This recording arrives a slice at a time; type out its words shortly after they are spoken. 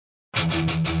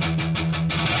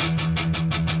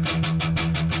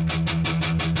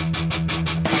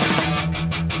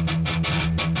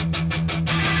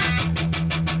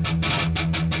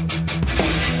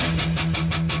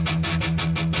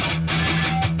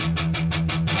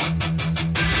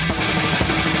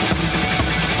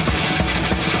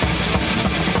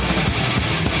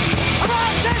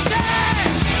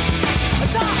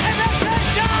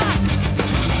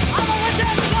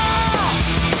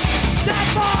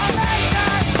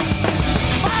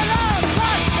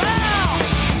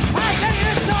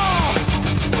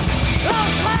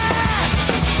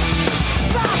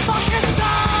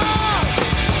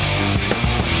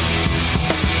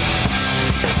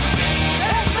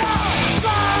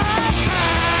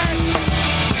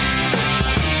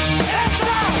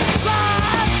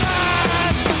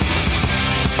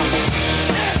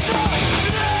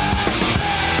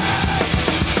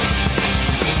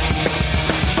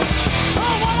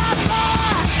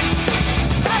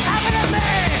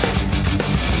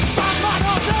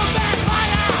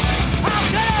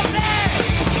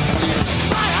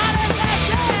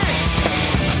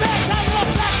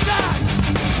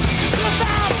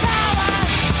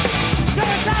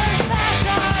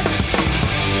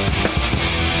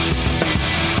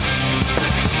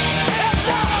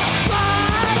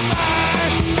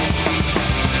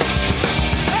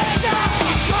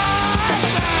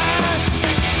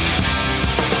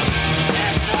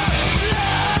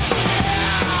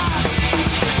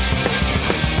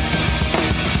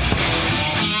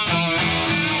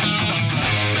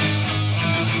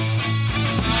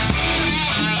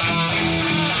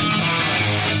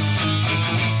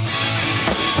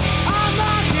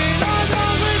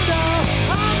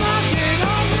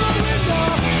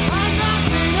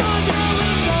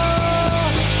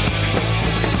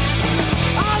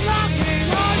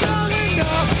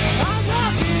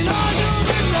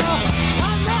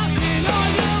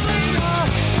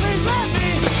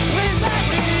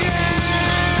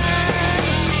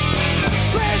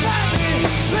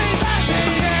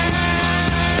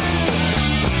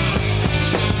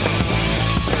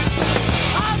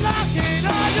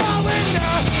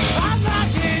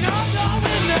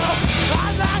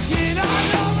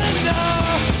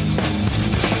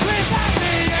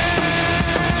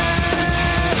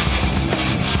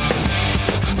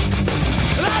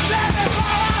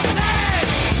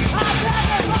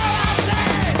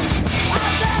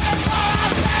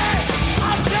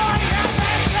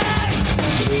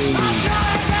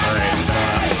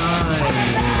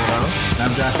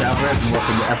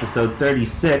episode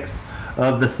 36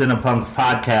 of the Cinepunks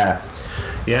podcast.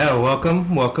 Yeah,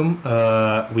 welcome.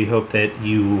 We hope that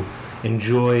you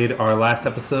enjoyed our last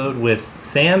episode with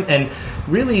Sam, and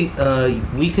really,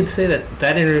 we could say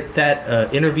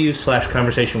that interview /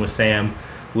 conversation with Sam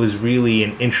was really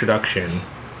an introduction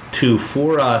to,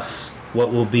 for us,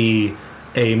 what will be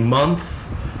a month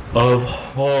of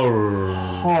horror.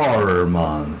 Horror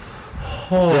month.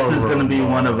 This is going to be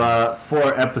one of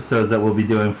 4 episodes that we'll be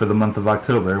doing for the month of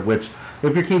October, which,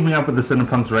 if you're keeping up with the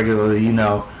Cinepunks regularly, you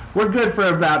know we're good for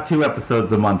about 2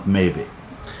 episodes a month, maybe.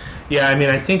 Yeah, I mean,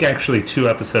 I think actually 2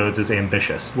 episodes is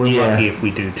ambitious. We're lucky if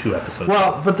we do 2 episodes.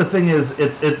 Well, but the thing is,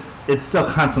 it's still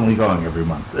constantly going every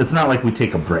month. It's not like we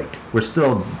take a break. We're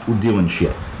still doing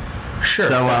shit. Sure,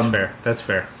 so, that's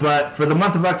fair. But for the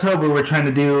month of October, we're trying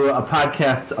to do a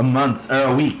podcast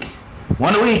a week.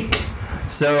 One a week.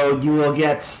 So you will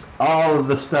get all of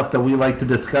the stuff that we like to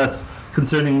discuss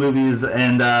concerning movies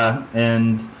and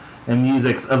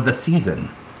musics of the season.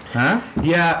 Huh?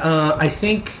 Yeah, I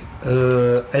think,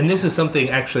 and this is something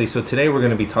actually, so today we're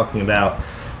going to be talking about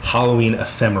Halloween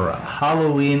ephemera.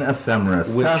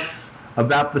 Stuff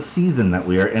about the season that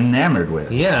we are enamored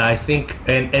with. Yeah, I think,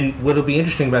 and what'll be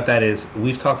interesting about that is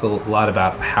we've talked a lot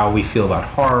about how we feel about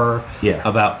horror,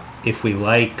 about if we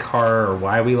like horror or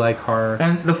why we like horror.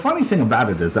 And the funny thing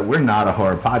about it is that we're not a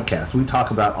horror podcast. We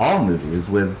talk about all movies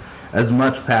with as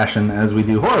much passion as we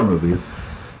do horror movies.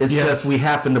 It's just we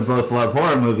happen to both love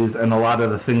horror movies, and a lot of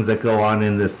the things that go on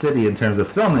in this city in terms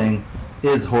of filming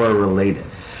is horror related.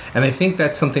 And I think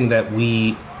that's something that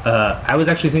we... I was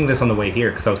actually thinking this on the way here,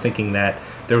 because I was thinking that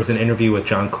there was an interview with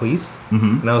John Cleese,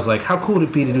 and I was like, how cool would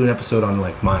it be to do an episode on,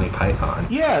 like, Monty Python?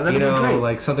 Yeah, that'd be great.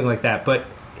 Like, something like that. But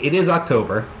it is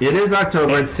October.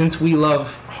 And since we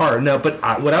love horror... No, but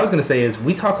what I was going to say is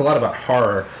we talk a lot about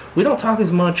horror. We don't talk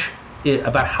as much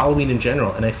about Halloween in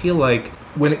general, and I feel like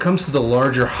when it comes to the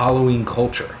larger Halloween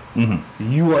culture,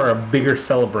 you are a bigger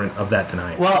celebrant of that than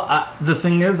I am. Well, the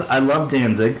thing is, I love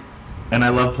Danzig. And I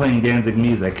love playing Danzig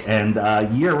music, and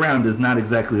year-round is not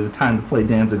exactly the time to play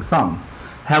Danzig songs.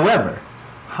 However,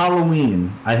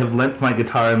 Halloween, I have lent my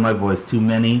guitar and my voice to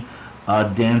many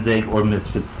Danzig or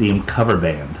Misfits-themed cover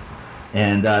band.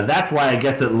 And that's why I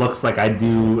guess it looks like I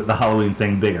do the Halloween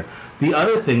thing bigger. The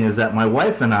other thing is that my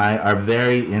wife and I are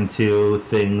very into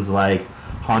things like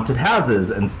haunted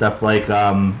houses and stuff like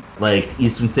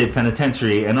Eastern State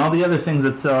Penitentiary and all the other things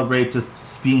that celebrate just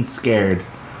being scared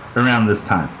around this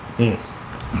time.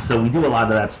 So we do a lot of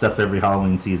that stuff every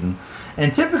Halloween season.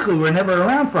 And typically we're never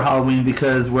around for Halloween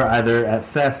because we're either at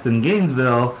Fest in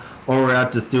Gainesville or we're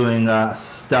out just doing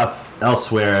stuff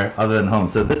elsewhere other than home.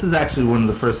 So this is actually one of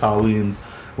the first Halloweens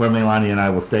where Melanie and I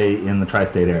will stay in the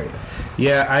tri-state area.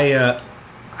 Yeah,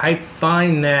 I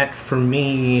find that for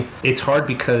me, it's hard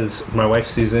because my wife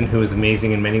Susan, who is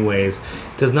amazing in many ways,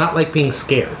 does not like being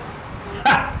scared.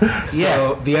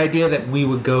 So the idea that we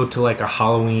would go to like a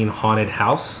Halloween haunted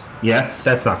house,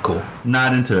 that's not cool.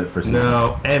 Not into it for Susan.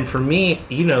 No, and for me,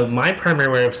 my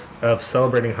primary way of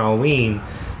celebrating Halloween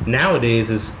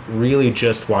nowadays is really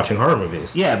just watching horror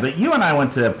movies. Yeah, but you and I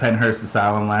went to Pennhurst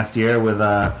Asylum last year with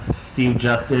Steve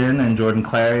Justin and Jordan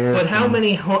Clarius. But how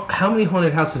many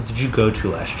haunted houses did you go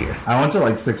to last year? I went to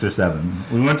like 6 or 7.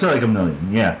 We went to like 1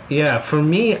 million. Yeah. Yeah, for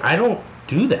me, I don't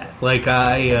do that. Like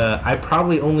I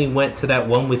probably only went to that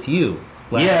one with you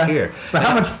last year. But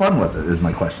how much fun was it, is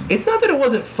my question. It's not that it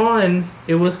wasn't fun.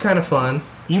 It was kind of fun.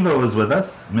 Eva was with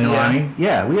us, Milani.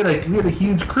 Yeah, we had a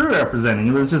huge crew representing.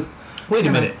 It was just... Wait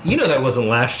a minute. That wasn't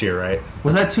last year, right?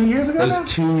 Was that 2 years ago? That was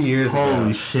 2 years ago.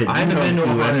 Holy shit. I haven't been to a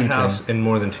haunted house in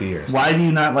more than 2 years. Why do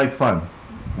you not like fun?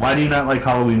 Why do you not like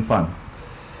Halloween fun?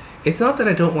 It's not that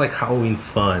I don't like Halloween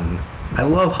fun. I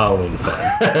love Halloween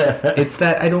fun. It's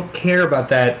that I don't care about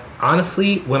that.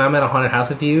 Honestly, when I'm at a haunted house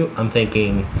with you, I'm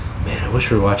thinking, man, I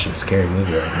wish we were watching a scary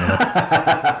movie right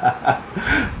now.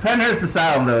 Pennhurst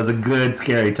Asylum, though, is a good,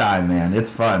 scary time, man.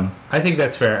 It's fun. I think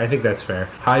that's fair.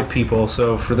 Hi, people.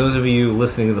 So for those of you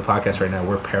listening to the podcast right now,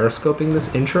 we're periscoping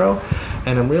this intro,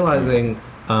 and I'm realizing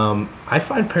I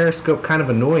find Periscope kind of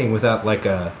annoying without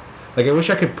I wish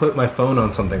I could put my phone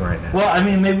on something right now. Well, I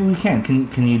mean, maybe we can.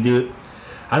 Can you do it?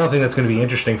 I don't think that's going to be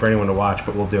interesting for anyone to watch,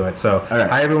 but we'll do it. So,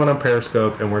 Hi everyone on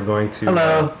Periscope, and we're going to...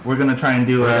 Hello. We're going to try and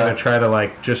do... We're going to try to,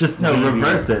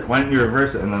 reverse it. Why don't you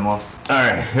reverse it, and then we'll... All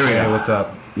right, here we go. What's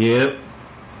up? Yep.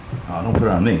 Oh, don't put it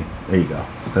on me. There you go.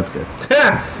 That's good.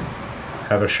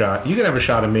 Have a shot. You can have a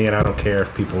shot of me, and I don't care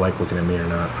if people like looking at me or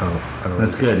not. I don't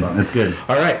That's good. That's good.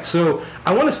 All right, so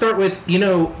I want to start with,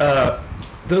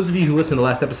 those of you who listened to the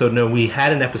last episode know we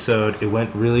had an episode. It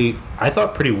went really, I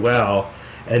thought, pretty well.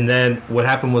 And then what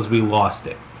happened was we lost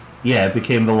it. Yeah, it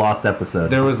became the lost episode.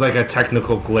 There was like a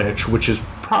technical glitch, which is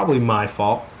probably my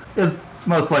fault. It's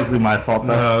most likely my fault,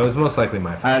 though. No, it was most likely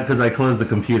my fault. Because I closed the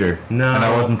computer. No, and I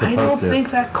wasn't supposed to. I don't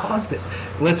think that caused it.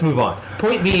 Let's move on.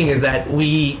 Point being is that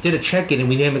we did a check-in and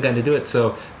we haven't gotten to do it,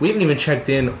 so we haven't even checked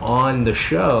in on the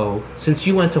show since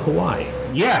you went to Hawaii.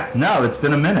 Yeah, no, it's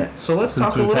been a minute. So let's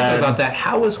talk a little bit about that.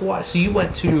 How was Hawaii? So you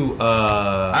went to...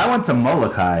 I went to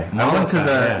Molokai. I went to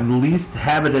the least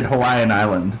habited Hawaiian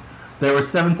island. There were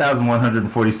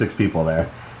 7,146 people there.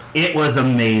 It was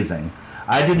amazing.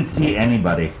 I didn't see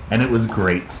anybody, and it was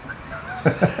great.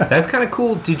 That's kind of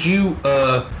cool. Did you...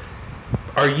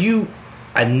 are you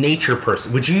a nature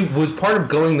person? Was part of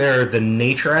going there the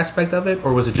nature aspect of it,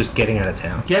 or was it just getting out of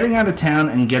town? Getting out of town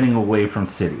and getting away from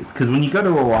cities. Because when you go to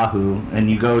Oahu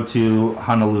and you go to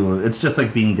Honolulu, it's just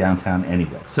like being downtown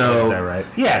anyway. So, is that right?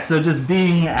 Yeah, so just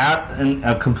being out in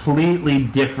a completely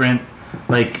different,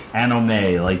 like,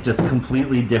 anome, like just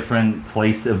completely different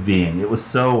place of being. It was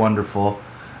so wonderful.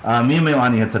 Me and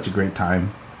Melanie had such a great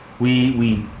time.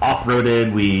 We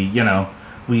off-roaded, we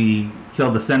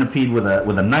killed the centipede with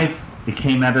a knife. It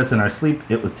came at us in our sleep.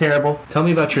 It was terrible. Tell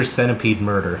me about your centipede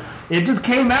murder. It just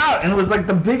came out, and it was like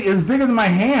it was bigger than my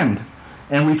hand.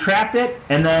 And we trapped it,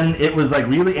 and then it was like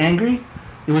really angry.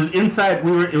 It was inside,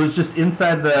 it was just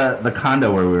inside the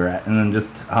condo where we were at, and then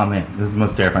just, oh man, this is the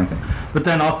most terrifying thing. But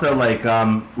then also, like,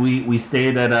 we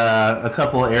stayed at a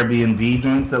couple Airbnb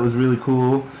joints that was really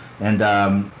cool. And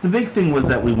the big thing was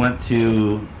that we went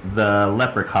to the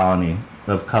leper colony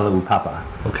of Kalaupapa.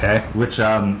 Okay. Which,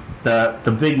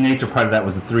 the big nature part of that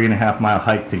was a 3.5-mile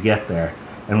hike to get there.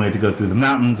 And we had to go through the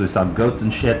mountains. We saw goats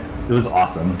and shit. It was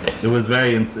awesome. It was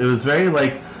very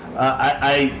like,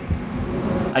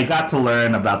 I got to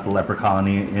learn about the leper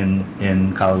colony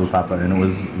in Kalaupapa, and it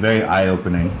was very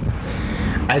eye-opening.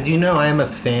 As you know, I am a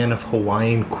fan of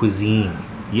Hawaiian cuisine.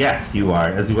 Yes, you are,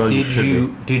 as well you should be.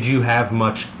 Did you have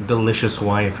much delicious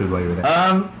Hawaiian food while you were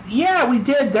there? Yeah, we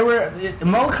did. There were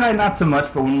Molokai not so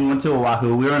much, but when we went to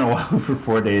Oahu, we were in Oahu for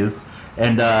 4 days,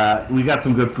 and we got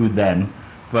some good food then.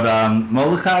 But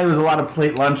Molokai was a lot of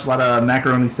plate lunch, a lot of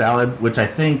macaroni salad, which I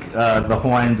think the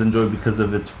Hawaiians enjoyed because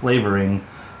of its flavoring,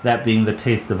 that being the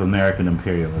taste of American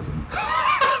imperialism.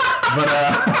 But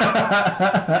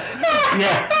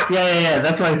yeah.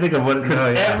 That's what I think of it,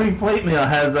 because every plate meal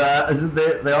has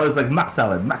they always like mac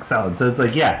salad. So it's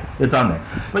like, yeah, it's on there.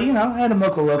 But I had a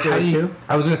mocha loco too.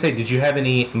 I was gonna say, did you have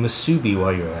any musubi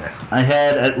while you were there? I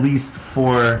had at least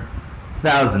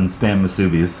 4,000 spam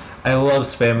musubis. I love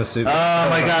spam musubi. Oh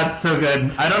my god, so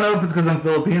good. I don't know if it's because I'm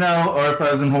Filipino or if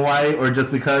I was in Hawaii or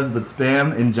just because, but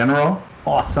spam in general,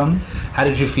 awesome. How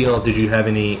did you feel? Did you have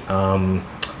any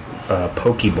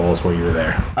poke bowls while you were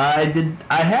there?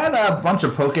 I had a bunch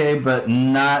of poke, but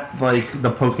not like the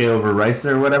poke over rice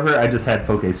or whatever. I just had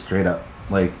poke straight up,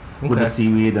 like with the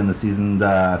seaweed and the seasoned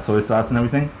soy sauce and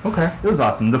everything. Okay. It was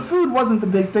awesome. The food wasn't the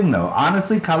big thing though.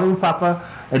 Honestly, Kalaupapa,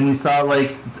 and we saw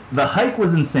like the hike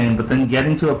was insane, but then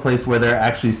getting to a place where there are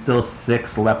actually still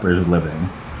 6 lepers living.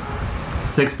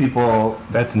 6 people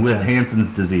with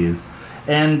Hansen's disease.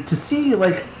 And to see,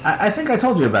 like, I think I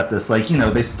told you about this, like,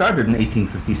 they started in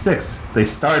 1856. They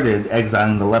started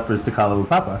exiling the lepers to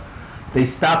Kalaupapa. They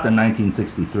stopped in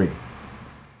 1963.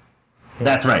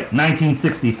 That's right,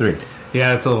 1963.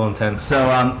 Yeah, it's a little intense. So,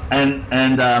 out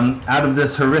of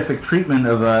this horrific treatment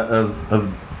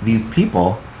of these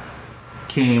people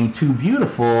came 2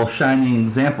 beautiful, shining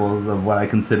examples of what I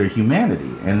consider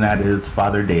humanity, and that is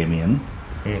Father Damien,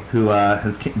 who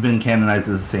has been canonized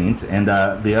as a saint, and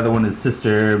the other one is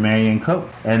Sister Marianne Cope.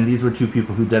 And these were 2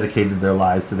 people who dedicated their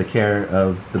lives to the care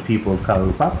of the people of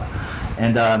Kalaupapa.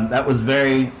 And that was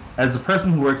very, as a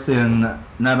person who works in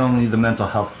not only the mental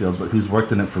health field, but who's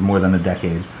worked in it for more than a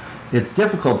decade, it's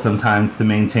difficult sometimes to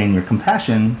maintain your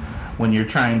compassion when you're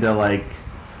trying to, like,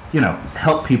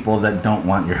 help people that don't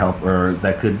want your help or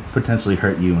that could potentially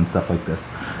hurt you and stuff like this.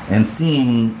 And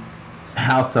seeing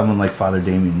how someone like Father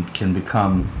Damien can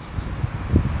become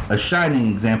a shining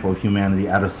example of humanity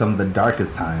out of some of the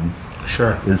darkest times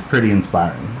is pretty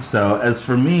inspiring. So as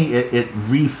for me, it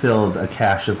refilled a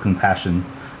cache of compassion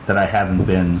that I haven't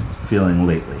been feeling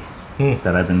lately,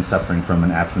 that I've been suffering from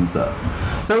an absence of.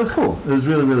 So it was cool. It was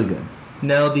really, really good.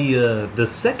 Now the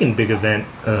second big event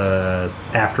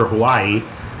after Hawaii,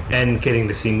 and getting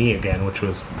to see me again, which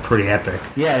was pretty epic.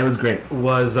 Yeah, it was great.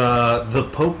 Was the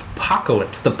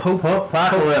Pope-apocalypse. The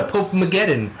Pope-apocalypse.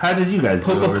 Pope-mageddon. How did you guys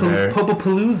do over there?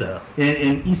 Pope-a-palooza.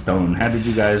 In Eastone, how did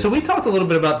you guys... So we talked a little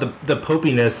bit about the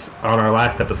popiness on our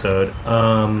last episode,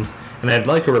 and I'd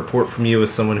like a report from you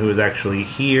as someone who is actually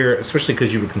here, especially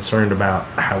because you were concerned about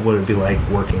how would it be like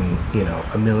working,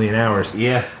 1 million hours.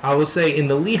 Yeah. I will say in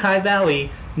the Lehigh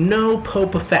Valley, no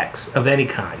Pope effects of any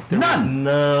kind. There was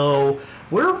None.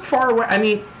 we're far away. I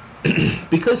mean,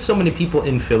 because so many people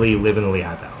in Philly live in the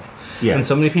Lehigh Valley, and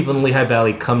so many people in the Lehigh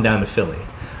Valley come down to Philly,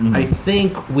 I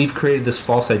think we've created this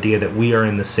false idea that we are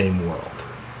in the same world.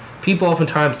 People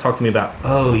oftentimes talk to me about,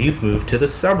 oh, you've moved to the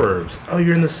suburbs. Oh,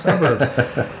 you're in the suburbs.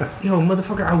 Yo,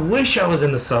 motherfucker, I wish I was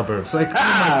in the suburbs. Like, oh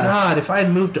my God, if I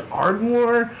had moved to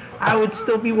Ardmore, I would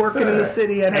still be working in the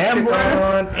city. I'd have shit going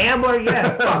on. Ambler,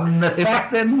 yeah. Fuck.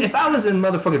 If I was in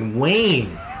motherfucking Wayne,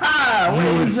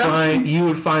 you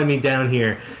would find me down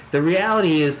here. The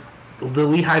reality is, the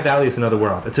Lehigh Valley is another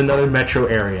world. It's another metro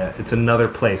area. It's another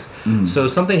place. So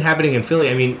something happening in Philly.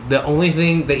 I mean, the only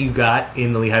thing that you got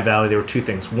in the Lehigh Valley, there were two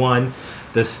things. One,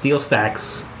 the Steel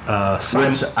Stacks.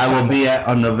 Which I will be at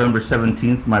on November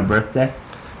 17th, my birthday.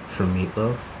 For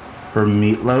Meatloaf.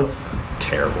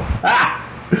 Terrible.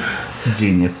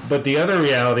 Genius. But the other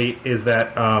reality is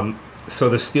that, so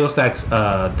the Steel Stacks,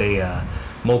 they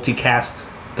multicast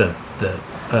the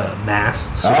mass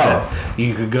so that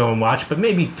you could go and watch, but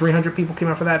maybe 300 people came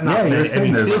out for that. Not many. I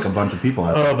mean, there's like a bunch of people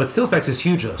out there. But Steel Stacks is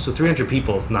huge though, so 300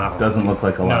 people is not a lot. Doesn't look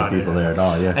like a lot of people there at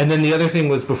all. Yeah. And then the other thing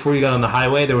was, before you got on the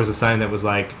highway, there was a sign that was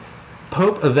like,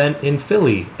 Pope event in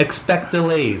Philly, expect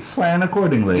delays, plan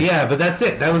accordingly. Yeah, but that's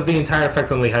it. That was the entire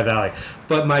effect on Lehigh Valley.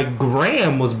 But my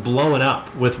gram was blowing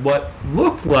up with what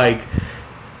looked like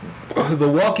The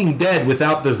Walking Dead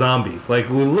without the zombies. Like,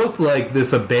 we looked like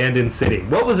this abandoned city.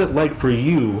 What was it like for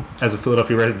you, as a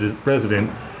Philadelphia resident,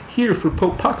 here for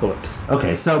Popepocalypse?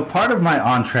 Okay, so part of my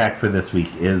on track for this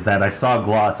week is that I saw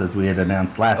Gloss, as we had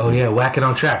announced last week. Oh yeah, whack it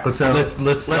on track. Let's slide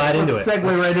into it.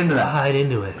 Segue right into that. Slide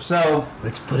into it. So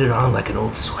let's put it on like an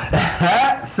old sweater.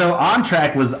 So on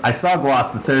track was, I saw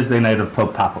Gloss the Thursday night of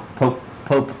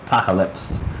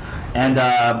Popepocalypse, and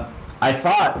I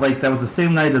thought like that was the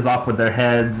same night as Off With Their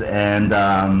Heads and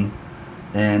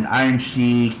Iron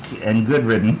Chic and Good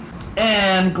Riddance,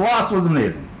 and Gloss was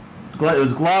amazing. It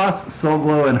was Gloss, Soul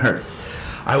Glow, and Hearse.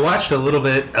 I watched a little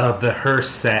bit of the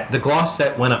Hearse set. The Gloss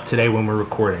set went up today when we're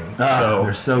recording.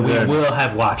 They're so good. We will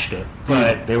have watched it.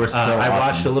 But dude, they were so awesome. I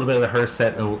watched a little bit of the Hearse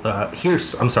set, and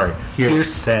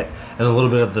Hearse set, and a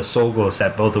little bit of the Soul Glow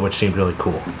set, both of which seemed really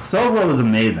cool. Soul Glow was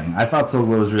amazing. I thought Soul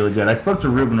Glow was really good. I spoke to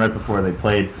Ruben right before they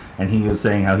played, and he was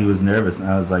saying how he was nervous, and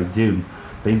I was like, dude,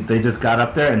 they just got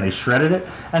up there and they shredded it.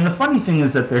 And the funny thing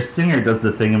is that their singer does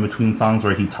the thing in between songs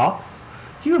where he talks.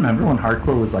 Do you remember when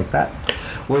hardcore was like that?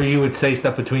 Where you would say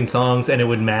stuff between songs and it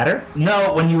would matter?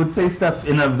 No, when you would say stuff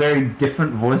in a very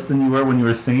different voice than you were when you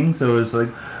were singing, so it was like,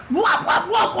 blah, blah,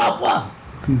 blah, blah, blah.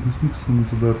 Okay, this week's song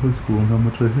is about high school and how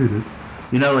much I hate it.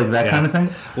 You know, like that kind of thing?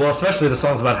 Well, especially the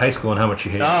songs about high school and how much you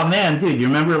hate it. Oh, man, dude, you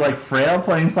remember, like, Frail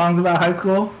playing songs about high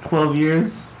school? 12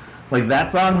 years? Like,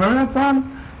 that song? Remember that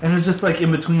song? And it's just, like,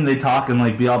 in between they talk and,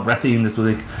 like, be all breathy and just be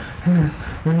like,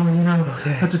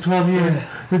 after 12 years,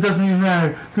 it doesn't even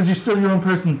matter, because you're still your own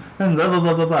person, and blah, blah,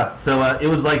 blah, blah, blah. So, it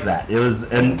was like that. It was,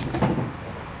 and,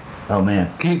 oh,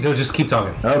 man. Just keep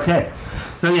talking. Okay.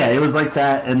 So, yeah, it was like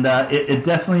that, and it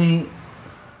definitely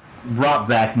brought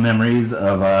back memories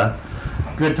of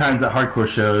good times at hardcore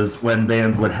shows when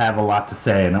bands would have a lot to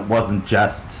say, and it wasn't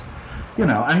just, you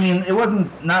know, I mean, it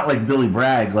wasn't not like Billy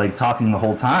Bragg, like, talking the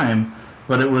whole time,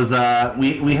 but it was,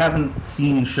 we haven't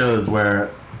seen shows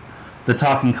where the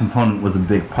talking component was a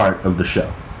big part of the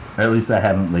show. Or at least I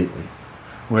haven't lately.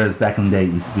 Whereas back in the day,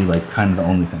 it used to be like kind of the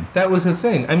only thing. That was the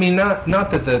thing. I mean, not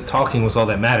that the talking was all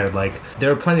that mattered. Like,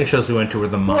 there were plenty of shows we went to where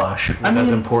the mosh was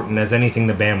as important as anything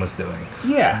the band was doing.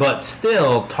 Yeah. But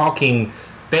still, talking,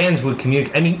 bands would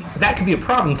communicate. I mean, that could be a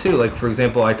problem too. Like, for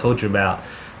example, I told you about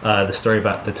the story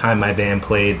about the time my band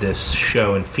played this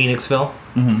show in Phoenixville.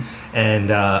 Mm-hmm.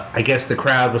 And I guess the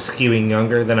crowd was skewing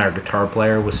younger than our guitar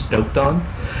player was stoked on.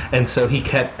 And so he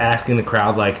kept asking the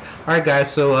crowd, like, all right, guys,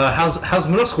 so how's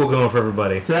middle school going for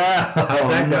everybody? How's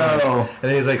that going? And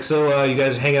then he's like, so you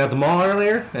guys hanging out at the mall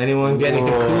earlier? Anyone get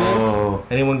anything cool?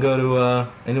 Anyone go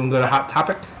to Hot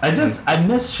Topic? I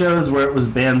miss shows where it was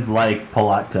bands like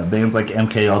Palatka, bands like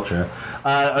MK Ultra.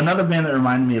 Another band that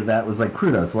reminded me of that was like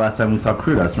Krudos. The last time we saw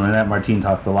Krudos, remember that? Martine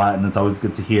talks a lot, and it's always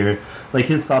good to hear like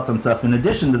his thoughts on stuff in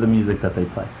addition to the music that they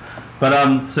play.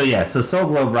 But so Soul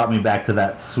Glow brought me back to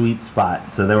that sweet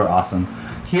spot. So they were awesome.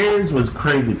 Here's was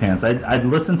Crazy Pants. I'd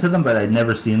listened to them, but I'd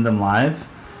never seen them live.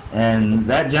 And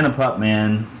that Jenna Pup,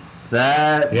 man,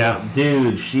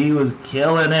 dude, she was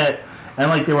killing it. And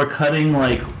like they were cutting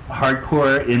like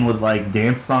hardcore in with like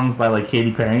dance songs by like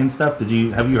Katy Perry and stuff. Have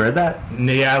you heard that?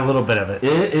 Yeah, a little bit of it.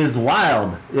 It is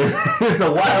wild. It's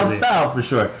a wild style for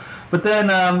sure. But then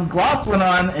Gloss went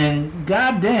on, and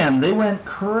goddamn, they went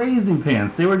crazy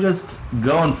pants. They were just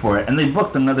going for it, and they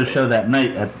booked another show that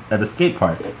night at a skate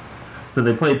park. So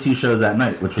they played 2 shows that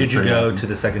night, which was Did you pretty go awesome. to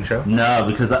the second show? No,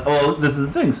 because this is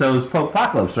the thing. So it was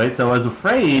Popepocalypse, right? So I was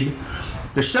afraid.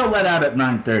 The show let out at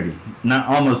 9:30, not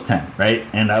almost 10, right?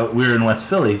 And we were in West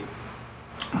Philly.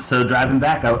 So driving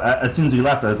back, as soon as we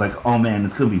left, I was like, "Oh man,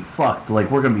 it's gonna be fucked. Like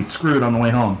we're gonna be screwed on the way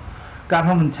home." Got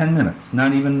home in 10 minutes.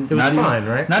 Not even. It was not fine,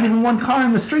 even, right? Not even one car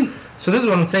in the street. So this is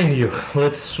what I'm saying to you.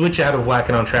 Let's switch out of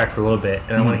Whacking on Track for a little bit,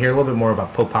 and I want to hear a little bit more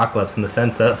about Popepocalypse in the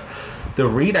sense of the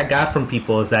read I got from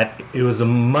people is that it was a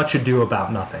much ado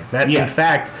about nothing. That Yeah. in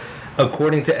fact,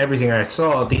 according to everything I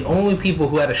saw, the only people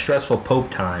who had a stressful Pope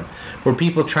time were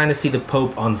people trying to see the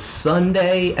Pope on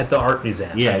Sunday at the Art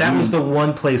Museum. Yeah, That was the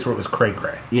one place where it was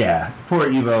cray-cray. Yeah, poor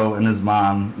Evo and his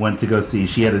mom went to go see.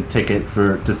 She had a ticket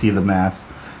to see the mass,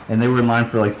 and they were in line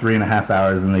for like 3.5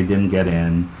 hours, and they didn't get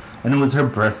in. And it was her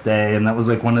birthday, and that was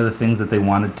like one of the things that they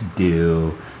wanted to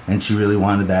do, and she really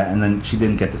wanted that, and then she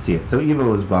didn't get to see it. So Evo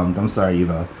was bummed. I'm sorry,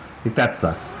 Evo. Like that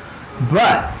sucks.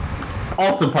 But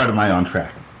also part of my On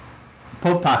Track.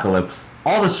 Popepocalypse.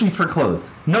 All the streets were closed.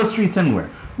 No streets anywhere.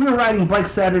 We were riding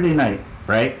bikes Saturday night,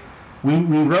 right? We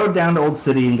rode down to Old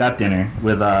City and got dinner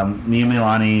with me and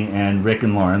Milani and Rick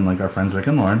and Lauren, like our friends Rick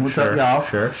and Lauren. What's Sure,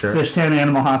 up, y'all? sure. Fish Tan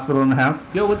Animal Hospital in the house.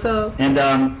 Yo, what's up?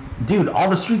 And, dude, all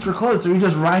the streets were closed, so we were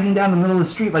just riding down the middle of the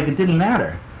street like it didn't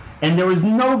matter. And there was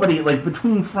nobody, like,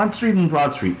 between Front Street and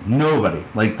Broad Street, nobody.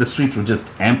 Like, the streets were just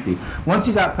empty. Once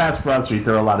you got past Broad Street,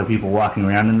 there were a lot of people walking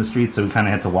around in the streets, so we kind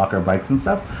of had to walk our bikes and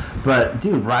stuff. But,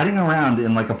 dude, riding around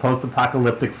in, like, a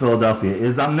post-apocalyptic Philadelphia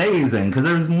is amazing, because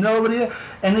there was nobody,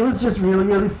 and it was just really,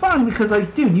 really fun, because,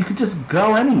 like, dude, you could just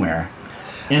go anywhere.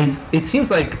 And It seems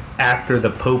like after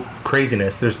the Pope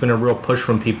craziness, there's been a real push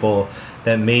from people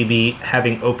that maybe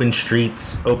having open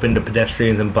streets, open to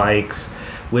pedestrians and bikes,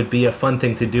 would be a fun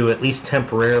thing to do, at least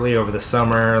temporarily over the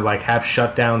summer, like have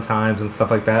shutdown times and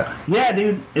stuff like that. yeah,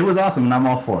 dude, it was awesome, and I'm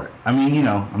all for it. I mean, you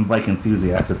know, I'm a bike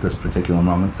enthusiast at this particular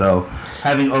moment, so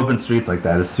having open streets like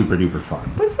that is super duper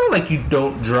fun. But it's not like you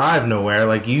don't drive nowhere.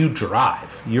 Like you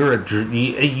drive. You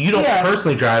don't Yeah.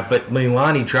 personally drive, but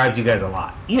Milani drives you guys a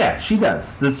lot. Yeah, she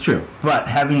does. That's true. But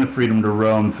having the freedom to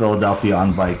roam Philadelphia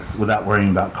on bikes without worrying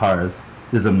about cars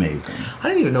is amazing. I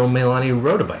didn't even know Milani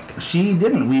rode a bike. She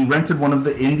didn't. We rented one of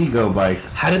the Indigo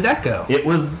bikes. How did that go? It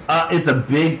was, it's a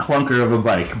big clunker of a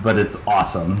bike, but it's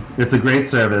awesome. It's a great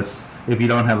service if you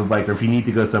don't have a bike or if you need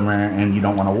to go somewhere and you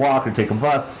don't want to walk or take a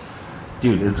bus.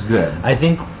 Dude, it's good. I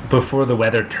think before the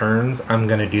weather turns, I'm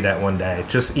going to do that one day.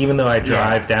 Just even though I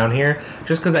drive down here,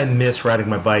 just because I miss riding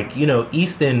my bike. You know,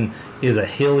 Easton is a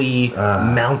hilly,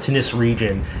 mountainous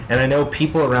region, and I know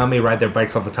people around me ride their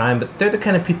bikes all the time, but they're the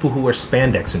kind of people who wear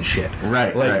spandex and shit.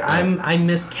 Right, Like, right. I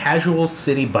miss casual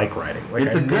city bike riding. Like,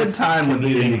 It's I a good miss time with the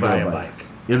commuting by Indigo a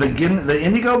bikes. Yeah, the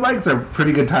Indigo bikes are a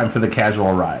pretty good time for the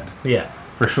casual ride. Yeah.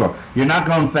 For sure. You're not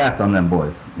going fast on them,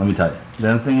 boys. Let me tell you.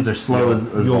 Them things are slow as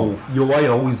balls. I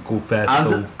always go fast.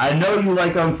 I know you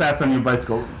like going fast on your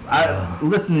bicycle.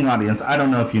 Listening audience, I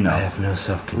don't know if you know. I have no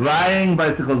self-control. Riding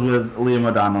bicycles with Liam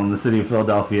O'Donnell in the city of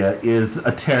Philadelphia is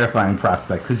a terrifying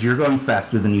prospect because you're going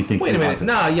faster than you think Wait you a want minute. to.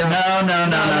 No,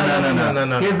 yeah.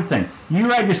 No. Here's the thing. You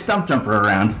ride your stump jumper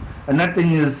around, and that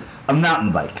thing is a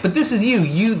mountain bike. But this is you.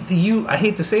 You. I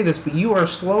hate to say this, but you are a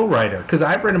slow rider. Because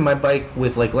I've ridden my bike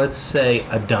with, like, let's say,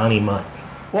 a Donnie Mutt.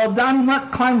 Well, Donnie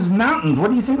Mutt climbs mountains. What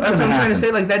do you think That's what gonna I'm trying to happen?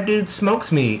 say. Like, that dude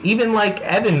smokes me. Even, like,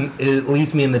 Evan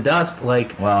leaves me in the dust.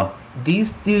 Like, Well,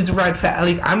 these dudes ride fast.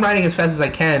 Like, I'm riding as fast as I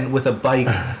can with a bike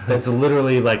that's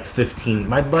literally, like, 15.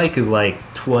 My bike is, like,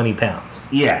 20 pounds.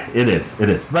 yeah, it is. It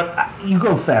is. But you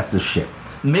go fast as shit.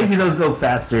 Maybe those go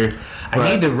faster. I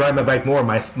need to ride my bike more.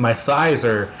 My thighs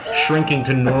are shrinking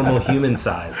to normal human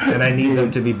size, and I need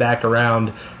them to be back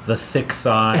around the thick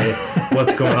thigh.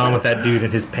 What's going on with that dude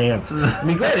and his pants? I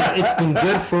mean, granted, it's been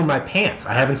good for my pants.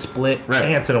 I haven't split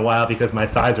pants in a while because my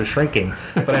thighs are shrinking,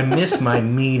 but I miss my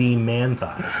meaty man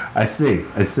thighs. I see.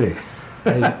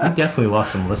 We definitely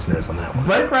lost some listeners on that one.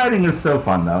 Bike riding is so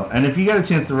fun, though. And if you get a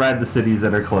chance to ride the cities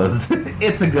that are closed,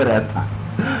 it's a good-ass time.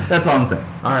 That's all I'm saying.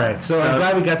 All right, so I'm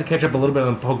glad we got to catch up a little bit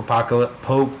on Pokepocalypse.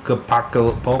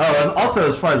 Oh, also,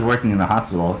 as far as working in the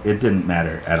hospital, it didn't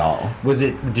matter at all.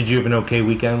 Did you have an okay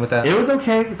weekend with that? It was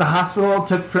okay. The hospital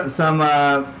took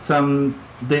some.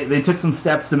 They took some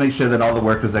steps to make sure that all the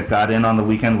workers that got in on the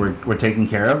weekend were taken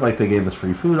care of. Like, they gave us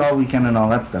free food all weekend and all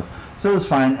that stuff. So it was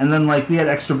fine. And then, like, we had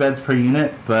extra beds per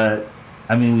unit, but,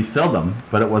 I mean, we filled them,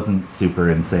 but it wasn't super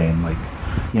insane. Like,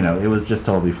 you know, it was just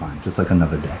totally fine. Just like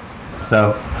another day.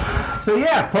 So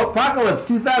yeah, Popepocalypse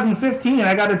 2015.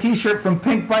 I got a t-shirt from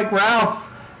Pink Bike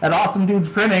Ralph at Awesome Dudes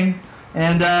Printing.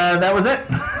 And that was it.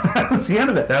 That was the end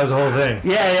of it. That was the whole thing.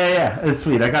 Yeah. It's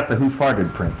sweet. I got the Who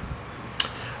Farted print.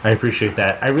 I appreciate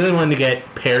that. I really wanted to get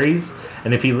Perry's,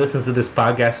 and if he listens to this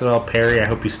podcast at all, Perry, I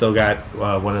hope you still got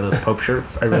one of those Pope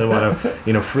shirts. I really want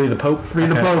to, free the Pope. Free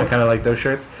the Pope. I kind of like those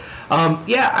shirts.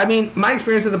 Yeah, I mean, my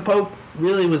experience with the Pope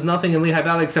really was nothing in Lehigh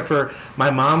Valley except for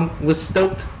my mom was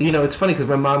stoked. It's funny because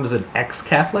my mom is an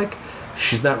ex-Catholic.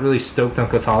 She's not really stoked on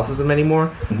Catholicism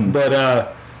anymore, but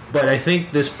I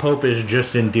think this Pope is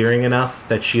just endearing enough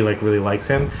that she really likes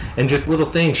him, and just little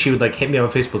things she would hit me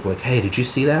on Facebook hey, did you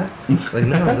see that?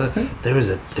 No, there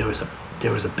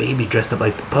was a baby dressed up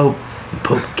like the Pope. The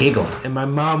Pope giggled, and my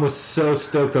mom was so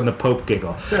stoked on the Pope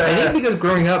giggle. I think because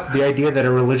growing up, the idea that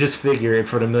a religious figure in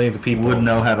front of millions of people would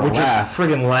know how to would laugh. just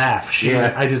friggin' laugh.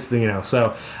 I just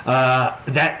so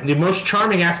that the most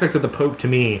charming aspect of the Pope to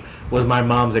me was my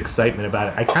mom's excitement about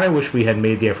it. I kind of wish we had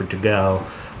made the effort to go.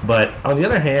 But on the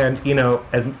other hand,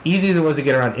 as easy as it was to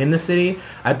get around in the city,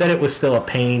 I bet it was still a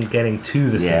pain getting to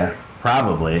the city. Yeah,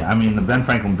 probably. I mean, the Ben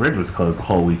Franklin Bridge was closed the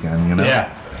whole weekend,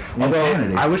 Yeah.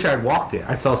 Insanity. Although, I wish I had walked it.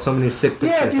 I saw so many sick pictures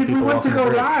Yeah, of dude, people we went to walking go the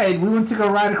bridge. ride. We went to go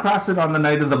ride across it on the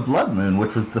night of the blood moon,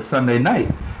 which was the Sunday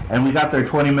night. And we got there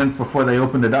 20 minutes before they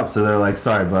opened it up, so they're like,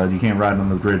 sorry, bud, you can't ride on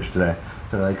the bridge today.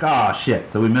 So they're like, oh,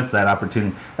 shit. So we missed that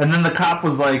opportunity. And then the cop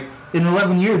was like, in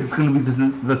 11 years, it's going to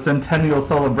be the centennial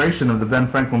celebration of the Ben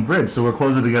Franklin Bridge, so we'll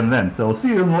close it again then. So we'll see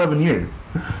you in 11 years.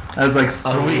 I was like,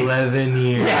 sweet. 11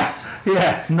 years.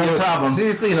 Yeah, no problem.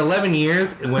 Seriously, in 11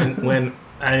 years, when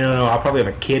I don't know, I'll probably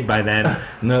have a kid by then,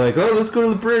 and they're like, oh, let's go to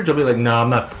the bridge. I'll be like, no, I'm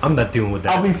not dealing with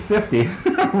that. I'll be 50,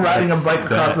 riding a bike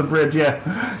across the bridge,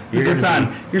 yeah. It's a good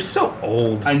time. You're so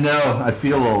old. I know, I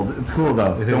feel old. It's cool,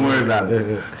 though. Don't worry about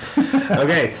it.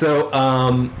 Okay, so,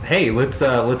 hey, let's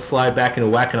slide back into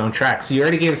Whack and On Track. So you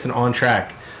already gave us an On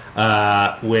Track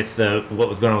with what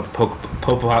was going on with the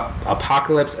Pope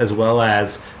Apocalypse, as well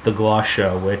as the Gloss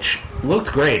Show, which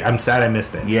looked great. I'm sad I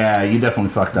missed it. Yeah, you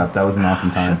definitely fucked up. That was an awesome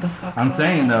time. Shut the fuck I'm up.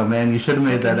 saying, though, man, you should have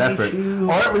made that effort.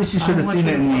 Or at least you should have seen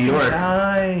it in New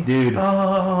York. Dude,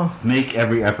 make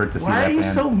every effort to see that Why are you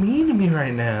band. so mean to me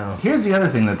right now? Here's the other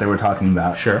thing that they were talking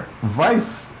about. Sure.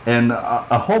 Vice and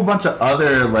a whole bunch of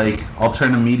other,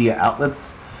 alternative media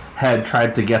outlets had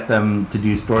tried to get them to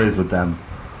do stories with them.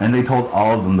 And they told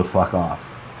all of them to fuck off.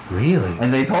 Really?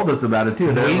 And they told us about it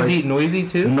too. Noisy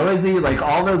too? Noisy,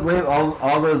 all those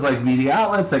media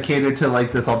outlets that cater to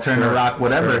this alternative rock,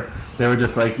 whatever. Sure. They were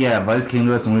just Vice came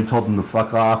to us and we told them to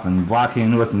fuck off, and Block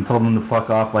came to us and told them to fuck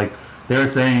off. They were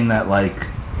saying that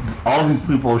all these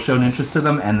people have shown interest to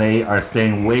them, and they are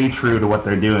staying way true to what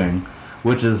they're doing,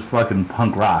 which is fucking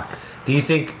punk rock. Do you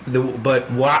think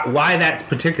why that's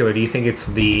particular? Do you think it's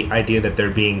the idea that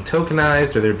they're being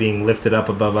tokenized, or they're being lifted up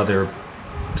above other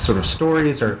sort of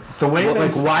stories, or the way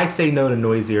why say no to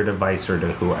Noisy or to Vice or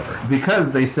to whoever?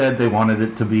 Because they said they wanted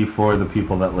it to be for the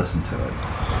people that listen to it.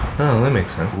 Oh, that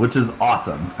makes sense. Which is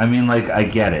awesome. I mean, I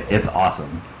get it. It's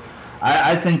awesome.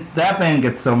 I think that band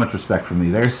gets so much respect from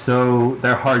me. They're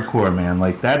hardcore, man.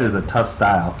 That is a tough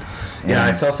style. Yeah,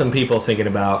 I saw some people thinking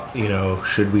about,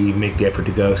 should we make the effort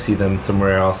to go see them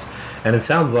somewhere else? And it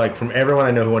sounds like, from everyone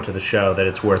I know who went to the show, that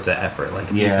it's worth the effort.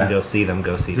 If you can go see them,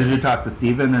 go see them. Did you talk to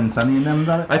Steven and Sonny and them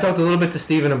about it? I talked a little bit to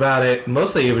Steven about it.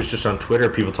 Mostly it was just on Twitter,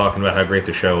 people talking about how great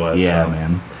the show was. Yeah, so.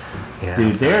 Man. Yeah,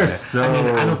 dude, they're so...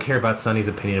 I don't care about Sonny's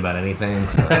opinion about anything,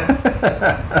 so...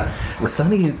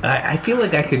 Sonny, I feel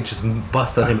like I could just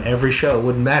bust on him every show. It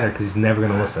wouldn't matter, because he's never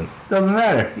going to listen. Doesn't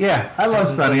matter. Yeah, I love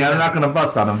Sonny. I'm not going to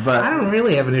bust on him, but... I don't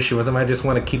really have an issue with him. I just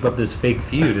want to keep up this fake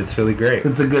feud. It's really great.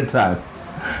 It's a good time.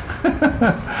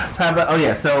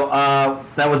 So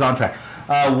that was On Track.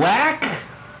 Whack,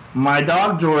 my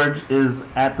dog George is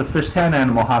at the Fishtown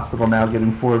Animal Hospital now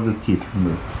getting 4 of his teeth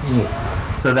removed.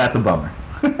 So that's a bummer.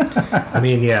 I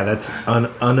mean, yeah, that's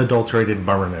unadulterated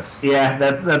bummerness. Yeah,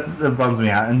 that bums me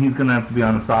out. And he's going to have to be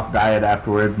on a soft diet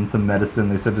afterwards and some medicine.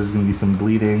 They said there's going to be some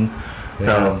bleeding. Yeah.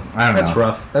 So, I don't know. That's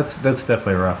rough. That's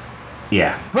definitely rough.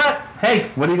 Yeah. But, hey,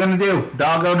 what are you going to do?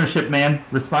 Dog ownership, man.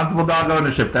 Responsible dog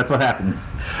ownership. That's what happens.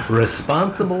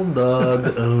 Responsible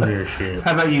dog ownership.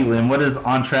 How about you, Lynn? What is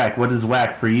On Track? What is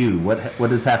Whack for you? What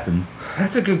has happened?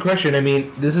 That's a good question. I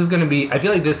mean, this is going to be... I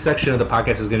feel like this section of the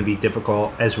podcast is going to be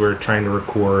difficult as we're trying to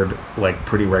record,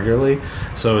 pretty regularly.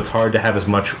 So it's hard to have as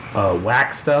much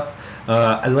Whack stuff.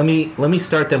 Let me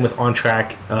start then with On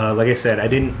Track. Like I said, I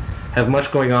didn't have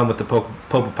much going on with the Pope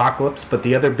Apocalypse, but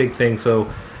the other big thing...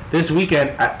 So this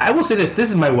weekend... I will say this. This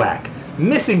is my Whack.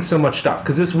 Missing so much stuff.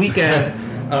 Because this weekend,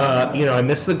 I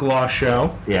missed the Gloss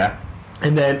Show. Yeah.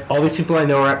 And then all these people I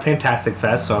know are at Fantastic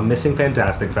Fest, so I'm missing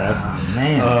Fantastic Fest. Oh,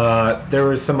 man. There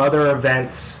were some other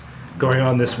events going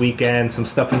on this weekend, some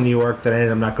stuff in New York that I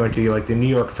ended up not going to, like the New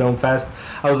York Film Fest.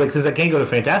 I was like, since I can't go to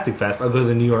Fantastic Fest, I'll go to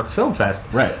the New York Film Fest.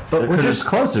 Right. But we're just it's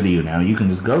closer to you now. You can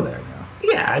just go there now.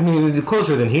 Yeah, I mean,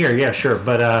 closer than here, yeah, sure.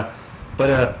 But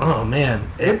oh man.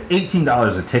 It's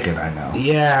 $18 a ticket, I know.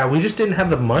 Yeah, we just didn't have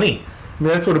the money. I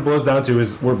mean, that's what it boils down to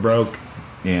is we're broke.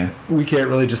 Yeah. We can't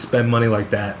really just spend money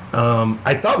like that.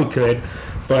 I thought we could,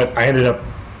 but I ended up,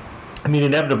 I mean,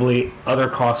 inevitably, other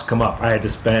costs come up. I had to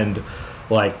spend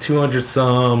like 200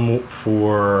 some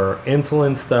for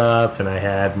insulin stuff, and I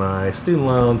had my student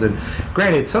loans. And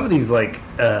granted, some of these like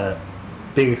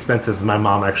big expenses my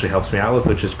mom actually helps me out with,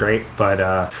 which is great.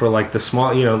 But for like the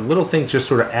small, little things just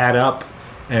sort of add up.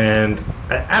 And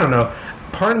I don't know.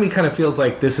 Part of me kind of feels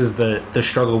like this is the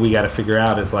struggle we got to figure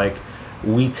out is like,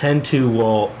 we tend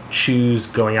to choose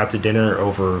going out to dinner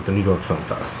over the New York Film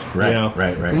Fest. Right,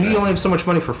 right. You only have so much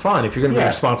money for fun if you're going to be a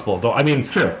responsible adult. I mean, it's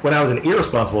true. When I was an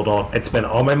irresponsible adult, I'd spend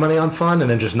all my money on fun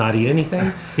and then just not eat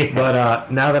anything. Yeah.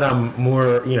 But now that I'm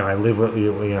more, I live with,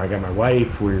 I got my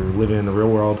wife, we're living in the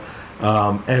real world,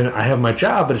 and I have my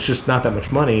job, but it's just not that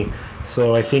much money.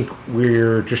 So I think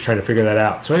we're just trying to figure that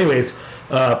out. So anyways,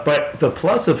 but the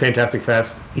plus of Fantastic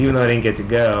Fest, even though I didn't get to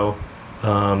go,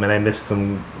 and I missed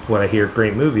some, what I hear,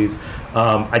 great movies.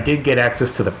 I did get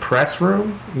access to the press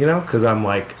room, because I'm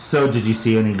like. So did you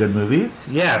see any good movies?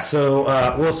 Yeah. So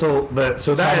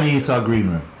Tell me you saw Green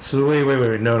Room. So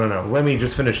wait. No. Let me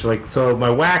just finish. So my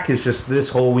whack is just this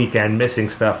whole weekend missing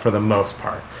stuff for the most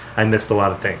part. I missed a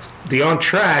lot of things. The on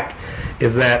track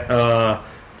is that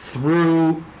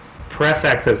through press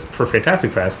access for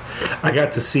Fantastic Fest, I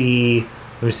got to see.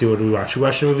 Let me see what we watched. We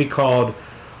watched a movie called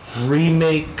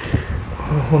Remake.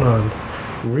 Hold on.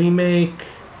 Remake,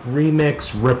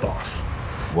 Remix, Ripoff.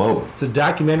 Whoa. It's a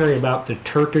documentary about the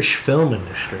Turkish film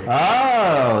industry.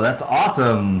 Oh, that's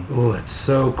awesome. Oh, it's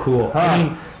so cool. Huh. I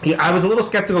mean, I was a little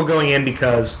skeptical going in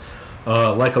because,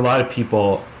 like a lot of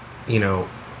people,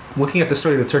 looking at the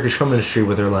story of the Turkish film industry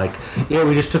where they're like,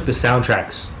 we just took the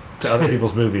soundtracks to other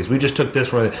people's movies. We just took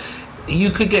this where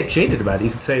you could get jaded about it. You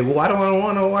could say, well, I don't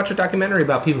want to watch a documentary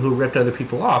about people who ripped other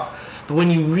people off. But when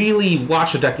you really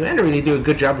watch a documentary, they do a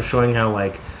good job of showing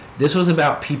how, this was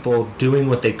about people doing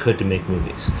what they could to make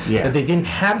movies. Yeah. That they didn't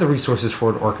have the resources for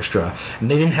an orchestra,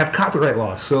 and they didn't have copyright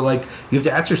laws. So, you have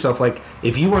to ask yourself,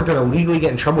 if you weren't going to legally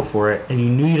get in trouble for it, and you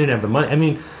knew you didn't have the money. I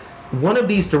mean, one of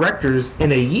these directors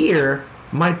in a year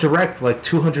might direct,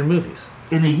 200 movies.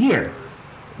 In a year?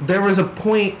 There was a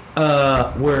point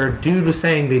where dude was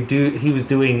saying he was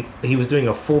doing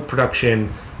a full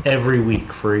production every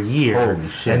week for a year. Holy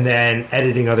shit. And then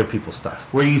editing other people's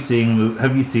stuff. Have you seen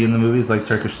the movies like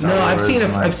Turkish Star Wars?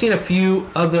 No, I've seen a few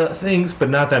of the things,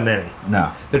 but not that many.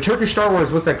 No. The Turkish Star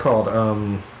Wars, what's that called?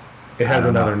 It has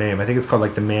another name. I think it's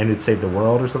called The Man Who Saved the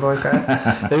World or something like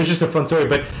that. It was just a fun story.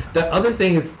 But the other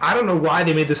thing is, I don't know why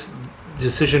they made this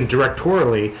decision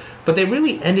directorially, but they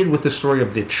really ended with the story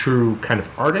of the true kind of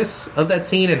artists of that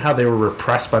scene and how they were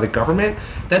repressed by the government.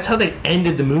 That's how they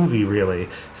ended the movie, really.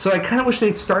 So I kind of wish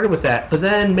they'd started with that, but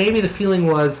then maybe the feeling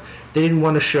was they didn't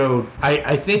want to show.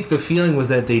 I think the feeling was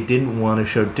that they didn't want to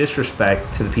show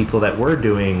disrespect to the people that were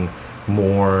doing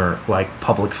more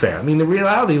public fare. I mean, the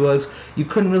reality was you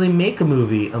couldn't really make a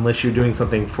movie unless you're doing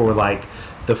something for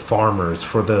the farmers,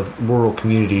 for the rural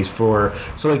communities,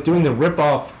 doing the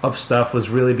rip-off of stuff was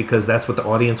really because that's what the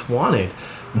audience wanted.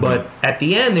 Mm-hmm. But at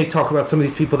the end, they talk about some of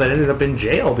these people that ended up in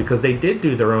jail because they did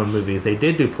do their own movies, they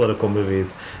did do political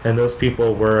movies, and those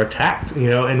people were attacked.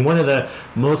 And one of the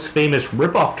most famous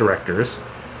rip-off directors,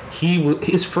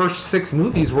 his first 6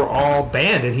 movies were all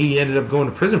banned, and he ended up going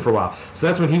to prison for a while. So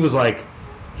that's when he was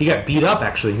he got beat up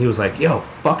actually, and he was like, "Yo,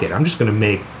 fuck it, I'm just gonna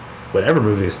make whatever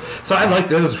movies." So I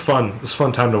liked it. It was fun. It was a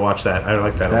fun time to watch that. I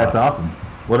liked that a lot. That's awesome.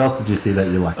 What else did you see that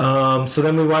you liked? So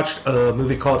then we watched a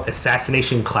movie called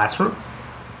Assassination Classroom.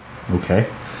 Okay.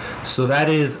 So that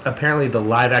is apparently the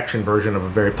live-action version of a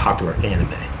very popular anime.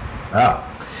 Oh.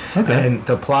 Okay. And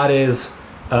the plot is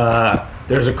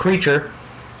there's a creature.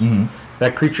 Mm-hmm.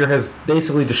 That creature has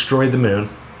basically destroyed the moon.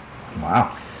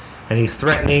 Wow. And he's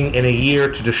threatening in a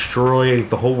year to destroy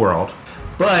the whole world.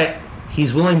 But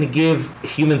he's willing to give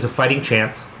humans a fighting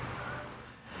chance.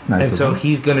 Nice. And so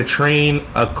he's going to train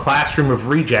a classroom of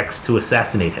rejects to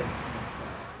assassinate him.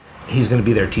 He's going to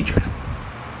be their teacher.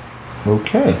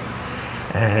 Okay.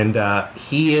 And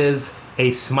he is a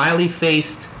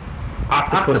smiley-faced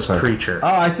octopus creature.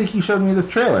 Oh, I think you showed me this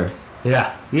trailer.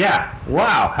 Yeah. Yeah.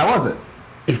 Wow. How was it?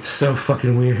 It's so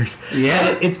fucking weird.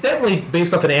 Yeah. It's definitely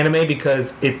based off an anime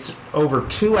because it's over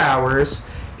 2 hours.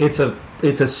 It's a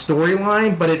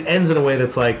storyline, but it ends in a way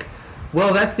that's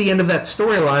well, that's the end of that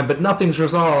storyline, but nothing's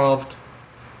resolved.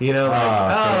 You know,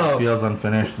 like, so it feels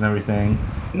unfinished and everything.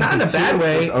 Not in a bad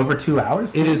way. It's over 2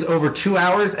 hours? It is over 2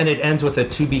 hours, and it ends with a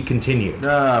to be continued.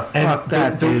 Fuck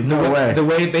that, dude. No way. The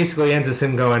way it basically ends is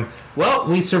him going, well,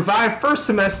 we survived first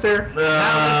semester,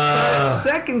 now let's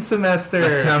start second semester.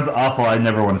 That sounds awful. I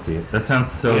never want to see it. That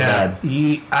sounds so bad.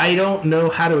 I don't know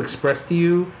how to express to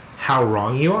you how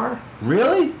wrong you are.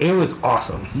 Really? It was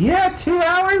awesome. Yeah, 2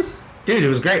 hours? Dude, it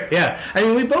was great. Yeah. I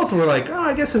mean, we both were like, oh,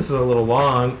 I guess this is a little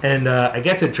long. And I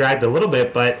guess it dragged a little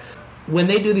bit. But when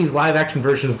they do these live action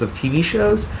versions of TV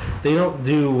shows, they don't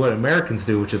do what Americans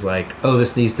do, which is like, oh,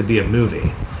 this needs to be a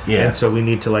movie. Yeah. And so we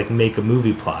need to like make a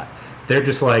movie plot. They're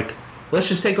just like, let's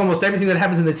just take almost everything that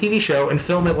happens in the TV show and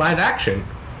film it live action.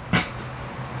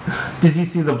 Did you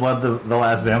see the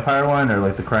Last Vampire one, or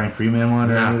like the Crying Freeman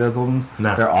one, or any of those old ones?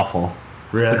 No. They're awful.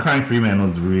 Really? The Crying Freeman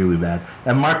one's really bad.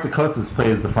 And Mark Dacascos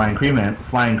plays the Crying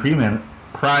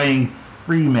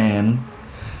Freeman.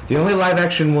 The only live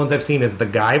action ones I've seen is The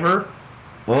Guyver,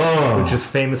 which is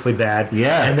famously bad.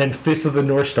 Yeah. And then Fist of the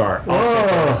North Star, also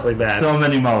famously bad. So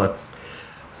many mullets.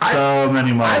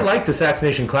 I liked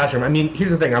Assassination Classroom. I mean,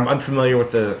 here's the thing. I'm unfamiliar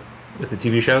with the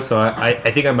TV show, so I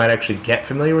think I might actually get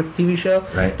familiar with the TV show.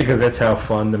 Right. Because that's how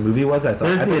fun the movie was. I thought.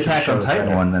 There's the Attack on Titan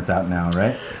better. one that's out now,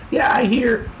 right? Yeah, I've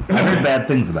heard bad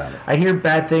things about it. I hear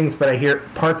bad things, but I hear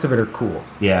parts of it are cool.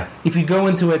 Yeah. If you go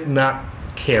into it not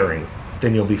caring,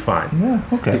 then you'll be fine. Yeah,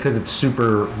 okay. Because it's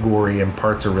super gory and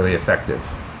parts are really effective.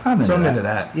 I'm into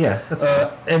that. Yeah, that's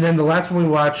cool. And then the last one we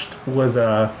watched was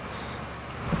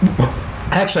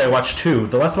actually I watched two.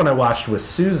 The last one I watched was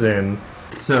Susan.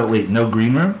 So wait, no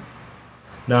Green Room?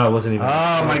 No, it wasn't even.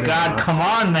 Oh my God! Come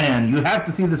on, man! You have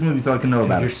to see this movie so I can know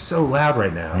about it. You're so loud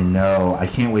right now. I know. I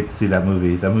can't wait to see that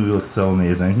movie. That movie looks so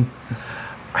amazing.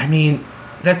 I mean,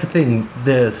 that's the thing.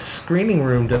 The screening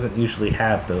room doesn't usually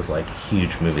have those like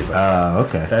huge movies like that.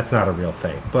 Okay. That's not a real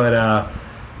thing. But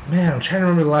man, I'm trying to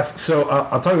remember the last. So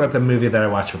I'll talk about the movie that I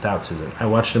watched without Susan. I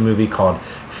watched a movie called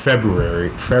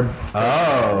February.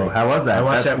 Oh, how was that? I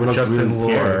watched that with Justin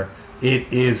really Lore.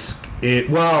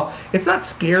 Well, it's not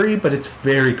scary, but it's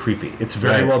very creepy. It's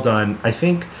very well done. I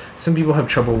think some people have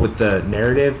trouble with the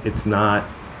narrative. It's not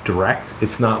direct.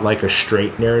 It's not like a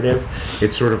straight narrative.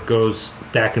 It sort of goes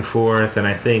back and forth, and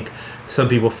I think some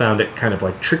people found it kind of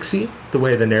like tricksy, the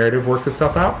way the narrative worked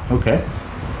itself out. Okay.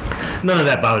 None of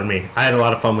that bothered me. I had a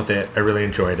lot of fun with it. I really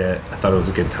enjoyed it. I thought it was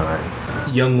a good time.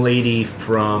 Young lady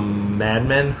from Mad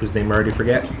Men, whose name I already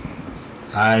forget.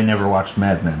 I never watched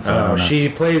Mad Men, so I don't know. She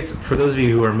plays, for those of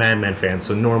you who are Mad Men fans,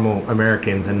 so normal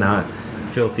Americans and not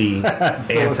filthy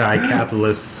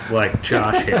anti-capitalists like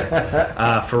Josh here.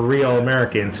 For real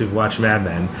Americans who've watched Mad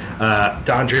Men,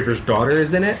 Don Draper's daughter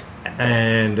is in it,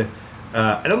 and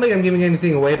I don't think I'm giving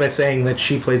anything away by saying that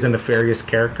she plays a nefarious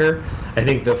character. I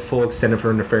think the full extent of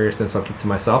her nefariousness I'll keep to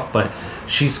myself, but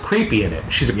she's creepy in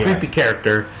it. She's a creepy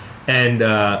character,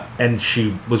 and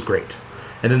she was great.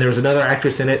 And then there was another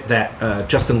actress in it that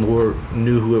Justin Lore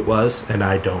knew who it was, and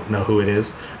I don't know who it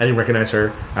is. I didn't recognize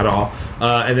her at all.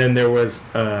 And then there was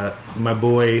my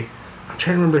boy, I'm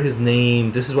trying to remember his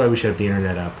name. This is why we should have the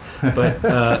internet up. But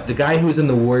the guy who was in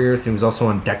The Warriors, he was also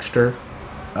on Dexter.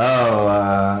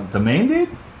 Oh, the main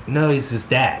dude? No, he's his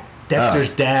dad. Dexter's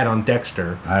dad on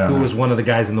Dexter, who was one of the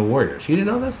guys in The Warriors. You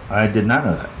didn't know this? I did not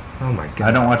know that. Oh my God.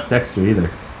 I don't watch Dexter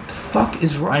either. The fuck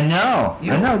is wrong? I know.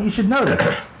 You should know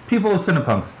this. People of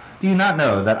Cinepunks, do you not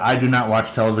know that I do not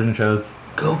watch television shows?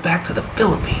 Go back to the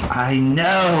Philippines. I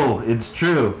know. It's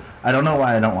true. I don't know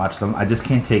why I don't watch them. I just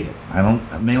can't take it.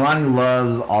 Melanie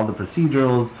loves all the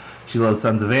procedurals. She loves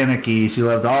Sons of Anarchy. She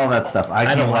loved all that stuff.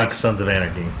 I don't like Sons of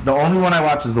Anarchy. The only one I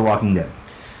watch is The Walking Dead.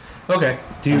 Okay.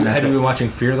 Have you been watching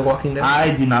Fear the Walking Dead?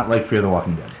 I do not like Fear the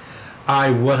Walking Dead. I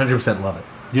 100% love it.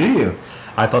 Do you?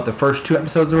 I thought the first 2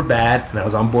 episodes were bad, and I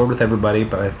was on board with everybody,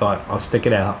 but I thought I'll stick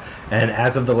it out. And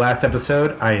as of the last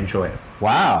episode, I enjoy it.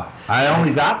 Wow! I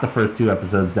only got the first 2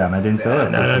 episodes down. I didn't go.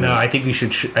 No. I think you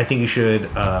should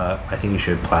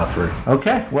plow through.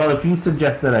 Okay. Well, if you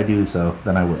suggest that I do so,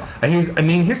 then I will.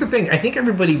 Here's the thing. I think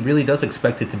everybody really does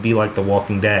expect it to be like The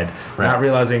Walking Dead, not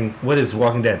realizing what is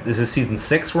Walking Dead. This is season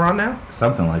 6 we're on now.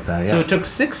 Something like that. Yeah. So it took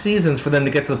 6 seasons for them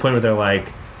to get to the point where they're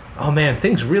like, "Oh man,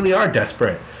 things really are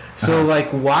desperate." So,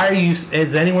 why are you...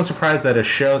 Is anyone surprised that a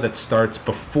show that starts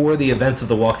before the events of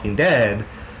The Walking Dead,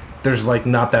 there's,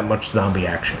 not that much zombie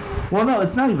action? Well, no,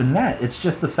 it's not even that. It's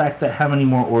just the fact that how many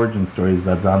more origin stories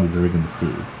about zombies are we going to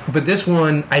see? But this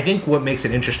one, I think what makes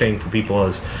it interesting for people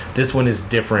is this one is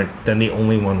different than the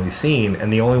only one we've seen,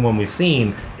 and the only one we've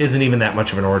seen isn't even that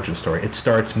much of an origin story. It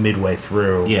starts midway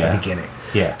through the beginning.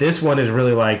 Yeah. This one is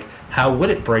really like, how would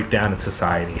it break down in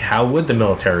society? How would the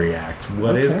military react?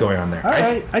 What is going on there? All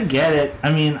right, I get it.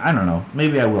 I mean, I don't know.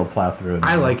 Maybe I will plow through it.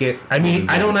 I like it. I mean,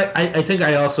 I think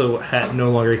I also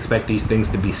no longer expect these things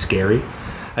to be scary.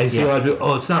 I see a lot of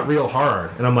people, it's not real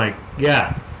horror. And I'm like,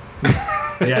 yeah.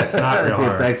 Yeah, it's not real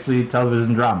horror. It's actually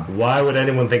television drama. Why would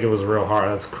anyone think it was real horror?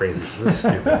 That's crazy. This is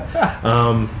stupid.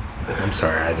 I'm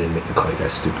sorry, I didn't mean to call you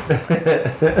guys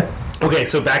stupid. Okay,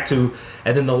 so back to...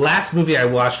 And then the last movie I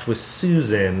watched with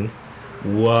Susan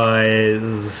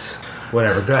was...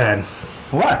 Whatever, go ahead.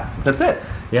 What? That's it?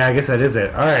 Yeah, I guess that is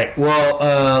it. All right,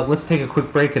 well, let's take a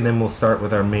quick break and then we'll start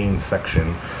with our main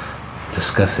section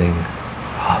discussing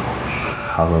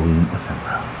Halloween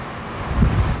ephemera.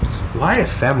 Why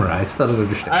ephemera? I still don't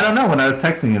understand. I don't know. When I was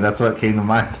texting you, that's what came to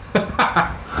mind.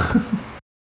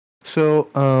 So,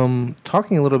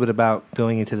 talking a little bit about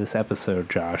going into this episode,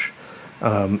 Josh,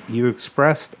 you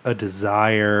expressed a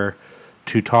desire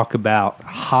to talk about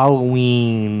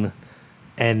Halloween,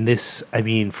 and this, I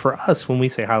mean, for us, when we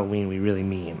say Halloween, we really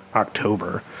mean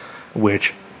October,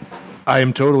 which I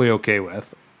am totally okay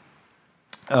with.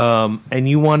 And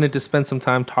you wanted to spend some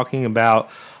time talking about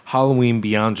Halloween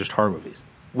beyond just horror movies,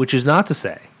 which is not to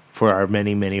say, for our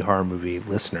many, many horror movie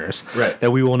listeners,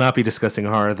 that we will not be discussing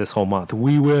horror this whole month.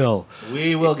 We will.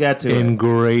 We will get to it. In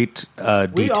great detail.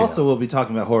 We also will be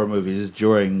talking about horror movies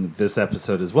during this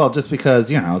episode as well, just because,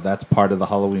 that's part of the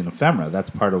Halloween ephemera.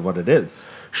 That's part of what it is.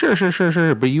 Sure.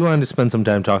 But you wanted to spend some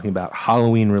time talking about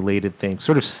Halloween-related things,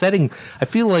 sort of setting... I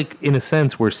feel like, in a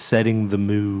sense, we're setting the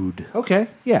mood. Okay,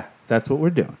 yeah, that's what we're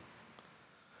doing.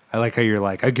 I like how you're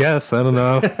like, I guess, I don't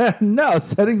know. No,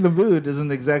 setting the mood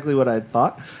isn't exactly what I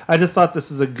thought. I just thought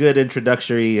this is a good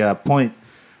introductory point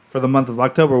for the month of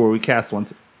October where we cast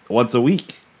once a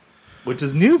week, which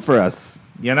is new for us,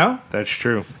 That's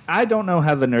true. I don't know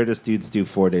how the Nerdist dudes do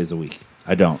 4 days a week.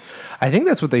 I don't. I think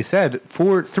that's what they said,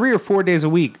 3 or 4 days a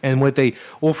week. And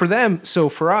for them, so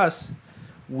for us,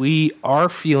 our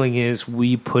feeling is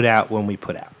we put out when we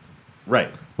put out. Right.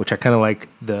 Which I kind of like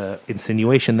the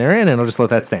insinuation therein, and I'll just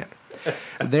let that stand.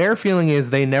 Their feeling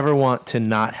is they never want to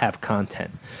not have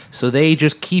content. So they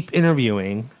just keep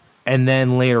interviewing, and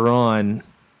then later on,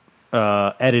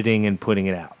 editing and putting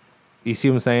it out. You see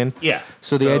what I'm saying? Yeah.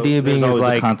 So the idea being is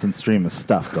like... a constant stream of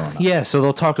stuff going on. Yeah, so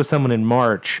they'll talk to someone in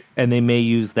March, and they may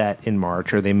use that in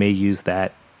March, or they may use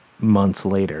that months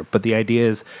later. But the idea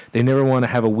is they never want to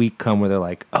have a week come where they're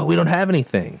like, oh, we don't have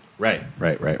anything. Right.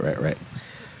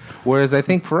 Whereas I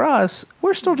think for us,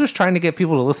 we're still just trying to get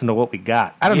people to listen to what we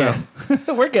got. I don't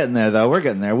know. We're getting there, though. We're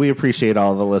getting there. We appreciate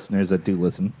all the listeners that do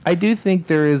listen. I do think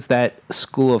there is that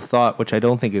school of thought, which I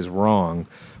don't think is wrong,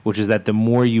 which is that the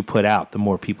more you put out, the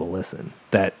more people listen.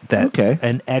 That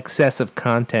an excess of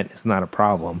content is not a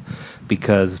problem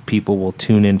because people will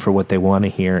tune in for what they want to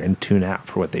hear and tune out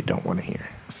for what they don't want to hear.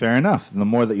 Fair enough. And the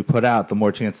more that you put out, the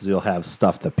more chances you'll have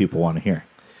stuff that people want to hear.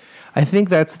 I think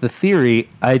that's the theory.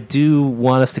 I do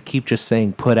want us to keep just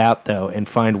saying put out, though, and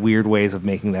find weird ways of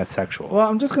making that sexual. Well,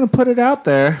 I'm just going to put it out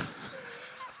there.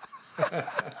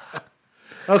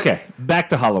 Okay, back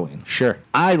to Halloween. Sure.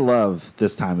 I love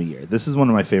this time of year. This is one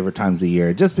of my favorite times of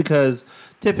year, just because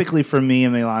typically for me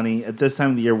and Melanie, at this time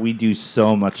of the year, we do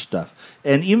so much stuff.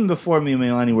 And even before me and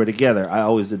Melanie were together, I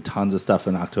always did tons of stuff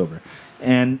in October.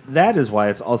 And that is why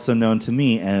it's also known to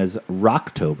me as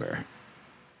Rocktober.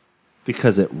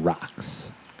 Because it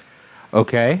rocks.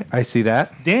 Okay, I see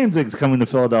that. Danzig's coming to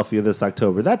Philadelphia this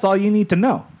October. That's all you need to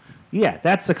know. Yeah,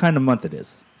 that's the kind of month it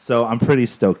is. So I'm pretty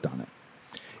stoked on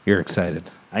it. You're excited.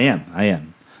 I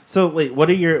am. So wait, what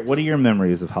are your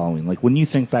memories of Halloween? Like when you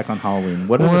think back on Halloween,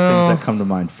 what are the things that come to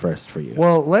mind first for you?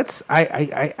 Well,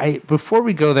 I before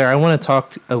we go there, I want to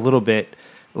talk a little bit.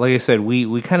 Like I said,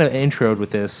 we kind of introed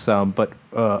with this, but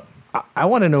I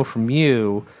want to know from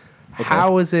you,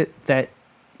 how is it that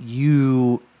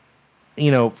you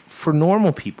for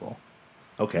normal people,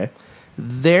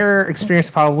 their experience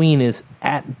of Halloween is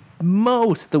at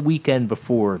most the weekend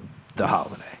before the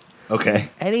holiday. Okay.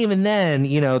 And even then,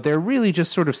 they're really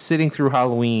just sort of sitting through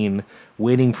Halloween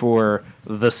waiting for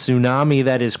the tsunami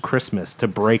that is Christmas to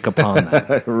break upon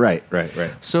them. Right.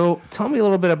 So tell me a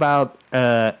little bit about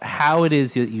how it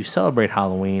is that you celebrate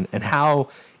Halloween and how,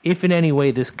 if in any way,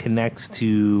 this connects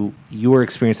to your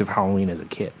experience of Halloween as a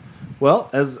kid.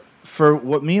 Well, as for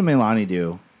what me and Melanie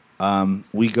do,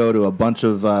 we go to a bunch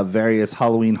of various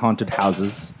Halloween haunted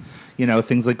houses,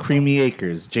 things like Creamy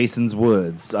Acres, Jason's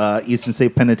Woods, Eastern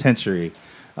State Penitentiary.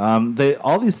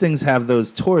 All these things have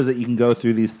those tours that you can go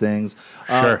through these things.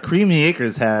 Sure. Creamy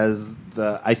Acres has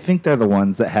I think they're the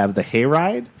ones that have the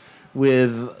hayride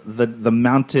with the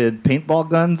mounted paintball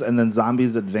guns, and then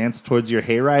zombies advance towards your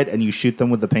hayride and you shoot them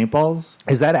with the paintballs.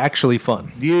 Is that actually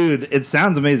fun? Dude, it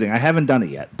sounds amazing. I haven't done it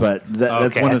yet, but that's one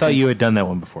of the I thought things. you had done that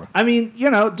one before. I mean,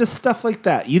 just stuff like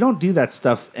that. You don't do that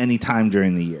stuff any time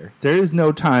during the year. There is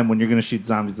no time when you're going to shoot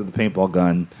zombies with a paintball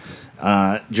gun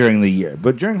during the year.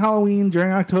 But during Halloween,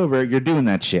 during October, you're doing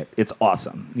that shit. It's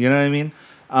awesome. You know what I mean?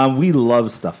 We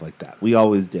love stuff like that. We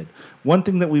always did. One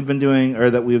thing that we've been doing, or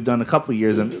that we've done a couple of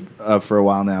years for a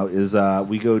while now, is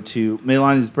we go to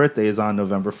Melani's birthday is on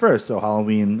November 1st. So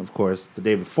Halloween, of course, the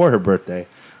day before her birthday,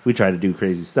 we try to do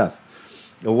crazy stuff.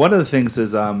 One of the things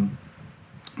is a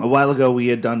while ago we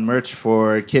had done merch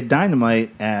for Kid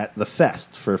Dynamite at the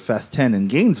Fest for Fest 10 in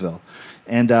Gainesville.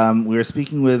 And we were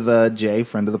speaking with Jay,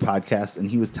 friend of the podcast, and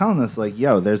he was telling us, like,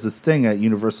 yo, there's this thing at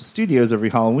Universal Studios every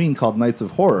Halloween called Nights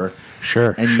of Horror.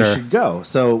 Sure, and you should go.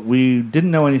 So we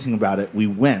didn't know anything about it. We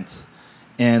went.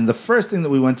 And the first thing that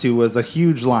we went to was a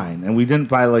huge line. And we didn't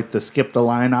buy, like, the skip the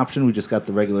line option. We just got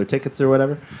the regular tickets or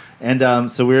whatever. And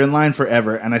so we were in line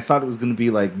forever. And I thought it was going to be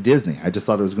like Disney. I just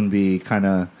thought it was going to be kind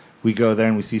of, we go there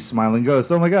and we see smiling ghosts.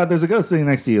 Oh, my God, there's a ghost sitting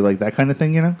next to you. Like, that kind of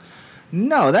thing,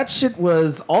 No, that shit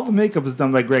was, all the makeup was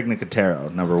done by Greg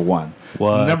Nicotero, number one.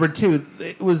 What? Number two,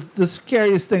 it was the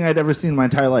scariest thing I'd ever seen in my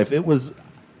entire life. It was,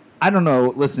 I don't know,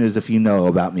 listeners, if you know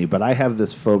about me, but I have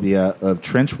this phobia of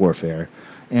trench warfare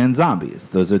and zombies.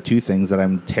 Those are two things that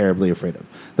I'm terribly afraid of.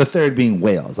 The third being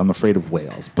whales. I'm afraid of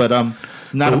whales, but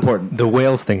not important. The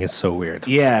whales thing is so weird.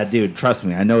 Yeah, dude, trust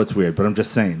me. I know it's weird, but I'm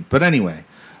just saying. But anyway,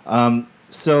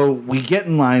 so we get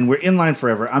in line. We're in line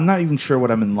forever. I'm not even sure what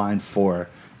I'm in line for.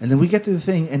 And then we get to the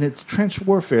thing, and it's trench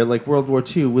warfare like World War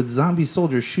II with zombie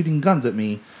soldiers shooting guns at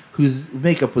me whose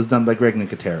makeup was done by Greg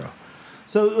Nicotero.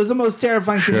 So it was the most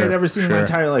terrifying thing I'd ever seen in my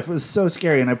entire life. It was so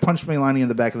scary, and I punched Melania in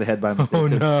the back of the head by mistake. Oh,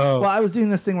 no. Well, I was doing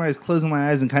this thing where I was closing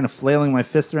my eyes and kind of flailing my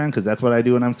fists around, because that's what I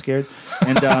do when I'm scared.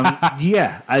 And,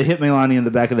 yeah, I hit Melania in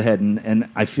the back of the head, and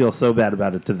I feel so bad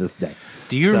about it to this day.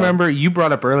 Do you remember, you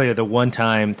brought up earlier the one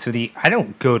time, I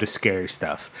don't go to scary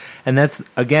stuff. And that's,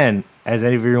 again, as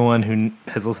everyone who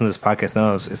has listened to this podcast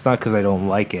knows, it's not because I don't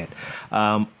like it.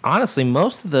 Honestly,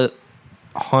 most of the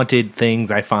haunted things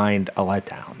I find a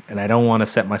letdown, and I don't want to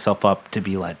set myself up to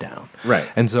be let down. Right.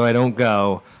 And so I don't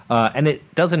go. And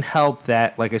it doesn't help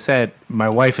that, like I said, my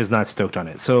wife is not stoked on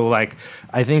it. So, like,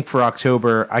 I think for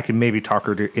October, I can maybe talk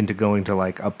her into going to,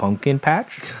 like, a pumpkin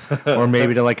patch or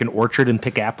maybe to, like, an orchard and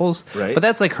pick apples. Right. But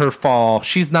that's, like, her fall.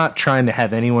 She's not trying to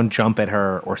have anyone jump at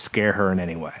her or scare her in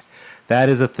any way. That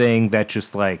is a thing that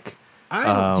just, like...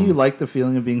 do you like the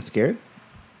feeling of being scared?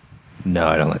 No,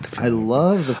 I don't like the feeling. I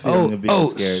love the feeling of being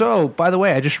scared. So, by the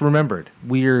way, I just remembered.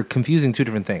 We're confusing two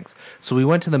different things. So we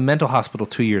went to the mental hospital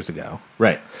 2 years ago.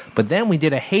 Right. But then we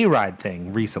did a hayride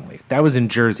thing recently. That was in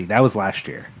Jersey. That was last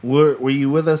year. Were you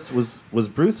with us? Was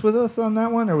Bruce with us on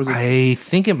that one? Or was it? I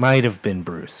think it might have been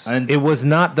Bruce. And it was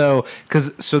not, though,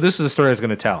 because... So this is a story I was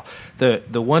going to tell.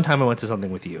 The one time I went to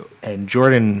something with you, and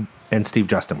Jordan and Steve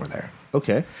Justin were there.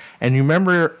 Okay. And you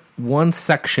remember... One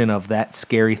section of that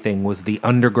scary thing was the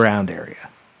underground area.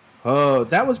 Oh,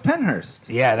 that was Penhurst.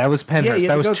 Yeah, that was Penhurst. Yeah,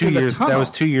 that was go 2 through the years. That tunnel.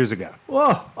 was 2 years ago.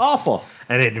 Whoa, awful.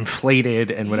 And it inflated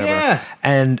and whatever. Yeah.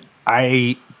 And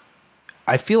I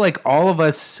feel like all of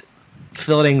us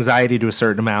felt anxiety to a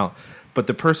certain amount, but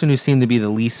the person who seemed to be the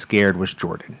least scared was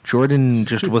Jordan. Jordan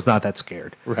just was not that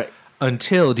scared. Right.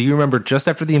 Until, do you remember, just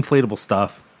after the inflatable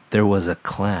stuff, there was a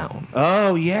clown.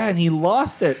 Oh, yeah, and he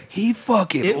lost it. He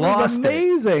fucking lost it.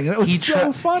 It was amazing. It was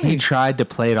so funny. He tried to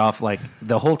play it off like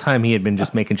the whole time he had been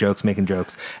just making jokes.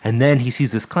 And then he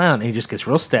sees this clown and he just gets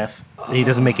real stiff. And he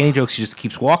doesn't make any jokes. He just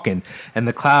keeps walking. And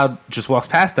the clown just walks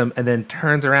past him and then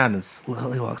turns around and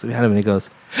slowly walks behind him and he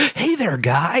goes, "Hey there,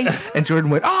 guy." And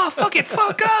Jordan went, "Oh, fuck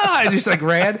off." And he just like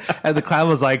ran. And the clown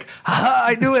was like,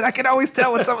 "I knew it. I can always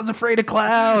tell when someone's afraid of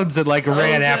clowns." And like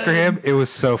ran after him. It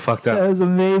was so fucked up. That was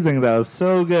amazing, though.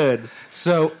 So good.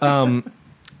 So,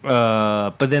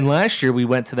 but then last year we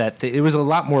went to that thing. It was a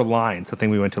lot more lines, the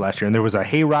thing we went to last year. And there was a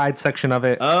hayride section of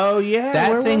it. Oh, yeah.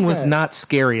 That thing was that? not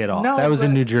scary at all. No, that was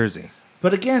in but- New Jersey.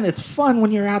 But again, it's fun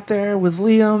when you're out there with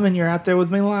Liam and you're out there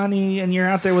with Melanie and you're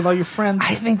out there with all your friends.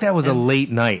 I think that was a late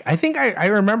night. I think I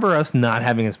remember us not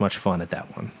having as much fun at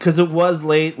that one. Because it was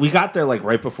late. We got there like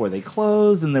right before they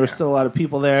closed and there was still a lot of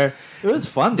people there. It was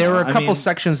fun. There though. were a I couple mean,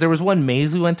 sections. There was one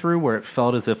maze we went through where it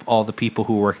felt as if all the people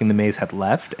who were working the maze had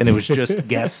left, and it was just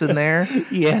guests in there,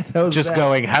 Yeah, that was just bad.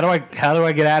 going, "How do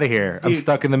I get out of here? I'm Dude.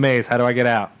 stuck in the maze. How do I get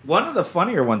out?" One of the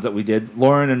funnier ones that we did,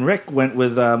 Lauren and Rick went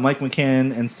with Mike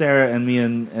McCann and Sarah and me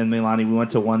and Meilani. We went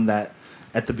to one that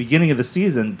at the beginning of the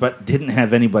season, but didn't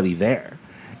have anybody there.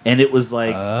 And it was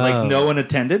like no one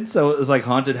attended, so it was like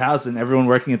haunted house, and everyone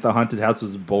working at the haunted house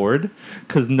was bored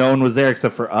because no one was there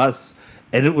except for us.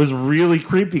 And it was really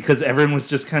creepy because everyone was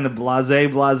just kind of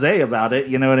blasé about it,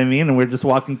 you know what I mean? And we're just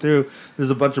walking through. There's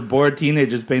a bunch of bored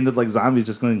teenagers painted like zombies,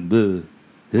 just going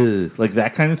 "Bleh, like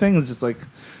that kind of thing. It's just like,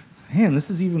 man, this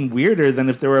is even weirder than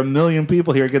if there were a million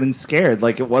people here getting scared.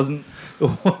 Like it wasn't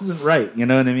right, you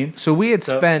know what I mean? So we had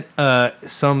spent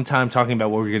some time talking about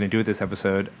what we were going to do with this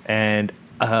episode, and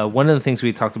one of the things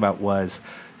we talked about was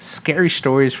scary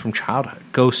stories from childhood,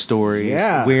 ghost stories,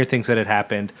 weird things that had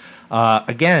happened.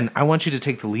 Again, I want you to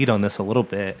take the lead on this a little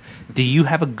bit. Do you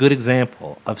have a good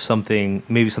example of something,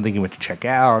 maybe something you went to check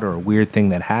out, or a weird thing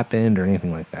that happened, or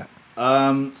anything like that?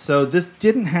 So this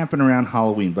didn't happen around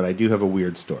Halloween, but I do have a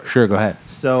weird story. Sure, go ahead.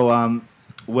 So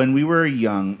when we were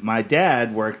young, my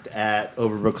dad worked at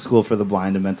Overbrook School for the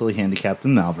Blind and Mentally Handicapped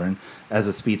in Malvern as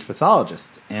a speech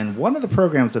pathologist. And one of the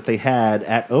programs that they had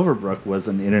at Overbrook was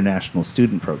an international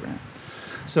student program.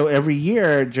 So every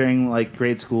year during like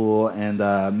grade school and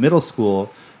middle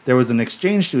school, there was an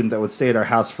exchange student that would stay at our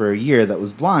house for a year that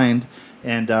was blind.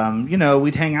 And,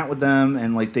 we'd hang out with them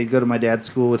and like they'd go to my dad's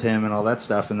school with him and all that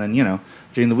stuff. And then,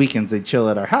 during the weekends, they'd chill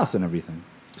at our house and everything.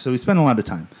 So we spent a lot of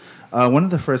time. One of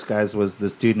the first guys was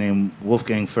this dude named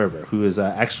Wolfgang Ferber, who is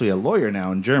actually a lawyer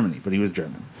now in Germany, but he was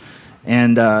German.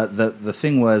 And the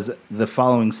thing was, the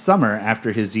following summer,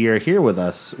 after his year here with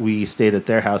us, we stayed at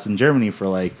their house in Germany for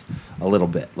like a little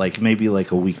bit, like maybe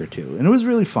like a week or two. And it was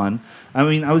really fun. I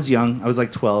mean, I was young. I was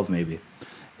like 12 maybe.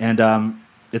 And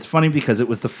it's funny because it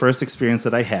was the first experience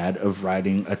that I had of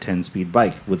riding a 10-speed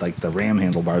bike with like the ram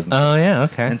handlebars and stuff. Oh, yeah,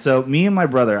 okay. And so me and my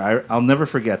brother, I'll never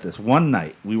forget this. One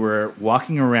night we were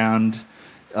walking around,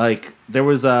 like there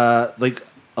was a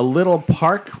little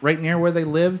park right near where they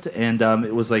lived, and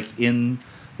it was like in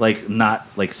like not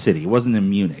like city. It wasn't in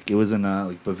Munich. It was in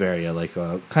like Bavaria, like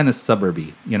kind of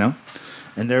suburby,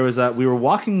 And there was we were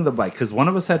walking the bike because one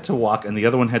of us had to walk and the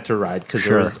other one had to ride because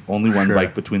there was only one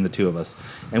bike between the two of us,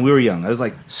 and we were young. I was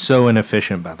like, so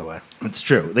inefficient, by the way. it's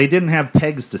true. They didn't have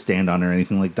pegs to stand on or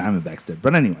anything like Diamondbacks did.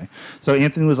 But anyway, so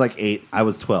Anthony was like 8, I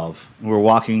was 12. And we're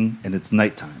walking and it's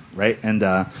nighttime, right? And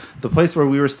the place where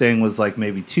we were staying was like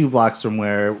maybe 2 blocks from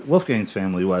where Wolfgang's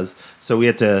family was, so we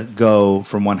had to go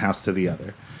from one house to the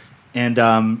other. And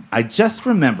I just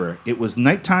remember it was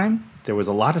nighttime. There was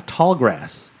a lot of tall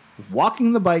grass.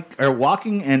 Walking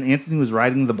and Anthony was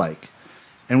riding the bike,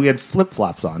 and we had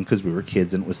flip-flops on because we were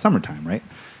kids and it was summertime, right?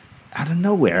 Out of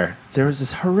nowhere, there was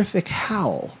this horrific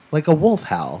howl, like a wolf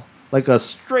howl, like a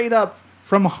straight up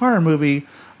from a horror movie,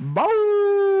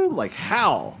 bow, like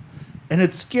howl. And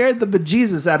it scared the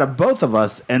bejesus out of both of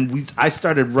us, and I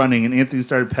started running and Anthony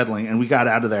started pedaling, and we got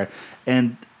out of there.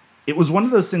 And it was one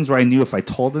of those things where I knew if I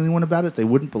told anyone about it, they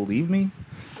wouldn't believe me.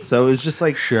 So it was just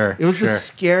like, it was the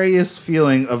scariest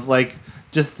feeling of like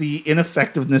just the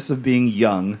ineffectiveness of being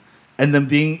young and then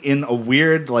being in a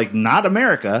weird, like not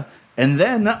America, and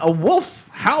then a wolf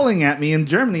howling at me in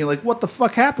Germany. Like, what the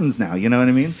fuck happens now? You know what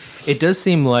I mean? It does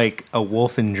seem like a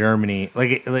wolf in Germany.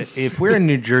 Like if we're in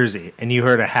New Jersey and you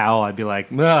heard a howl, I'd be like,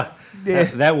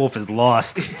 that wolf is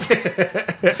lost.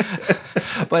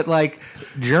 But like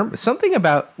something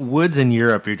about woods in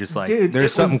Europe, you're just like, dude,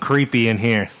 there's something creepy in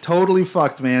here. Totally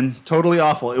fucked, man. Totally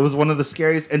awful. It was one of the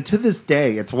scariest. And to this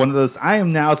day, it's one of those. I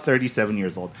am now 37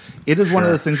 years old. It is one of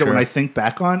those things that when I think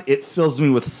back on, it fills me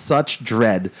with such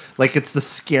dread. Like it's the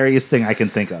scariest thing I can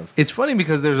think of. It's funny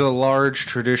because there's a large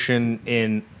tradition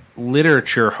in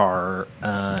literature horror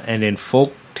and in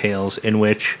folk tales in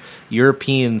which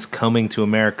Europeans coming to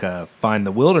America find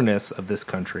the wilderness of this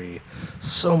country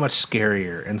so much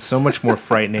scarier and so much more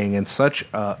frightening and such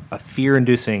a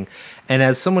fear-inducing. And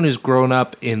as someone who's grown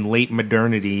up in late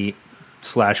modernity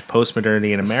 /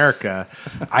 post-modernity in America,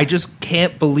 I just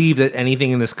can't believe that anything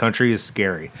in this country is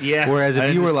scary. Yeah, whereas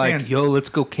if you were like, yo, let's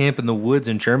go camp in the woods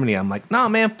in Germany, I'm like, nah,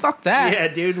 man, fuck that. Yeah,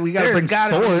 dude, we gotta bring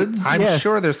swords. I'm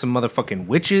sure there's some motherfucking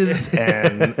witches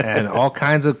and all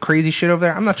kinds of crazy shit over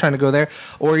there. I'm not trying to go there.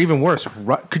 Or even worse,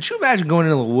 could you imagine going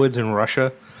into the woods in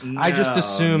Russia? I just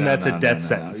assume that's a death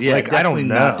sentence. Yeah, like, I don't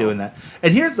know. Not doing that.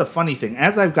 And here's the funny thing: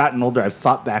 as I've gotten older, I've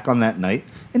thought back on that night,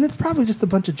 and it's probably just a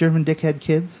bunch of German dickhead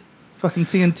kids. Fucking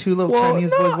seeing 2 little Chinese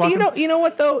boys walking. You know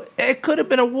what though? It could have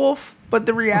been a wolf, but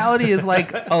the reality is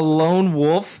like a lone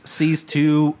wolf sees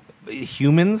 2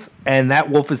 humans, and that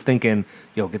wolf is thinking,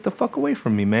 yo, get the fuck away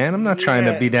from me, man. I'm not trying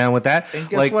to be down with that. And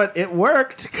guess what? It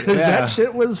worked, because that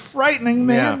shit was frightening,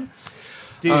 man.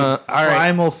 Dude, all right.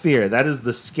 primal fear. That is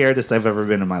the scaredest I've ever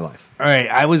been in my life. All right,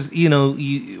 I was,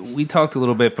 we talked a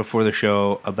little bit before the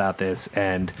show about this,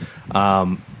 and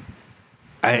I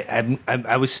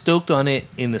was stoked on it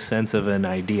in the sense of an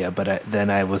idea, but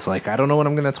then I was like, I don't know what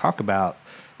I'm going to talk about.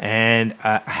 And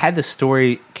I had this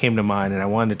story came to mind, and I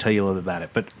wanted to tell you a little bit about it.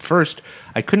 But first,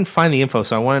 I couldn't find the info,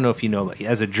 so I want to know if you know,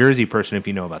 as a Jersey person, if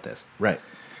you know about this. Right.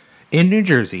 In New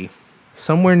Jersey,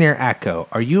 somewhere near Atco,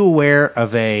 are you aware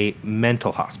of a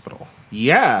mental hospital?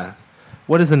 Yeah.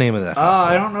 What is the name of that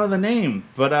hospital? I don't know the name,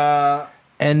 but...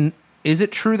 And is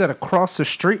it true that across the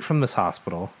street from this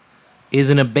hospital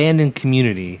is an abandoned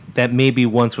community that maybe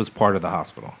once was part of the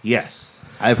hospital? Yes.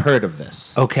 I've heard of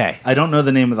this. Okay. I don't know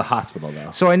the name of the hospital, though.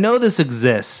 So I know this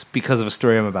exists because of a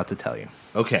story I'm about to tell you.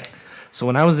 Okay. So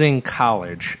when I was in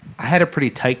college, I had a pretty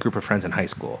tight group of friends in high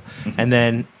school. And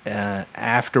then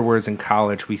afterwards in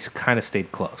college, we kind of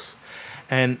stayed close.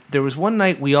 And there was one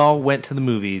night we all went to the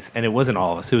movies, and it wasn't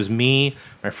all of us. It was me,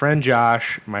 my friend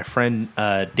Josh, my friend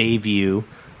Dave Yu,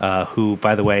 who,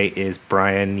 by the way, is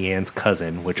Brian Yan's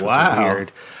cousin, which was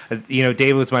weird.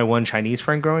 Dave was my one Chinese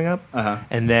friend growing up.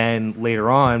 And then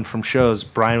later on from shows,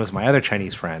 Brian was my other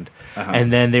Chinese friend.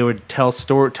 And then they would tell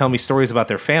me stories about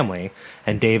their family.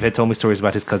 And Dave had told me stories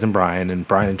about his cousin Brian, and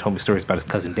Brian had told me stories about his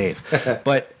cousin Dave.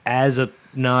 But as a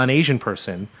non-Asian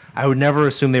person, I would never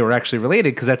assume they were actually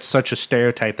related, because that's such a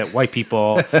stereotype that white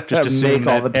people just assume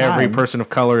that every person of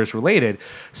color is related.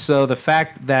 So the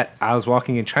fact that I was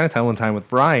walking in Chinatown one time with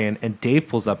Brian, and Dave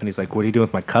pulls up and he's like, "What are you doing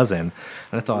with my cousin?"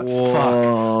 And I thought,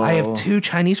 fuck, I have two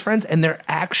Chinese friends and they're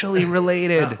actually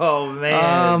related. Oh, man.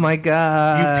 Oh, my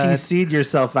God. You PC'd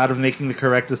yourself out of making the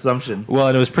correct assumption. Well,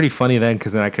 and it was pretty funny then,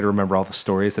 because then I could remember all the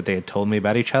stories that they had told me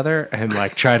about each other and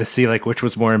like try to see like which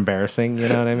was more embarrassing. You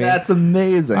know what I mean? That's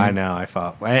amazing. I know. I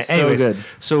thought. Anyways, good.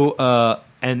 So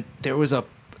and there was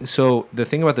so the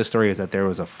thing about this story is that there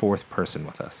was a fourth person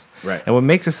with us. Right. And what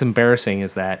makes this embarrassing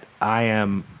is that I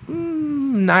am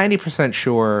 90%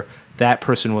 sure that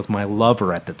person was my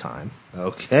lover at the time.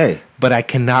 Okay. But I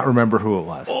cannot remember who it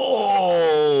was.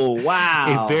 Oh,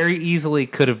 wow. It very easily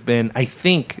could have been, I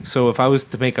think, so if I was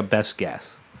to make a best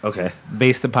guess, okay,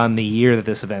 based upon the year that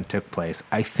this event took place,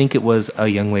 I think it was a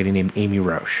young lady named Amy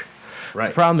Roche. Right.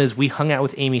 The problem is we hung out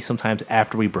with Amy sometimes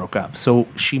after we broke up. So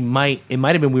it might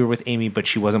have been we were with Amy, but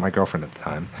she wasn't my girlfriend at the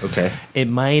time. Okay. It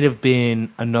might have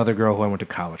been another girl who I went to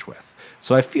college with.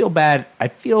 So I feel bad. I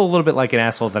feel a little bit like an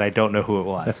asshole that I don't know who it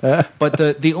was.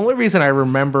 But the only reason I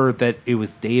remember that it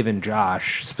was Dave and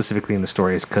Josh specifically in the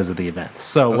story is because of the events.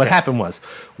 So what happened was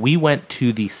we went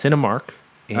to the Cinemark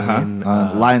in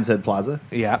Lion's Head Plaza.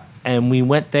 Yeah, and we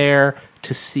went there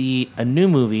to see a new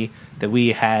movie that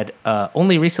we had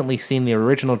only recently seen the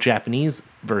original Japanese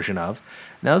version of.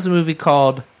 And that was a movie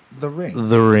called The Ring.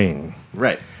 The Ring.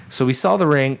 Right. So we saw The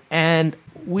Ring, and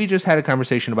we just had a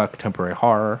conversation about contemporary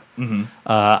horror. Mm-hmm.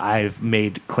 I've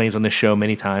made claims on this show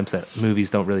many times that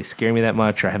movies don't really scare me that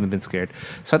much, or I haven't been scared.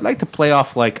 So I'd like to play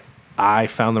off like I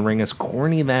found The Ring as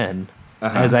corny then,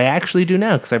 as I actually do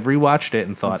now, because I've rewatched it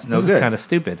and thought, this is kind of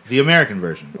stupid. The American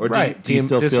version. Or Right. do you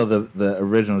still feel the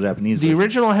original Japanese version? The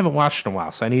original I haven't watched in a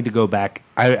while, so I need to go back.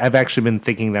 I've actually been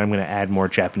thinking that I'm going to add more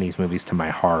Japanese movies to my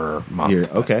horror month. Here,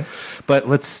 okay. But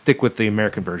let's stick with the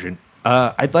American version.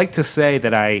 I'd like to say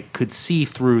that I could see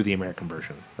through the American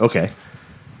version, Okay.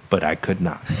 but I could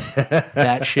not.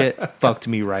 That shit fucked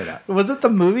me right up. Was it the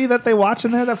movie that they watch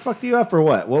in there that fucked you up, or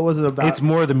what? What was it about? It's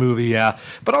more the movie, yeah.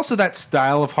 But also that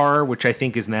style of horror, which I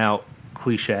think is now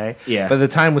cliche. Yeah. But at the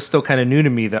time was still kind of new to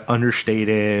me, the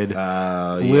understated,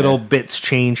 little bits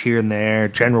change here and there,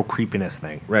 general creepiness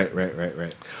thing. Right.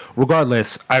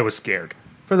 Regardless, I was scared.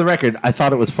 For the record, I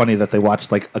thought it was funny that they watched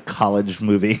like a college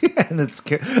movie and it's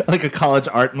like a college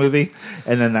art movie,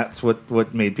 and then that's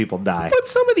what made people die. But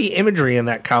some of the imagery in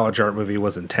that college art movie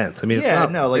was intense. I mean, it's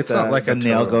not like a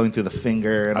nail total going through the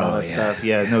finger and all that stuff.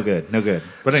 Yeah, no good.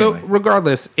 But so anyway.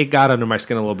 regardless, it got under my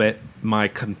skin a little bit. My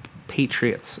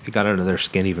compatriots, it got under their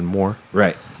skin even more.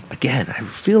 Right. Again, I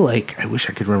feel like I wish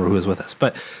I could remember who was with us.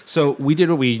 But so we did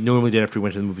what we normally did after we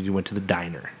went to the movie. We went to the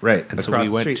diner. Right. And Across so we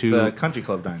the went street, to the Country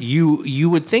Club diner. You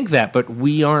would think that, but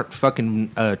we aren't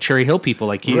fucking Cherry Hill people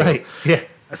like you. Right. Yeah.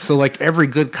 So like every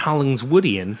good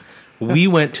Collingswoodian, we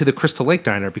went to the Crystal Lake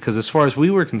Diner because as far as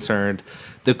we were concerned,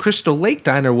 the Crystal Lake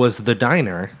Diner was the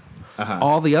diner.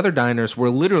 All the other diners were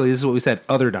literally, this is what we said,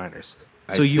 other diners.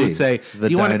 So you would say, do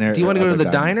you want to go to the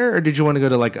diner, or did you want to go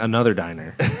to like another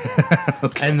diner?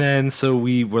 Okay. And then so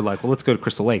we were like, well, let's go to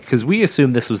Crystal Lake, because we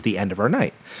assumed this was the end of our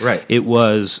night. Right. It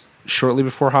was shortly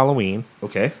before Halloween.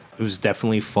 Okay. It was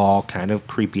definitely fall, kind of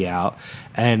creepy out.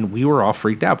 And we were all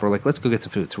freaked out. We're like, let's go get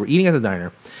some food. So we're eating at the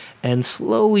diner. And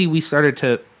slowly we started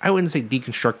to, I wouldn't say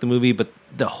deconstruct the movie, but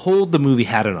the hold the movie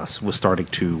had on us was starting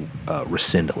to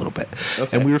rescind a little bit.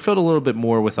 Okay. And we were filled a little bit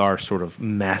more with our sort of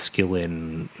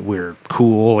masculine, we're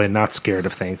cool and not scared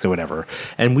of things or whatever.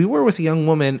 And we were with a young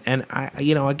woman, and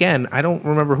again, I don't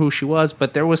remember who she was,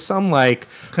 but there was some like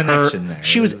connection there.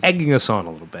 She was egging us on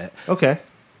a little bit. Okay.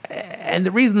 And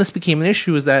the reason this became an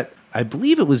issue is that I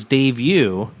believe it was Dave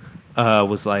Yu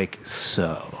was like,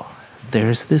 so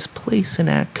there's this place in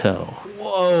Atco.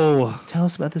 Whoa. Tell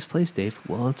us about this place, Dave.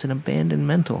 Well, it's an abandoned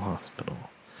mental hospital.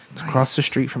 It's across the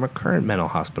street from a current mental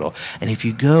hospital. And if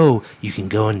you go, you can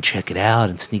go and check it out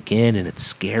and sneak in, and it's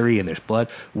scary and there's blood.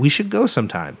 We should go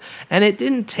sometime. And it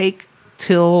didn't take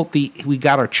till we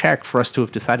got our check for us to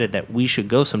have decided that we should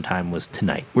go sometime was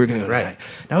tonight. We're going to go tonight.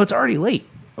 Now, it's already late.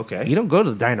 Okay. You don't go to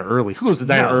the diner early. Who goes to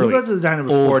the diner early? Who goes to the diner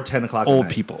before 10 o'clock at Old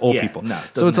night? people. No,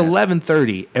 so it's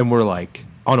 11:30, and we're like,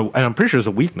 and I'm pretty sure it's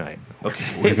a weeknight.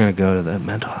 Okay. We're going to go to the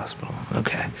mental hospital.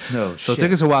 Okay. No So shit. it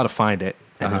took us a while to find it,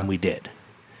 and then we did.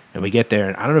 And we get there,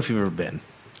 and I don't know if you've ever been.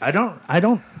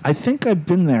 I think I've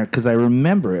been there because I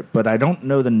remember it, but I don't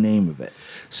know the name of it.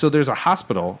 So there's a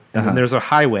hospital, and then there's a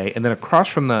highway, and then across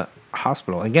from the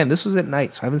hospital, again, this was at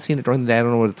night, so I haven't seen it during the day, I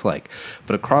don't know what it's like.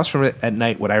 But across from it at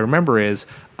night, what I remember is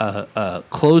a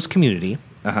closed community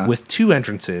with two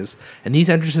entrances, and these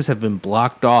entrances have been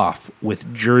blocked off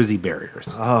with Jersey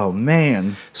barriers. Oh,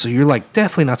 man. So you're like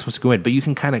definitely not supposed to go in, but you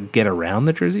can kind of get around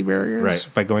the Jersey barriers Right.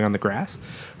 by going on the grass.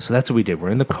 So that's what we did. We're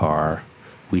in the car.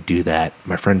 We do that.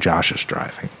 My friend Josh is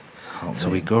driving.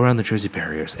 So we go around the Jersey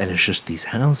barriers, and it's just these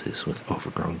houses with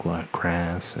overgrown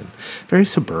grass and very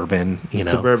suburban,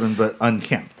 Suburban, but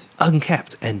unkempt.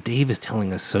 unkept. And Dave is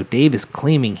telling us, so Dave is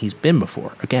claiming he's been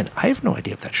before. Again, I have no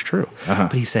idea if that's true,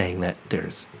 but he's saying that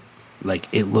there's, like,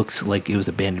 it looks like it was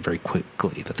abandoned very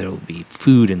quickly, that there will be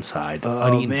food inside,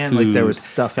 uneaten man, food, like there was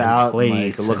stuff and out, and, like,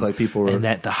 plates, it looked like people were- and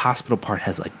that the hospital part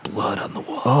has like blood on the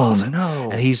walls. Oh, no.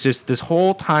 And he's just this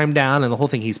whole time down, and the whole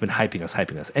thing he's been hyping us.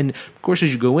 And of course,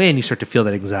 as you go in, you start to feel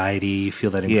that anxiety. You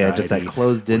feel that anxiety. Yeah, just that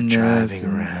closed-inness.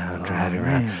 We're driving around.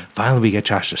 man. Finally, we get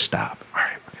Josh to stop. All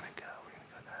right, we're gonna go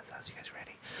to the house. You guys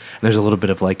ready? And there's a little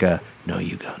bit of like a no,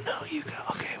 you go, no, you go.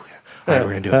 Okay, all right, we're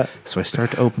gonna do it. So I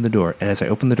start to open the door, and as I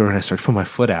open the door and I start to put my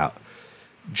foot out,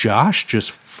 Josh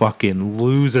just fucking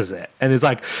loses it and is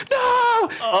like, no!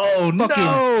 Oh, Fucking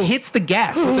no. hits the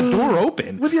gas with the door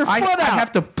open. With your foot I out.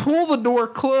 have to pull the door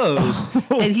closed,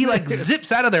 and he like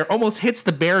zips out of there, almost hits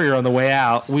the barrier on the way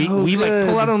out. We like good.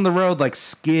 pull out on the road, like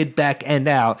skid back end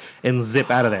out, and zip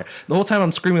out of there. The whole time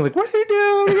I'm screaming like, "What are you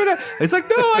doing?" He's like,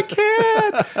 "No, I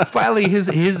can't." Finally, his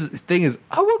thing is,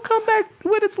 "I will come back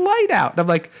when it's light out." And I'm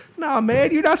like, "No,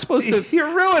 man, you're not supposed to."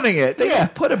 You're ruining it. They Yeah.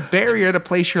 put a barrier at a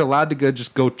place you're allowed to go,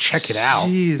 just go check it out.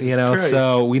 Jesus Christ.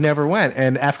 So we never went.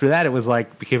 And after that, it was like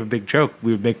became a big joke.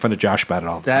 We would make fun of Josh about it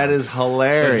all the time. That is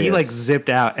hilarious. And he like zipped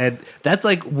out, and that's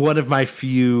like one of my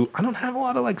few. I don't have a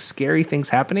lot of like scary things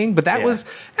happening, but that Yeah. was.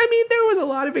 I mean, there was a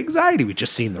lot of anxiety. We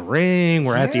just seen The Ring.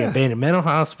 We're at the Yeah. abandoned mental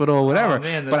hospital, whatever. Oh,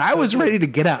 man, but that's I so was good. ready to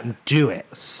get out and do it.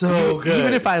 So good.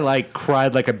 Even if I like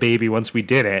cried like a baby once we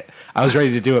did it, I was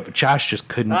ready to do it. But Josh just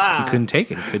couldn't. He couldn't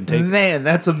take it. He couldn't take it. Man,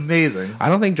 that's amazing. I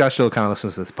don't think Josh Silicano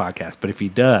listens to this podcast, but if he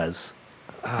does,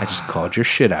 I just called your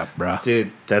shit out, bro.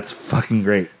 Dude, that's fucking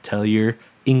great. Tell your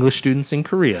English students in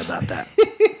Korea about that.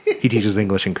 He teaches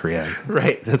English in Korea.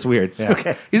 Right, that's weird. Yeah.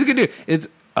 Okay. He's a good dude. It's,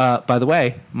 by the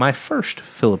way, my first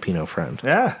Filipino friend.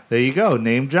 Yeah, there you go.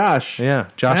 Name Josh. Yeah,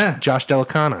 Josh Yeah. Josh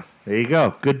Delicana. There you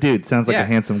go. Good dude. Sounds like Yeah. a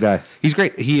handsome guy. He's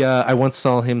great. He, I once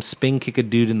saw him spin kick a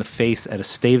dude in the face at a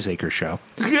Stavesacre show.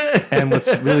 And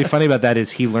what's really funny about that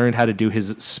is he learned how to do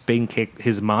his spin kick,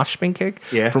 his mosh spin kick,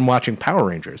 Yeah. from watching Power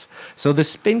Rangers. So the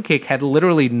spin kick had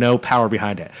literally no power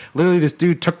behind it. Literally, this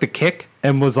dude took the kick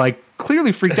and was like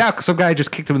clearly freaked out because some guy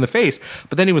just kicked him in the face.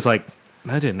 But then he was like,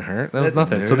 that didn't hurt. That was That didn't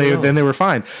nothing. So hurt at all. then they were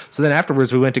fine. So then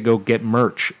afterwards, we went to go get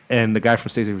merch, and the guy from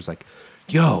Stavesacre was like,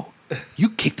 "Yo, you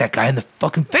kicked that guy in the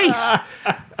fucking face."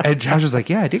 And Josh was like,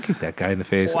 "Yeah, I did kick that guy in the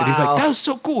face." And he's Wow. like, "That was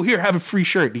so cool. Here, have a free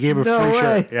shirt." He gave him a No free way.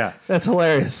 shirt. Yeah. That's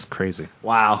hilarious. Crazy.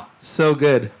 Wow. So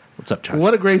good. What's up, Josh?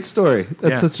 What a great story.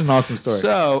 That's Yeah. such an awesome story.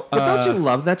 So, but don't you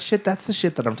love that shit? That's the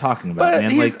shit that I'm talking about, But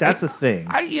man. here's- Like, that's a thing.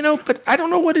 but I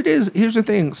don't know what it is. Here's the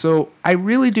thing. So I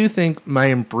really do think my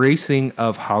embracing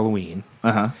of Halloween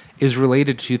is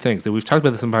related to two things that we've talked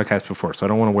about this in podcasts before. So I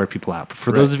don't want to wear people out. But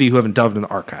for those of you who haven't delved in the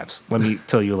archives, let me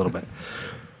tell you a little bit.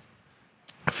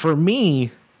 For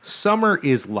me, summer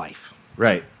is life.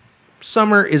 Right.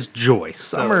 Summer is joy.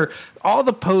 Summer, all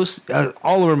the posts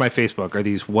all over my Facebook are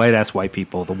these white-ass white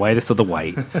people, the whitest of the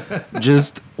white,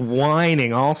 just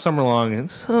whining all summer long.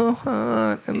 It's so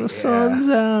hot, and the sun's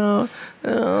out,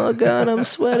 and oh, God, I'm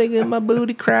sweating and my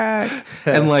booty cracked.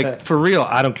 And, like, for real,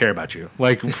 I don't care about you.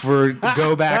 Like,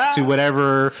 go back to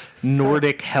whatever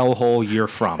Nordic hellhole you're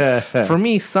from. For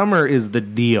me, summer is the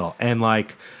deal. And,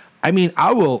 like, I mean,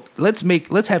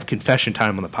 let's have confession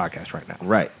time on the podcast right now.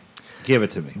 Right. Give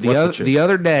it to me. The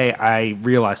other day, I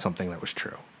realized something that was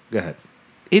true. Go ahead.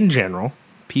 In general,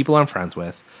 people I'm friends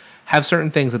with have certain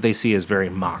things that they see as very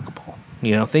mockable.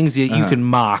 You know, things that you can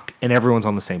mock and everyone's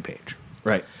on the same page.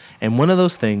 Right. And one of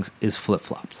those things is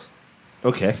flip-flops.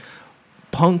 Okay.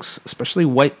 Punks, especially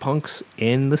white punks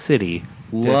in the city,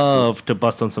 love to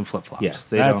bust on some flip-flops. Yes,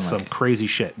 That's some crazy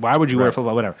shit. Why would you wear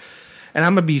flip-flops? Whatever. And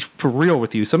I'm going to be for real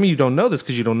with you. Some of you don't know this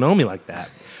because you don't know me like that.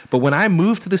 But when I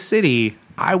moved to the city,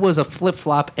 I was a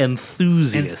flip-flop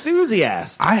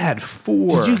enthusiast. I had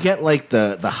 4. Did you get like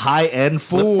the high-end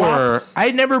flip-flops?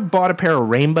 I never bought a pair of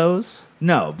rainbows.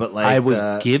 No, but like I was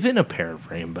given a pair of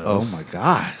rainbows. Oh my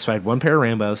God. So I had 1 pair of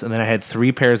rainbows, and then I had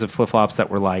 3 pairs of flip-flops that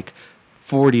were like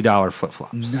 $40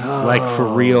 flip-flops. No. Like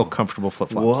for real comfortable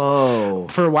flip-flops. Whoa.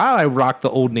 For a while, I rocked the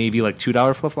Old Navy like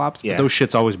 $2 flip-flops, but those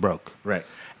shits always broke. Right.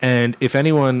 And if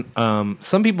anyone,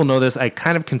 some people know this, I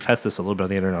kind of confessed this a little bit on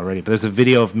the internet already, but there's a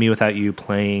video of Me Without You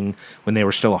playing when they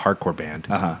were still a hardcore band.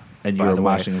 Uh-huh. And you were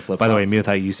watching the flip-flops. By the way, Me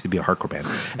Without You used to be a hardcore band.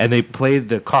 And they played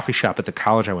the coffee shop at the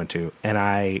college I went to, and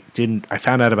I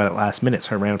found out about it last minute,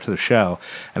 so I ran up to the show,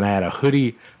 and I had a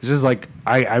hoodie. This is like,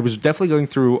 I was definitely going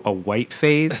through a white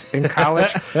phase in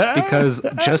college, because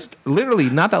just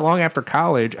literally not that long after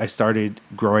college, I started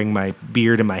growing my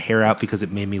beard and my hair out because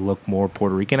it made me look more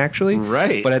Puerto Rican, actually.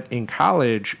 Right. But in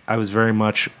college, I was very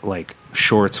much like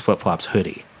shorts, flip-flops,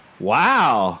 hoodie.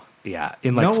 Wow. Yeah,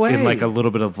 in like a little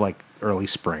bit of like early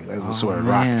spring. That's what I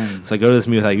rock. So I go to this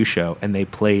Me Without You show, and they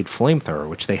played Flamethrower,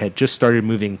 which they had just started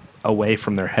moving away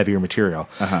from their heavier material,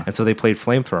 and so they played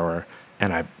Flamethrower,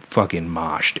 and I fucking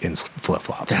moshed in flip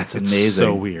flops. That's it's amazing.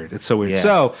 So weird. It's so weird. Yeah.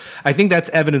 So I think that's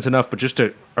evidence enough. But just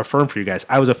to affirm for you guys,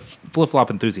 I was a flip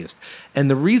flop enthusiast, and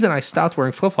the reason I stopped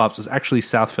wearing flip flops was actually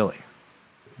South Philly.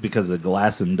 Because of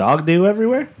glass and dog do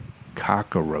everywhere?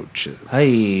 Cockroaches.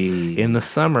 Hey. In the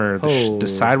summer, the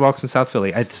sidewalks in South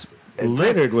Philly, it's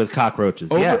littered with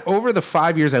cockroaches. Over the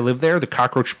 5 years I lived there, the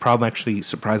cockroach problem actually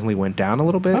surprisingly went down a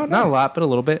little bit. Oh, nice. Not a lot, but a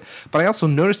little bit. But I also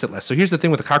noticed it less. So here's the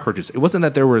thing with the cockroaches. It wasn't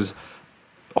that there was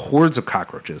hordes of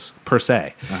cockroaches, per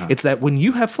se. It's that when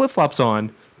you have flip-flops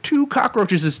on, 2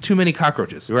 cockroaches is too many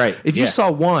cockroaches. Right. If you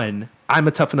saw one, I'm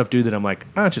a tough enough dude that I'm like,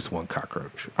 just one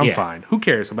cockroach. I'm fine. Who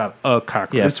cares about a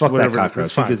cockroach? Yeah, fuck that cockroach.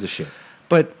 It's fine. Who gives a shit?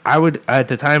 But I would, at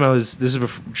the time this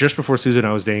is just before Susan,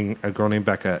 I was dating a girl named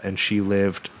Becca, and she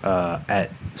lived at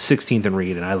 16th and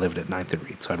Reed, and I lived at 9th and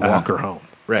Reed, so I'd walk her home.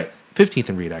 Right. 15th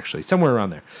and Reed, actually, somewhere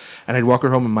around there. And I'd walk her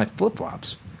home in my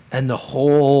flip-flops, and the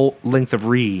whole length of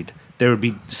Reed, there would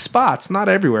be spots, not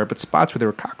everywhere, but spots where there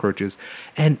were cockroaches,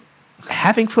 and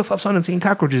having flip-flops on and seeing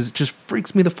cockroaches just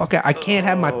freaks me the fuck out. I can't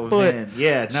have my foot. Man.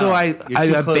 Yeah, no. So I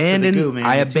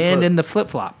abandoned the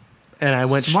flip-flop. And I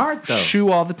went smart, though. shoe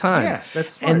all the time. Yeah,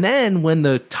 that's smart. And then when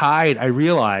the tide, I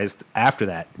realized after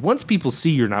that, once people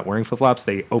see you're not wearing flip-flops,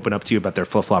 they open up to you about their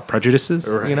flip-flop prejudices,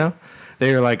 you know?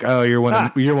 They're like, oh, you're one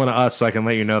of us, so I can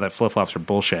let you know that flip-flops are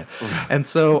bullshit. Right. And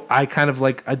so I kind of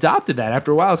like adopted that.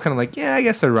 After a while, I was kind of like, yeah, I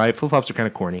guess they're right. Flip-flops are kind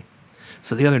of corny.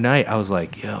 So the other night, I was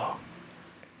like, yo,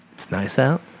 it's nice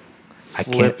out. I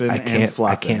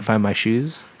can't find my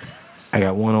shoes. I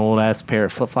got one old ass pair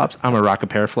of flip flops. I'm gonna rock a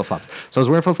pair of flip flops. So I was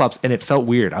wearing flip flops, and it felt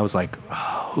weird. I was like,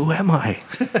 oh, "Who am I?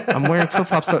 I'm wearing flip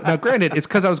flops." Now, granted, it's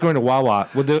because I was going to Wawa.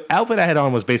 Well, the outfit I had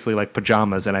on was basically like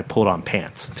pajamas, and I pulled on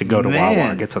pants to go to Wawa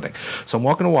and get something. So I'm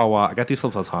walking to Wawa. I got these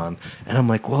flip flops on, and I'm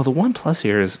like, "Well, the one plus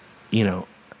here is, a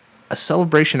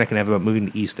celebration I can have about moving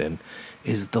to Easton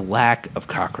is the lack of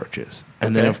cockroaches."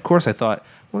 And then, of course, I thought,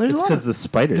 well, there's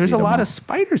a lot of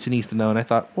spiders in Easton, though. And I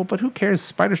thought, well, but who cares?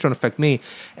 Spiders don't affect me.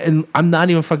 And I'm not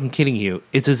even fucking kidding you.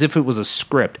 It's as if it was a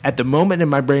script. At the moment in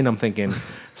my brain, I'm thinking,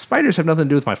 spiders have nothing to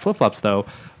do with my flip-flops, though.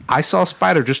 I saw a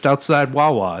spider just outside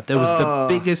Wawa. That was the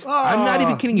biggest. I'm not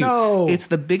even kidding you. No. It's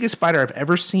the biggest spider I've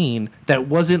ever seen that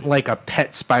wasn't like a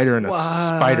pet spider in a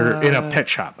spider in a pet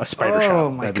shop, a spider shop. Oh,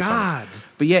 my God.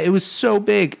 But yeah, it was so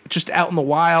big, just out in the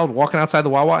wild, walking outside the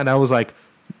Wawa, and I was like,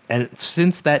 and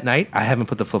since that night, I haven't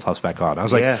put the flip flops back on. I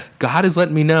was like, God is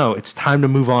letting me know it's time to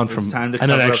move on from. Time to I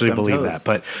don't actually believe that,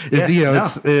 but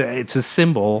it's a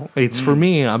symbol. It's for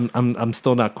me. I'm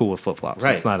still not cool with flip flops.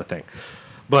 Right. It's not a thing.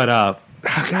 But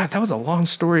God, that was a long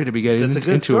story to be getting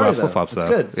into story, flip flops. Though,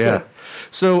 good. It's good.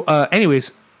 So,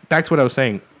 anyways, back to what I was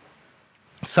saying.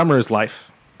 Summer is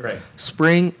life. Right.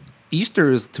 Spring, Easter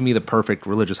is to me the perfect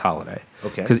religious holiday.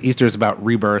 Okay. Because Easter is about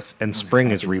rebirth and spring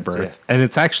is happiness, rebirth. yeah. And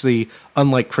it's actually,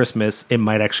 unlike Christmas, it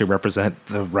might actually represent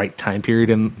the right time period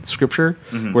in Scripture,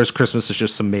 whereas Christmas is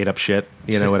just some made up shit,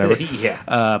 whatever.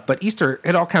 Yeah. But Easter,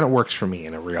 it all kind of works for me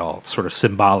in a real sort of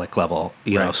symbolic level,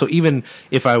 you know. Right. So even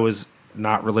if I was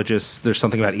not religious, there's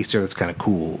something about Easter that's kind of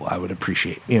cool I would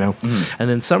appreciate, And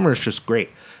then summer is just great.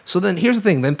 So then here's the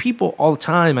thing. Then people all the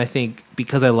time, I think,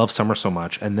 because I love summer so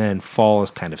much, and then fall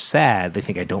is kind of sad, they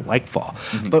think I don't like fall.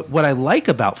 But what I like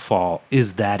about fall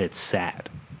is that it's sad.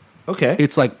 Okay.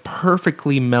 It's like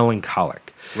perfectly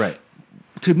melancholic. right.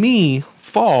 To me,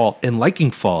 fall and liking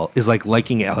fall is like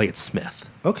liking Elliott Smith.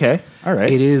 Okay. All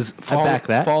right. It is fall. back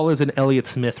that. Fall is an Elliott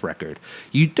Smith record.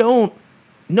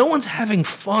 No one's having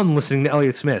fun listening to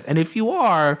Elliott Smith, and if you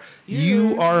are,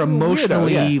 you are you're a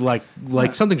emotionally weirdo, yeah.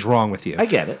 like something's wrong with you. I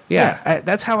get it. Yeah,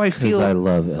 that's how I feel.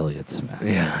 love Elliott Smith.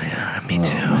 Yeah, me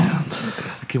too. Man,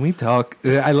 so good. Can we talk?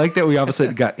 I like that we all of a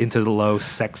sudden got into the low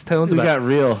sex tones. We about, got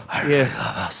real. I really love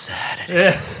how sad it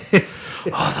is.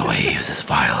 Oh, the way he uses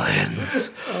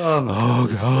violins. Oh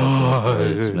God,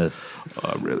 Elliott Smith.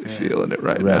 I'm really feeling it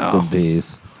right Rest now. in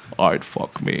peace. I'd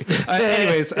fuck me.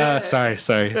 Anyways, sorry.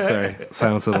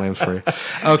 Silence of the Lambs for you.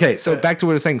 Okay, so back to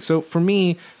what I was saying. So for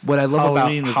me, what I love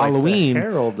Halloween about is Halloween, like the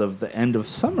herald of the end of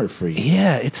summer for you.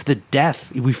 yeah, it's the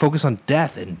death. We focus on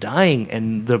death and dying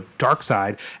and the dark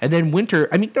side, and then winter.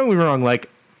 I mean, don't get me wrong. Like,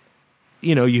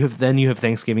 you have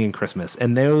Thanksgiving and Christmas,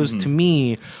 and those to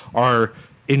me are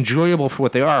enjoyable for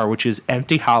what they are, which is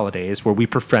empty holidays where we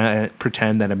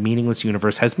pretend that a meaningless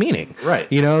universe has meaning. Right.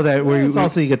 That It's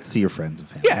also you get to see your friends and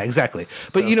family. yeah, exactly.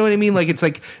 But you know what I mean? Like, it's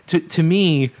like, to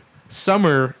me,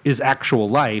 summer is actual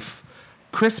life.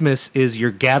 Christmas is you're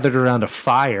gathered around a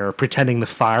fire, pretending the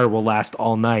fire will last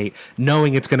all night,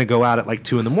 knowing it's going to go out at like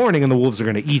 2 a.m. and the wolves are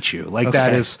going to eat you. Like,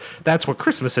 Okay. that's what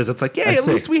Christmas is. It's like, I at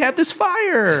see. least we have this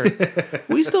fire.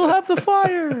 We still have the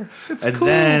fire. It's And cool.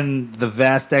 then the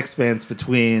vast expanse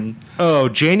between. Oh,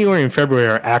 January and February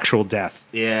are actual death.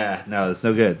 Yeah, no, it's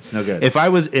no good. It's no good. If I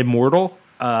was immortal,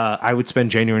 I would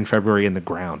spend January and February in the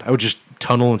ground. I would just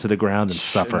tunnel into the ground and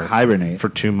suffer, hibernate. for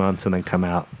 2 months, and then come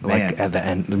out Man. like at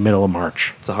the middle of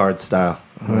March. It's a hard style.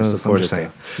 I I'm support just it,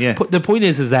 saying. though. Yeah. The point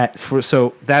is that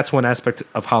so that's one aspect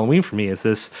of Halloween for me, is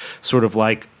this sort of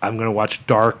like, I'm going to watch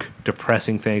dark,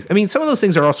 depressing things. I mean, some of those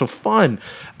things are also fun.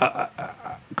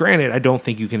 Granted, I don't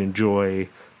think you can enjoy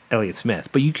Elliott Smith,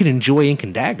 but you can enjoy Ink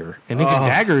and Dagger, and Ink and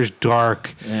Dagger is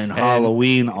dark and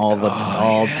Halloween all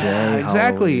day.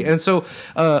 exactly. Halloween. And so,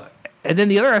 and then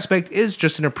the other aspect is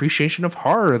just an appreciation of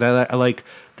horror, that I like,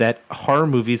 that horror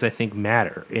movies, I think,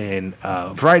 matter in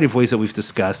a variety of ways that we've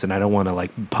discussed, and I don't want to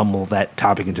like pummel that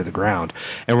topic into the ground.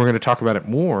 And we're going to talk about it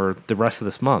more the rest of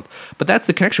this month. But that's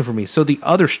the connection for me. So the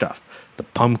other stuff, the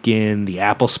pumpkin, the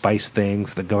apple spice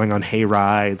things, the going on hay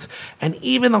rides, and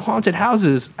even the haunted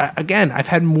houses. Again, I've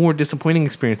had more disappointing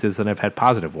experiences than I've had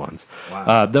positive ones.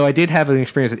 Wow. Though I did have an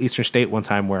experience at Eastern State one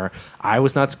time where I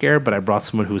was not scared, but I brought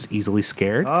someone who was easily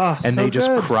scared, and so they just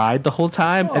good. cried the whole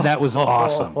time, and that was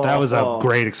awesome. That was a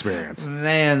great experience.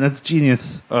 Man, that's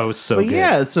genius. Oh, it was so But good.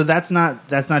 yeah, so that's not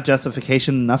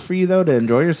justification enough for you though to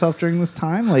enjoy yourself during this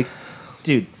time. Like,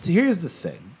 dude, here's the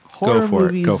thing. Go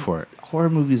for it. Horror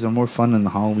movies are more fun in the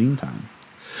Halloween time.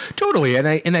 Totally, and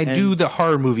I do the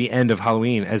horror movie end of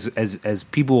Halloween, as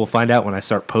people will find out when I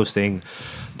start posting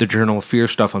the Journal of Fear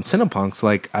stuff on Cinepunks.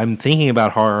 Like, I'm thinking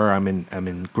about horror. I'm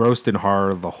engrossed in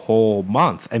horror the whole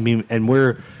month. I mean, and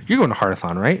you're going to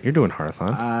Heartathon, right? You're doing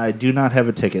Heartathon, I do not have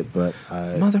a ticket, but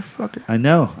motherfucker. I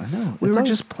know. We It's were all-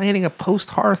 just planning a post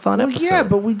Heartathon well, episode. yeah,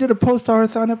 but we did a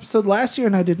post-Horathon episode last year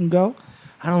and I didn't go.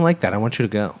 I don't like that. I want you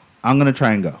to go. I'm gonna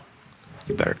try and go.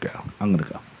 You better go. I'm gonna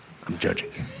go. I'm judging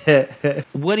you.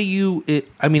 What do you?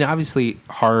 I mean, obviously,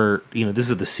 horror. This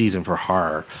is the season for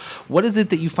horror. What is it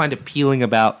that you find appealing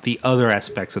about the other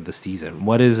aspects of the season?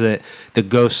 What is it? The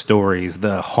ghost stories,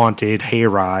 the haunted hay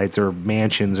rides or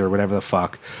mansions or whatever the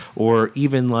fuck, or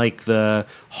even like the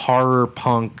horror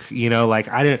punk. Like,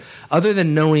 I didn't. Other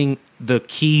than knowing the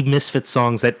key Misfits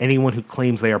songs that anyone who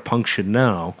claims they are punk should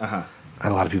know. A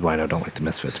lot of people I know don't like the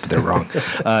Misfits, but they're wrong.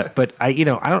 But I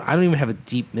don't even have a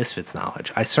deep Misfits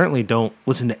knowledge. I certainly don't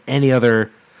listen to any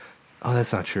other. Oh,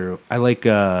 that's not true. I like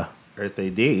Earth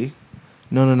AD,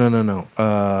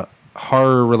 no.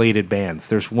 Horror related bands.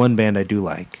 There's one band I do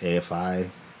like. AFI,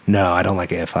 No, I don't like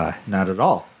AFI. not at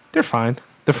all. They're fine.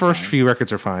 The first few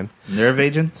records are fine. Nerve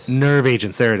Agents, Nerve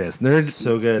Agents, there it is.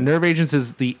 so good. Nerve Agents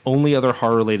is the only other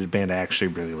horror related band I actually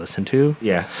really listen to.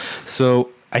 Yeah, So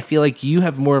I feel like you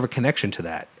have more of a connection to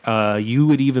that. You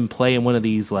would even play in one of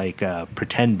these like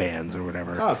pretend bands or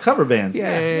whatever. Oh, cover bands.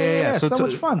 Yeah. So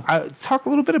much fun. Talk a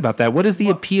little bit about that. What is the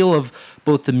appeal of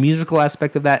both the musical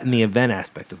aspect of that and the event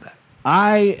aspect of that?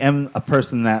 I am a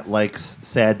person that likes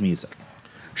sad music.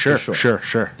 Sure.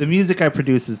 The music I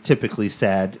produce is typically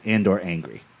sad and or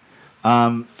angry.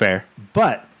 Fair.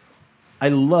 But I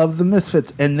love the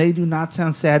Misfits, and they do not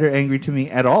sound sad or angry to me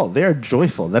at all. They are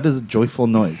joyful. That is a joyful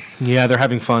noise. Yeah, they're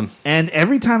having fun. And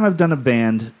every time I've done a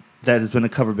band that has been a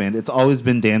cover band, it's always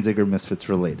been Danzig or Misfits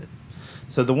related.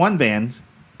 So the one band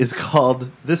is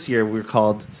called, this year we're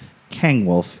called Kang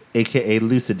Wolf, a.k.a.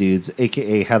 Lucidudes,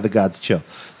 a.k.a. How the Gods Chill.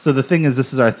 So the thing is,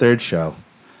 this is our third show.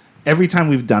 Every time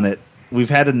we've done it, we've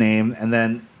had a name, and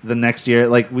then the next year,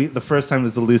 the first time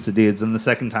was the Lucidudes, and the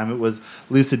second time it was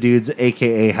Lucidudes,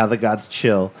 a.k.a. How the Gods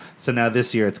Chill. So now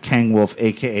this year it's Kang Wolf,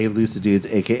 a.k.a. Lucidudes,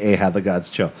 a.k.a. How the Gods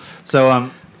Chill.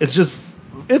 So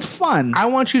it's fun. I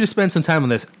want you to spend some time on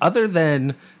this. Other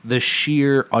than the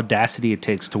sheer audacity it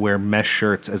takes to wear mesh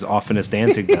shirts as often as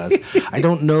Danzig does, I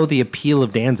don't know the appeal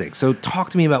of Danzig. So talk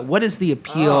to me about what is the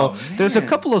appeal. There's a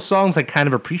couple of songs I kind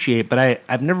of appreciate, but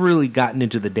I've never really gotten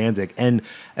into the Danzig. And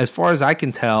as far as I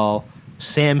can tell,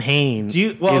 Sam Hain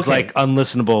is like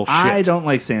unlistenable shit. I don't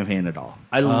like Sam Hain at all.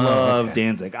 I love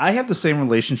Danzig. I have the same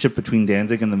relationship between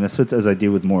Danzig and the Misfits as I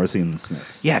do with Morrissey and the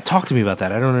Smiths. Yeah, talk to me about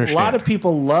that. I don't understand. A lot of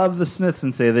people love the Smiths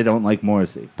and say they don't like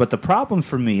Morrissey. But the problem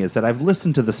for me is that I've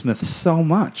listened to the Smiths so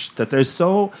much that there's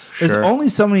only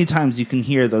so many times you can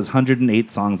hear those 108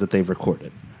 songs that they've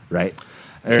recorded, right?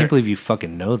 I can't believe you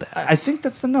fucking know that. I think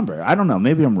that's the number. I don't know.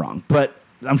 Maybe I'm wrong. But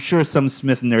I'm sure some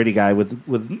Smith nerdy guy with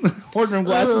horn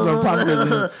glasses are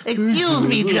probably. Excuse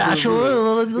me,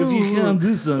 Joshua.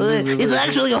 It's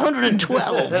actually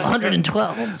 112.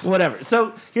 112. Whatever.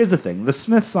 So here's the thing: the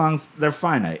Smith songs, they're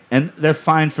finite, and they're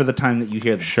fine for the time that you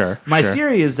hear them. Sure. My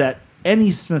theory is that any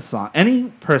Smith song, any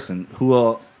person who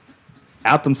will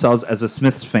out themselves as a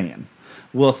Smiths fan,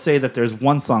 will say that there's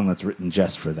one song that's written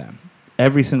just for them.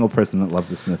 Every single person that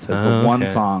loves the Smiths has the one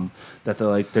song that they're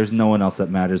like, there's no one else that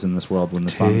matters in this world when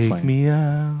the song's playing. Take me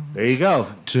out there you go.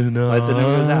 tonight. Let the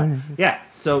numbers out. Yeah.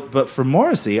 So, but for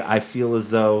Morrissey, I feel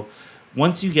as though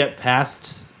once you get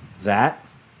past that,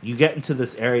 you get into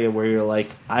this area where you're like,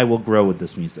 I will grow with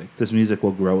this music. This music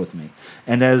will grow with me.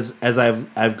 And as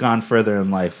I've gone further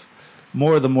in life,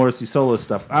 more of the Morrissey solo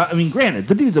stuff. I mean, granted,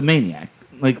 the dude's a maniac,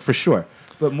 like for sure.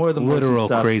 But more of the Morrissey literal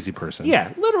stuff, crazy person.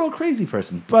 Yeah, literal crazy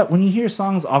person. But when you hear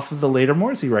songs off of the later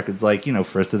Morrissey records, like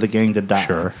First of the Gang to Die,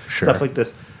 sure. stuff like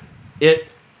this, it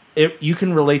you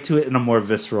can relate to it in a more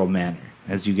visceral manner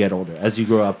as you get older, as you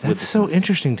grow up. That's so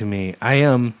interesting to me.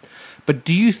 But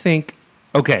do you think?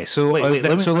 Okay, so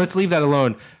so let's leave that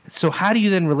alone. So how do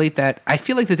you then relate that? I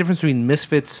feel like the difference between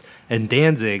Misfits and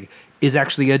Danzig is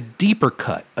actually a deeper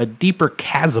cut, a deeper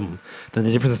chasm than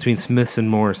the difference between Smiths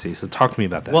and Morrissey. So talk to me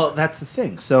about that. Well, that's the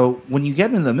thing. So when you get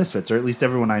into the Misfits, or at least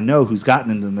everyone I know who's gotten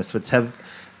into the Misfits, have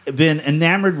been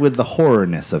enamored with the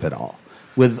horrorness of it all.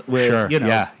 With sure.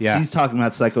 He's talking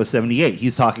about Psycho 78.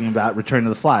 He's talking about Return to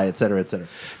the Fly, et cetera, et cetera.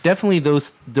 Definitely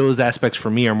those aspects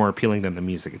for me are more appealing than the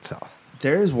music itself.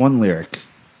 There is one lyric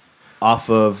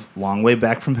off of Long Way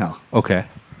Back from Hell. Okay.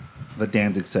 That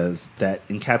Danzig says that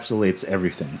encapsulates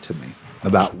everything to me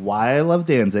about why I love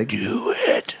Danzig. Do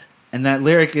it. And that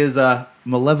lyric is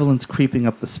malevolence creeping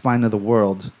up the spine of the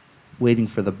world, waiting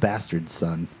for the bastard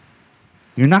son.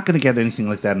 You're not going to get anything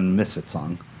like that in a Misfit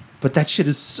song, but that shit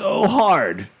is so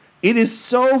hard. It is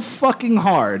so fucking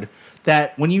hard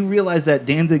that when you realize that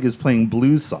Danzig is playing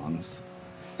blues songs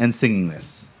and singing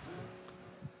this.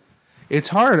 It's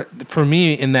hard for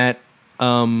me in that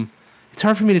it's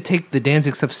hard for me to take the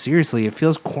Danzig stuff seriously. It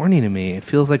feels corny to me. It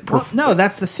feels like... no,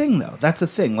 that's the thing, though. That's the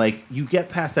thing. Like, you get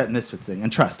past that Misfits thing.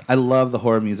 And trust, I love the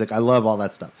horror music. I love all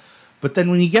that stuff. But then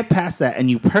when you get past that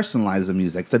and you personalize the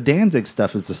music, the Danzig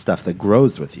stuff is the stuff that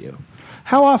grows with you.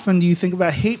 How often do you think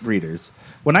about Hate Breeders?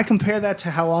 When I compare that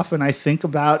to how often I think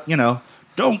about,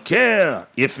 don't care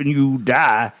if you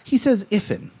die, he says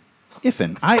ifin.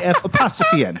 Ifin. I-F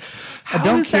apostrophe N. How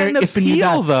don't is care that an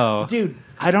appeal, though? Dude,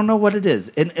 I don't know what it is.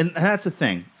 And that's the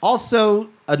thing. Also,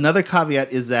 another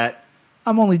caveat is that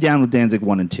I'm only down with Danzig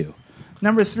 1 and 2.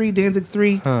 Number 3, Danzig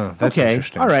 3. That's okay,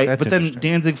 all right. That's but then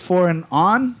Danzig 4 and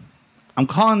on, I'm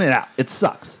calling it out. It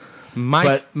sucks.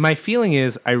 My feeling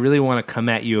is I really want to come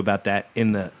at you about that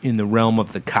in the realm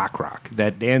of the cock rock.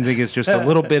 That Danzig is just a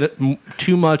little bit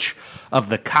too much of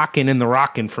the cocking and the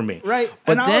rocking for me. Right,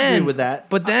 but and I'll agree with that.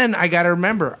 But then I got to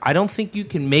remember, I don't think you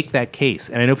can make that case,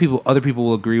 and I know other people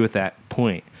will agree with that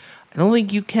point. I don't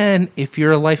think you can if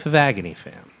you're a Life of Agony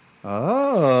fan.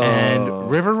 Oh. And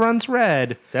River Runs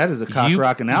Red. That is a cock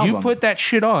rockin' album. You put that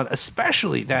shit on,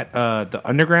 especially that the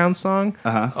Underground song.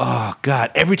 Uh-huh. Oh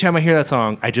God! Every time I hear that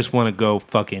song, I just want to go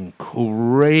fucking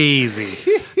crazy.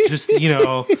 Just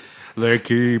they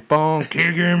keep on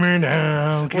kicking me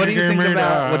down. What do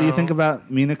you think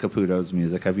about Mina Caputo's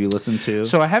music? Have you listened to?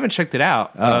 So I haven't checked it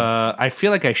out. I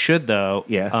feel like I should though.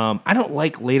 Yeah. I don't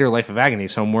like later Life of Agony,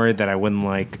 so I'm worried that I wouldn't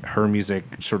like her music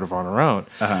sort of on her own.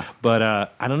 Uh-huh. But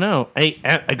I don't know.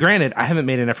 Granted, I haven't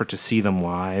made an effort to see them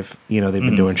live. They've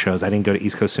been doing shows. I didn't go to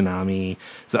East Coast Tsunami.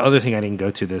 It's the other thing I didn't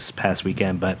go to this past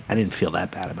weekend, but I didn't feel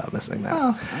that bad about missing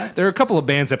that. There were a couple of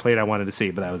bands that played I wanted to see,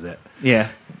 but that was it. Yeah.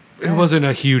 It wasn't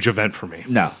a huge event for me.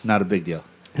 No, not a big deal.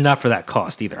 Not for that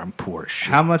cost either. I'm poor as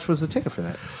shit. How much was the ticket for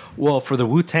that? Well, for the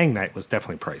Wu-Tang night was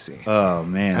definitely pricey. Oh,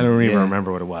 man. I don't even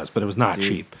remember what it was, but it was not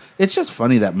cheap. It's just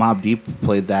funny that Mobb Deep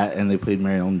played that and they played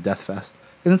Maryland Death Fest.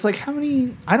 And it's like,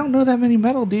 I don't know that many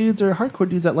metal dudes or hardcore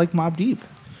dudes that like Mobb Deep.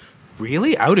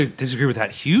 Really? I would disagree with that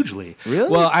hugely.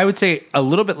 Really? Well, I would say a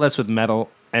little bit less with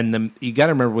metal. And you got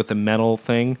to remember with the metal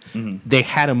thing, they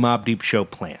had a Mobb Deep show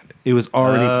planned. It was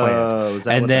already planned. Is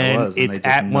that and what then that was? And it's they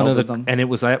just at one of the melded them? and it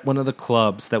was at one of the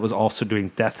clubs that was also doing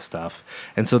death stuff.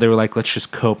 And so they were like, let's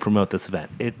just co-promote this event.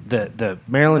 The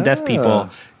Maryland Death people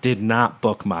did not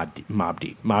book Mobb Deep. Mobb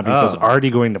Deep was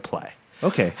already going to play.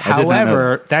 Okay.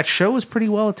 However, that show was pretty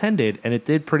well attended and it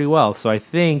did pretty well. So I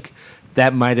think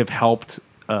that might have helped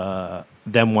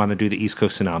them want to do the East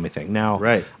Coast Tsunami thing. Now,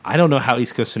 right. I don't know how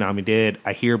East Coast Tsunami did.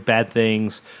 I hear bad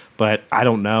things, but I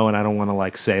don't know, and I don't want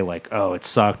to say oh, it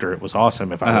sucked or it was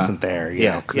awesome if I wasn't there. You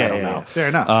know, because I don't know. Yeah. Fair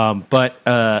enough.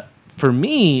 But for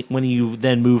me, when you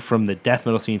then move from the death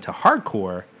metal scene to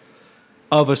hardcore,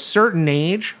 of a certain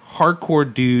age,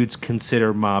 hardcore dudes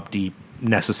consider Mobb Deep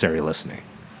necessary listening.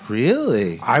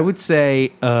 Really? I would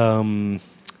say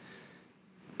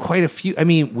quite a few. I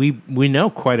mean, we know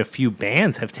quite a few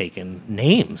bands have taken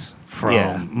names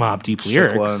from Mobb Deep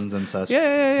lyrics. Shook Ones and such.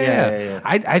 Yeah.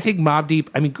 I think Mobb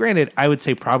Deep, I mean, granted, I would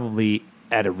say probably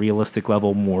at a realistic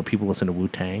level, more people listen to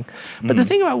Wu-Tang. But the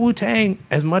thing about Wu-Tang,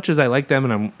 as much as I like them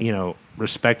and I'm,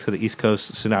 respect to the East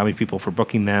Coast Tsunami people for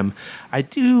booking them, I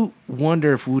do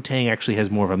wonder if Wu-Tang actually has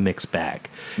more of a mixed bag.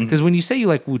 Because when you say you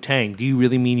like Wu-Tang, do you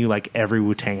really mean you like every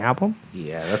Wu-Tang album?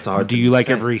 Yeah, that's hard. Do you like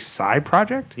every side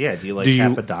project? Yeah, do you like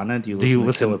Capadonna? Do you listen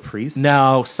to Killer Priest?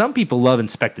 No, some people love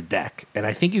Inspected Deck, and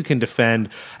I think you can defend.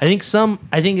 I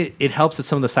think it helps that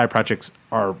some of the side projects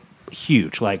are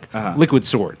huge, like Liquid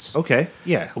Swords. Okay,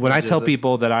 yeah. When I tell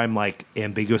people that I'm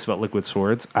ambiguous about Liquid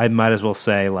Swords, I might as well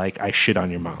say I shit on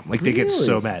your mom. They get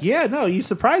so mad. Yeah, no, you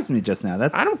surprised me just now.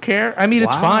 I don't care. I mean,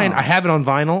 it's fine. I have it on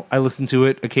vinyl. I listen to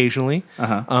it occasionally.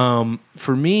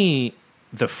 For me,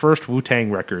 the first Wu-Tang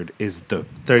record is the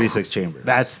 36 Chambers.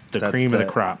 That's the cream of the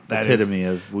crop. That epitome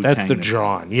of Wu-Tang. That's the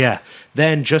drawn. Yeah.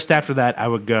 Then just after that, I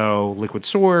would go Liquid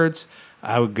Swords.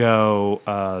 I would go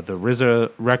the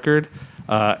RZA record.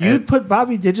 You'd put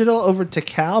Bobby Digital over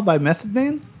Tikal by Method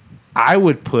Man? I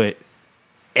would put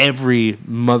every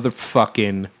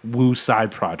motherfucking Wu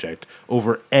side project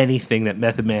over anything that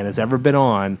Method Man has ever been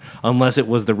on, unless it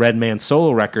was the Red Man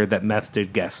solo record that Meth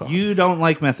did guests on. You don't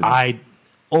like Method Man? I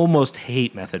almost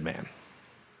hate Method Man.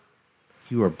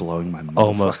 You are blowing my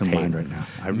motherfucking mind right now.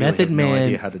 I really have no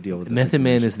idea how to deal with this. Method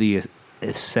Man is the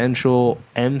essential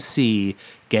MC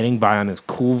getting by on his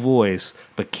cool voice,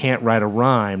 but can't write a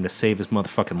rhyme to save his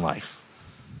motherfucking life.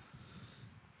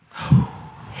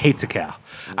 Hate to cow.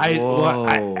 I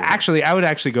would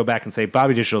actually go back and say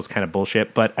Bobby Digital is kind of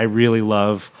bullshit, but I really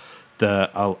love the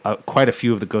quite a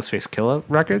few of the Ghostface Killah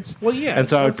records. Well, yeah, and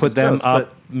so I would put them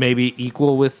up maybe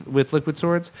equal with Liquid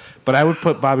Swords, but I would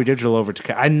put Bobby Digital over to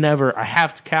Cal. I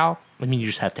have to Cal. I mean, you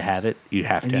just have to have it. You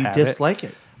have to have it. You dislike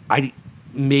it.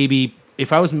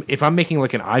 If I'm making an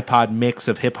iPod mix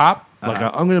of hip hop,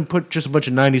 I'm going to put just a bunch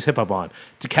of 90s hip hop on.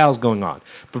 Decal's going on.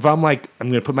 But if I'm going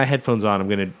to put my headphones on, I'm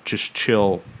going to just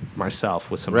chill myself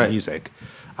with some music,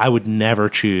 I would never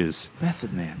choose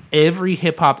Method Man. Every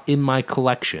hip hop in my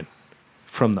collection,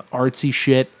 from the artsy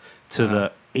shit to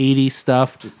the 80s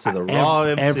stuff, just to the raw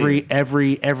MC.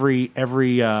 Every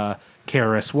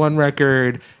KRS-One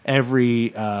record,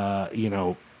 every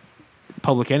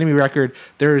Public Enemy record.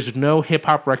 There is no hip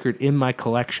hop record in my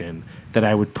collection that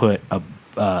I would put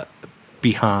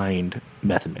behind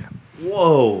Method Man.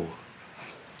 Whoa.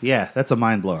 Yeah, that's a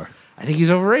mind blower. I think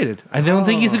he's overrated. I don't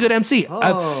think he's a good MC.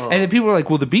 And then people are like,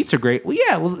 well, the beats are great. Well,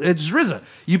 yeah, it's RZA.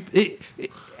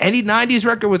 Any 90s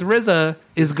record with RZA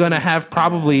is going to have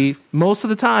probably, most of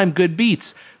the time, good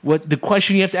beats. What the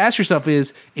question you have to ask yourself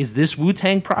is this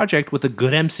Wu-Tang project with a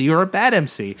good MC or a bad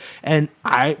MC? And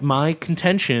my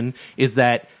contention is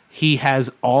that he has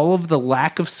all of the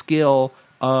lack of skill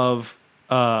of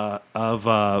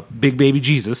Big Baby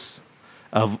Jesus,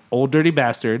 of Old Dirty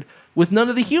Bastard, with none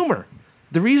of the humor.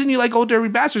 The reason you like Old Dirty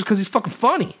Bastard is because he's fucking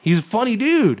funny. He's a funny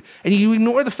dude. And you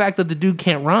ignore the fact that the dude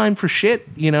can't rhyme for shit,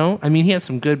 you know? I mean, he has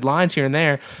some good lines here and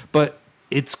there, but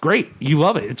it's great. You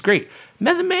love it. It's great.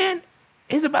 Method Man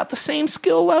is about the same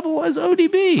skill level as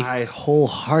ODB. I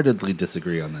wholeheartedly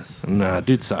disagree on this. Nah,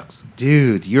 dude sucks.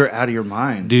 Dude, you're out of your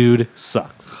mind. Dude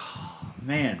sucks.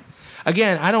 Man.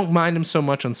 Again, I don't mind him so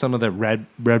much on some of the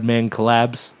Redman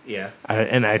collabs. Yeah.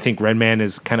 And I think Redman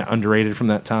is kind of underrated from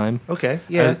that time. Okay.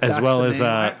 Yeah. As well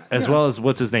as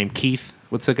what's his name? Keith.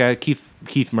 What's the guy?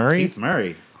 Keith Murray? Keith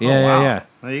Murray. Yeah.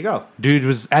 There you go. Dude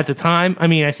was at the time. I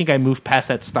mean, I think I moved past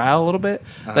that style a little bit.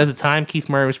 But at the time, Keith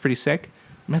Murray was pretty sick.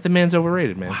 Method Man's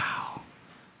overrated, man.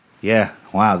 Yeah.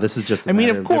 Wow. This is just. I mean,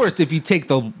 of course, if you take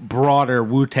the broader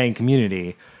Wu-Tang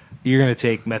community, you're gonna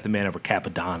take Method Man over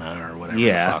Capadonna or whatever.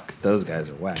 Yeah. The fuck. Those guys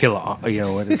are whack. Killer,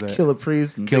 what is that? Killer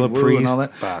Priest and Killer Big Woo Priest and all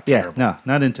that. Yeah. terrible. No,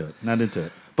 not into it. Not into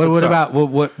it. But what sorry. about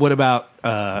what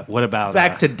about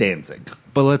Back to Danzig.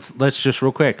 But let's just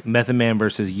real quick. Method Man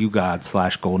versus You God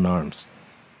 / Golden Arms.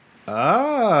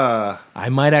 I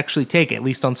might actually take, at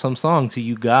least on some songs,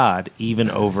 You God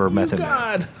even over Method Man.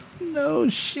 God. No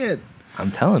shit. I'm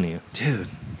telling you. Dude.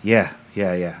 Yeah.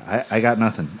 I got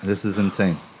nothing. This is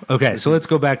insane. Okay, so let's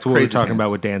go back to what we were Crazy talking pants.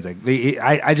 about with Danzig.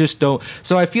 I just don't.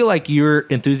 So I feel like your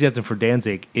enthusiasm for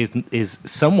Danzig is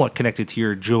somewhat connected to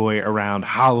your joy around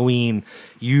Halloween.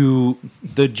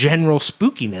 The general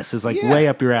spookiness is like way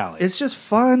up your alley. It's just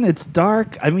fun. It's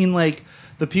dark. I mean, like,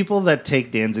 the people that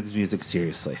take Danzig's music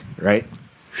seriously, right?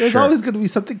 There's Sure. always going to be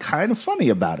something kind of funny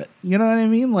about it. You know what I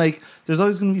mean? Like, there's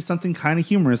always going to be something kind of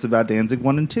humorous about Danzig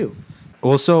 1 and 2.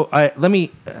 Well, so I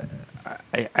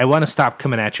want to stop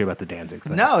coming at you about the Danzig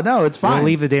thing. No, it's fine. We'll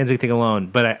leave the Danzig thing alone.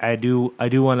 But I do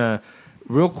want to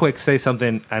real quick say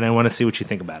something, and I want to see what you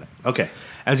think about it. Okay.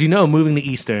 As you know, moving to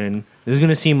Easton, this is going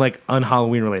to seem like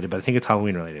un-Halloween related, but I think it's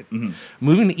Halloween related.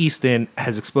 Moving to Easton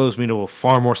has exposed me to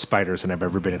far more spiders than I've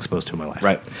ever been exposed to in my life.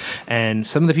 Right. And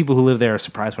some of the people who live there are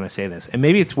surprised when I say this. And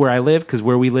maybe it's where I live, because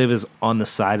where we live is on the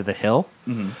side of the hill,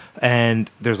 and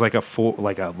there's like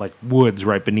woods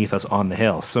right beneath us on the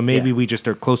hill. So maybe we just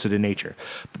are closer to nature.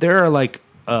 But there are like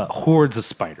hordes of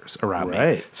spiders around me.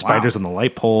 Right. Spiders Wow. on the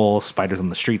light pole, spiders on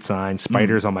the street sign,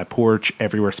 spiders on my porch,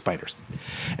 everywhere spiders.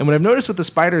 And what I've noticed with the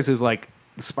spiders is like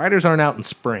the spiders aren't out in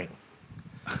spring.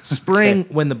 Spring,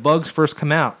 when the bugs first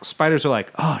come out, spiders are like,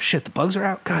 oh shit, the bugs are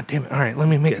out? God damn it. All right, let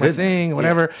me make my it. thing,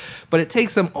 whatever. But it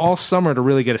takes them all summer to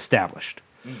really get established.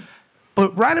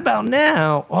 But right about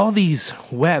now, all these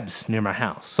webs near my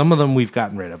house, some of them we've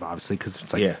gotten rid of, obviously, because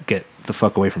it's like, get the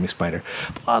fuck away from me, spider.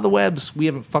 But a lot of the webs we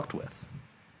haven't fucked with.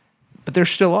 But they're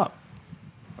still up.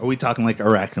 Are we talking like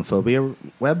arachnophobia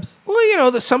webs? Well, you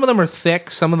know, some of them are thick,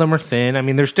 some of them are thin. I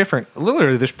mean, there's different.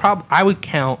 Literally, there's probably, I would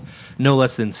count no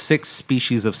less than 6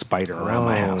 species of spider around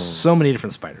my house. So many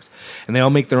different spiders. And they all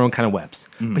make their own kind of webs.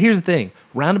 But here's the thing.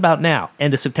 Round about now,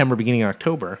 end of September, beginning of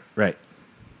October, Right.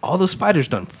 all those spiders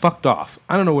done fucked off.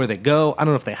 I don't know where they go. I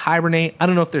don't know if they hibernate. I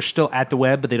don't know if they're still at the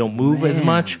web, but they don't move as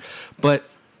much. But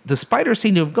the spiders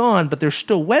seem to have gone, but there's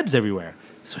still webs everywhere.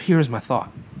 So here's my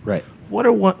thought. Right.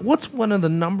 What's one of the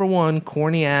number one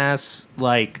corny ass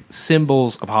like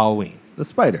symbols of Halloween? The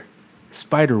spider.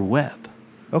 Spider web.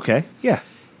 Okay. Yeah.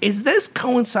 Is this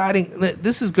coinciding?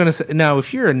 This is going to now.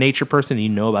 If you're a nature person and you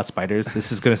know about spiders,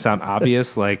 this is going to sound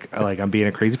obvious, like I'm being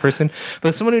a crazy person. But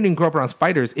as someone who didn't grow up around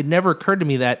spiders, it never occurred to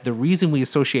me that the reason we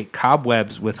associate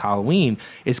cobwebs with Halloween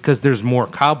is because there's more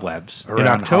cobwebs in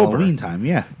Around October. Halloween time,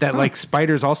 yeah. That like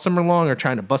spiders all summer long are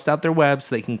trying to bust out their webs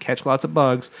so they can catch lots of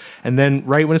bugs, and then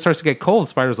right when it starts to get cold, the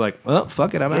spider's like, "Oh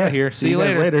fuck it, I'm out of here. See you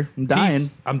guys later. I'm dying.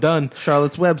 Peace. I'm done."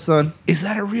 Charlotte's Web, son. Is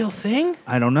that a real thing?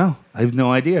 I don't know. I have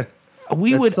no idea.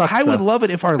 That sucks, I would though. love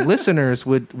it if our listeners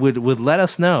would let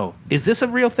us know. Is this a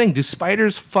real thing? Do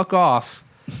spiders fuck off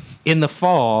in the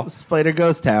fall Spider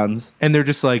ghost towns. and they're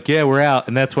just like, yeah, we're out,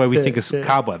 and that's why we think of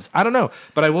cobwebs? I don't know,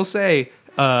 but I will say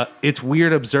it's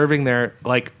weird observing there.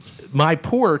 Like my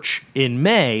porch in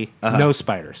May, no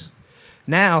spiders.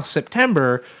 Now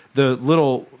September, the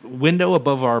little window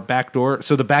above our back door.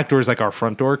 So the back door is like our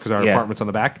front door because our apartment's on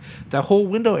the back. That whole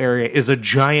window area is a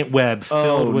giant web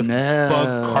filled with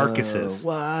bug carcasses.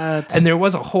 What? And there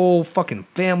was a whole fucking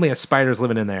family of spiders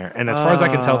living in there. And as far as I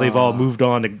can tell, they've all moved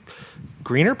on to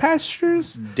greener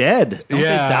pastures. Dead. Don't they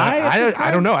die?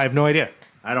 I don't know. I have no idea.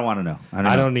 I don't want to know.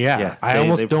 I don't- yeah. I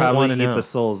almost don't probably wanna eat know. the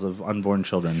souls of unborn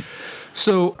children.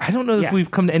 So I don't know if Yeah.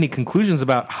 we've come to any conclusions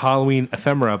about Halloween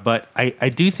ephemera, but I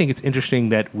do think it's interesting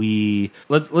that we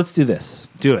Let's do this.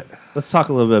 do it. Let's talk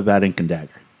a little bit about Ink and Dagger.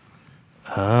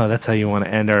 Oh, that's how you want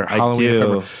to end our Halloween.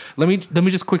 do. Let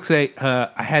me just quick say,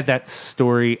 I had that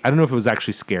story. I don't know if it was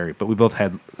actually scary, but we both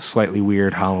had slightly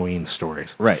weird Halloween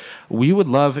stories. Right. We would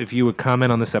love if you would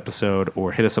comment on this episode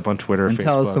or hit us up on Twitter or And Facebook.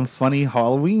 tell us some funny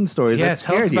Halloween stories yeah, that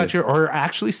tell us scared about you. or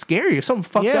actually scary. If something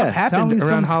fucked yeah, up happened tell me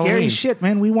around some Halloween. scary shit,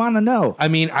 man. We want to know. I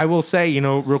mean, I will say,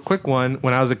 real quick one.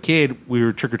 When I was a kid, we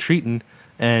were trick or treating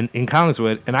and in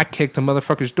Collingswood, and I kicked a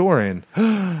motherfucker's door in.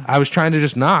 I was trying to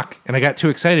just knock, and I got too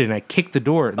excited, and I kicked the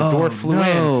door. The door flew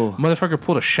no. in. Motherfucker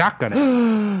pulled a shotgun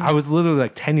out. I was literally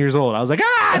like 10 years old. I was like,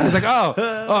 ah! And he was like,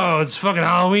 oh, it's fucking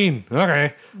Halloween.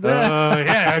 Okay.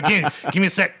 Yeah, give me a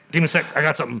sec. I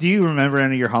got something. Do you remember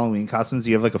any of your Halloween costumes? Do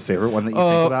you have like a favorite one that you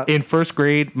think about? In first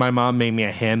grade, my mom made me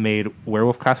a handmade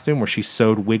werewolf costume where she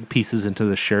sewed wig pieces into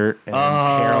the shirt and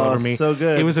hair all over me. So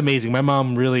good. It was amazing. My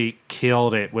mom really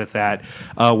killed it with that.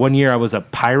 One year, I was a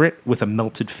pirate with a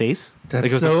melted face. That's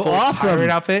it was so a full awesome. pirate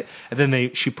outfit, and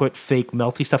then she put fake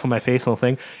melty stuff on my face and the whole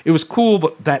thing. It was cool,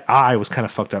 but that eye was kind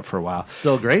of fucked up for a while.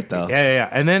 Still great though. Yeah.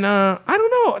 And then I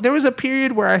don't know. There was a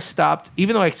period where I stopped,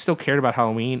 even though I still cared about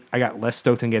Halloween. I got less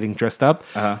stoked on getting dressed up,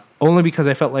 only because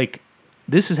I felt like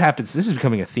this is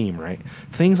becoming a theme, right?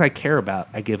 Things I care about,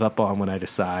 I give up on when I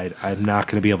decide I'm not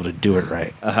going to be able to do it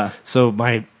right. So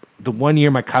the 1 year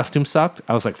my costume sucked,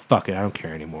 I was like, fuck it, I don't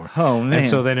care anymore. Oh, man. And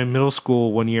so then in middle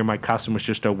school, 1 year my costume was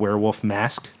just a werewolf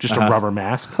mask, just a rubber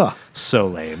mask. So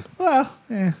lame. Well,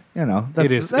 that's,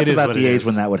 It is about what the it age is.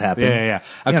 when that would happen. Yeah.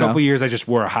 A couple years I just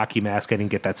wore a hockey mask. I didn't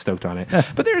get that stoked on it.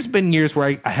 But there's been years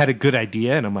where I had a good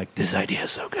idea and I'm like, this idea is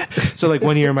so good. So like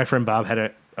 1 year my friend Bob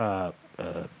had a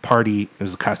party. It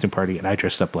was a costume party and I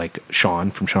dressed up like Shaun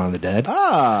from Shaun of the Dead.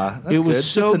 That's It was good.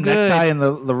 so Just a good. necktie and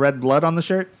the red blood on the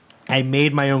shirt. I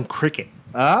made my own cricket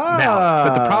mount.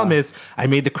 But the problem is I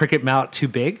made the cricket mount too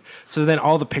big. So then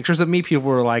all the pictures of me, people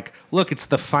were like, look, it's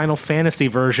the Final Fantasy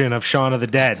version of Shaun of the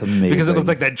Dead. That's amazing. Because it looked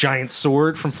like that giant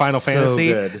sword from Final So Fantasy.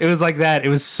 good. It was like that. It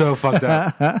was so fucked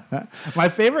up. My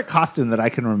favorite costume that I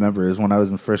can remember is when I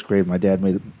was in first grade. My dad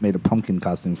made a pumpkin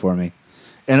costume for me,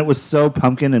 and it was so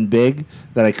pumpkin and big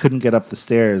that I couldn't get up the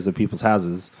stairs of people's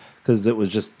houses because it was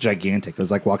just gigantic. It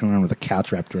was like walking around with a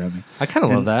couch wrapped around me. I kind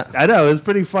of love that. I know, it was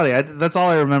pretty funny. That's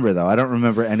all I remember, though. I don't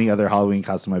remember any other Halloween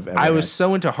costume I've ever I was had.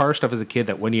 so into horror stuff as a kid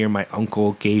that 1 year my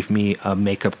uncle gave me a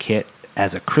makeup kit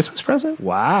as a Christmas present.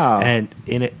 Wow. And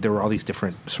in it, there were all these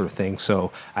different sort of things.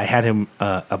 So I had him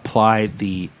apply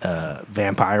the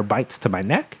vampire bites to my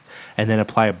neck and then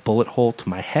apply a bullet hole to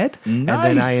my head. And then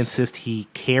I Nice. insist he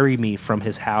carry me from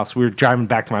his house. We were driving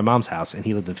back to my mom's house, and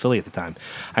he lived in Philly at the time.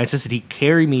 I insisted he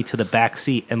carry me to the back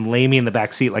seat and lay me in the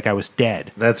back seat like I was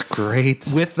dead, That's great.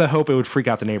 with the hope it would freak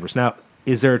out the neighbors. Now,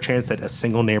 is there a chance that a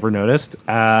single neighbor noticed?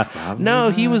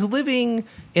 No, he was living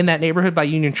in that neighborhood by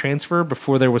Union Transfer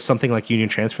before there was something like Union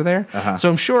Transfer there. So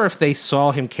I'm sure if they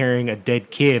saw him carrying a dead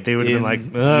kid, they would have been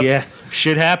like, yeah.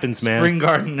 shit happens, man. Spring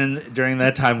Garden during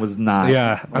that time was not.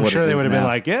 Yeah, I'm what sure it they is would have been now.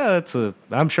 like, yeah,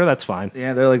 I'm sure that's fine.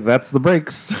 Yeah, they're like, that's the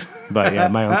breaks. But yeah,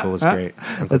 my uncle was great.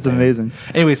 Uncle That's Dan. amazing.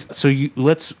 Anyways, so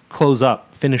let's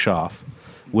finish off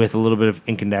with a little bit of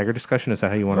Ink and Dagger discussion. Is that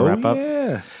how you want to wrap up?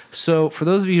 Yeah. So, for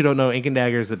those of you who don't know, Ink and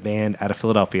Dagger is a band out of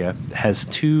Philadelphia. Has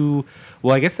two.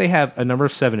 Well, I guess they have a number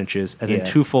of 7 inches, and then Yeah.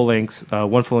 2 full lengths.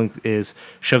 One full length is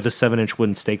 "Shove the 7-inch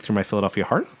wooden stake through my Philadelphia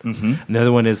heart," and the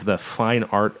other one is "The Fine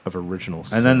Art of Original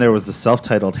Sin." And then there was the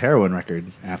self-titled Heroin record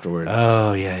afterwards.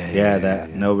 oh yeah,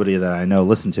 Nobody that I know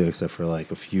listened to except for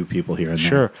like a few people here and there.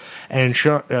 Sure,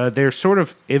 and they're sort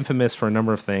of infamous for a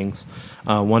number of things.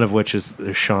 One of which is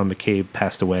Sean McCabe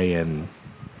passed away in.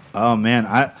 Oh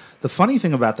man, the funny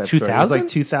thing about that story was 2000? like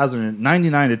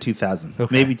 2099 to 2000,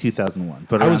 Okay. maybe 2001.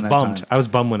 But I was around that bummed. time. I was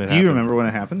bummed when it Do happened. you remember when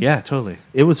it happened? Yeah, totally.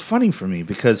 It was funny for me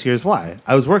because here's why.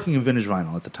 I was working in Vintage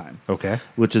Vinyl at the time. Okay.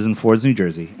 Which is in Fords, New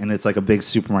Jersey, and it's like a big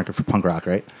supermarket for punk rock,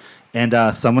 right? And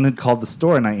someone had called the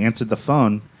store, and I answered the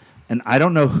phone, and I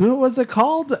don't know who it was that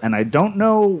called, and I don't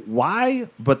know why,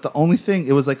 but the only thing,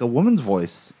 it was like a woman's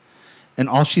voice, and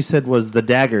all she said was, "The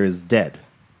dagger is dead."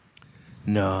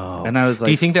 No. And I was do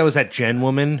you like- think that was that Jen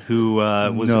woman who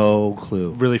was No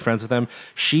clue. really friends with them?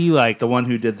 She like The one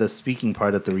who did the speaking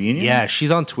part at the reunion? yeah, she's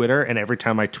on Twitter, and every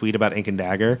time I tweet about Ink and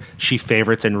Dagger, she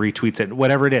favorites and retweets it,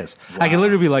 whatever it is. I can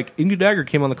literally be like, Ink and Dagger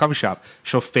came on the coffee shop.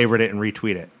 She'll favorite it and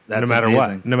retweet it, That's no matter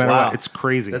amazing. what. No matter Wow. what, it's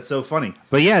crazy. That's so funny.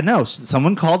 But yeah, no,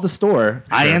 someone called the store.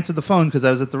 I Sure. answered the phone because I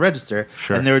was at the register.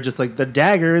 Sure. And they were just like, "The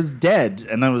dagger is dead."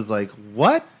 And I was like,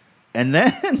 "What?" And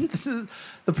then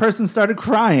the person started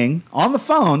crying on the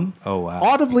phone. Oh, wow.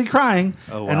 Audibly crying.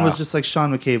 Oh, And wow. was just like,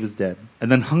 "Sean McCabe is dead." And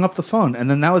then hung up the phone. And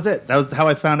then that was it. That was how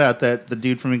I found out that the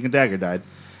dude from Ink and Dagger died.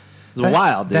 It was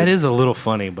wild, dude. That is a little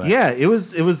funny, but Yeah, it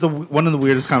was one of the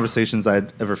weirdest conversations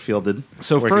I'd ever fielded.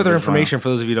 So working further with information for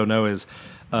those of you who don't know is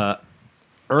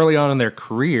early on in their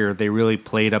career, they really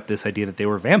played up this idea that they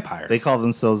were vampires. They call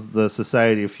themselves the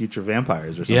Society of Future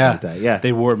Vampires or something like that. Yeah.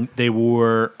 They wore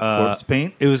Corpse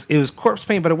paint? It was corpse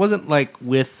paint, but it wasn't like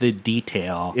with the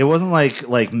detail. It wasn't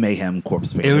like mayhem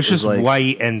corpse paint. It was just like,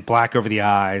 white and black over the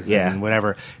eyes Yeah. and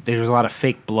whatever. There was a lot of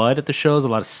fake blood at the shows, a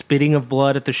lot of spitting of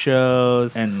blood at the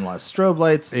shows. and a lot of strobe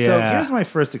lights. So Yeah. here's my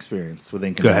first experience with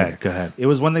Ink and Go Dagger. ahead, go ahead. It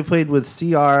was when they played with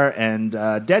CR and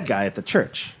Dead Guy at the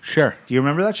church. Sure. Do you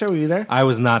remember that show? Were you there? I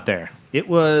was not there. It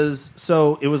was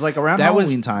like around That was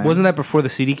Halloween time. Wasn't that before the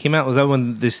CD came out? Was that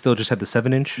when they still just had the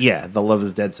 7-inch? Yeah, the Love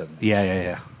Is Dead 7.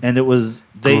 Yeah. And it was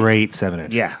Great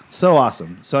 7-inch. Yeah, so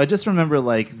awesome. So I just remember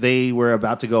like they were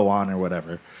about to go on or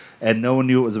whatever, and no one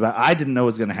knew it was about. I didn't know it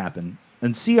was going to happen.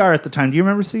 And CR at the time, do you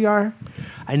remember CR?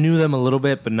 I knew them a little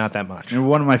bit, but not that much. They're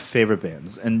one of my favorite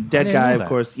bands. And Dead didn't Guy, know of that.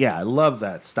 course. Yeah, I love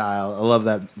that style. I love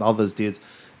that all those dudes.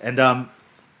 And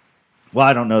well,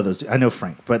 I don't know those. I know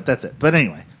Frank, but that's it. But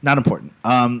anyway, not important.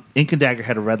 Ink and Dagger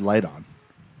had a red light on.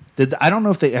 I don't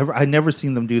know if they ever. I never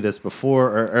seen them do this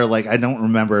before, or like I don't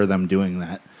remember them doing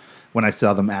that when I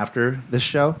saw them after this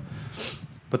show.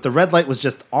 But the red light was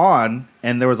just on,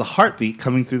 and there was a heartbeat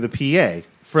coming through the PA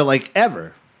for like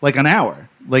ever, like an hour,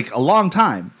 like a long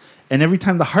time. And every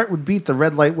time the heart would beat, the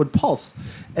red light would pulse.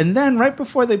 And then right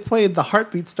before they played, the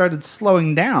heartbeat started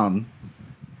slowing down.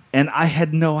 And I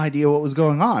had no idea what was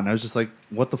going on. I was just like,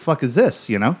 what the fuck is this,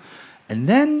 you know? And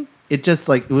then it just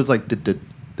like, it was like, then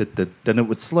it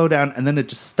would slow down, and then it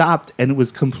just stopped, and it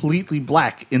was completely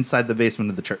black inside the basement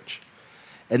of the church.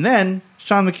 And then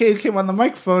Sean McCabe came on the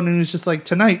microphone, and he was just like,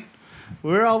 tonight,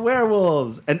 we're all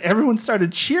werewolves. And everyone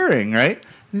started cheering, right? And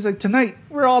he's like, tonight,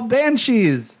 we're all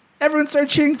banshees. Everyone started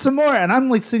cheering some more. And I'm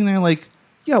like sitting there like,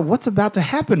 yeah, what's about to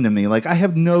happen to me? Like, I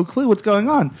have no clue what's going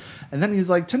on. And then he's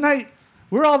like, tonight,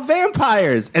 we're all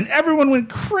vampires. And everyone went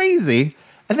crazy.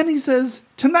 And then he says,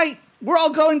 tonight, we're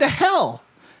all going to hell.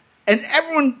 And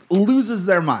everyone loses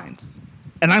their minds.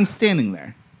 And I'm standing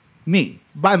there, me,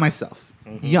 by myself,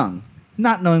 young,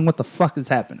 not knowing what the fuck is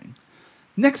happening.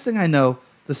 Next thing I know,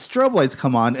 the strobe lights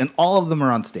come on, and all of them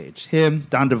are on stage. Him,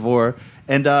 Don DeVore,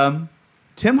 and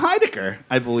Tim Heidecker,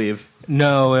 I believe.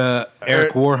 No,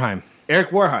 Eric Warheim. Eric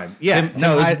Warheim. Yeah, Tim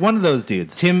no, it was Heid- one of those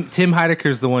dudes. Tim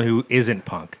Heidecker's the one who isn't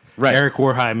punk. Right. Eric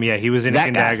Warheim, yeah, he was in That Ink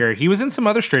and guy. Dagger. He was in some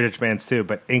other straight edge bands too,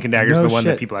 but Ink and Dagger's No the one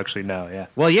that shit. people actually know, yeah.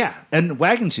 Well, yeah, and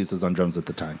Wagon Sheets was on drums at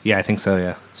the time. Yeah, I think so,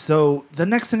 yeah. So the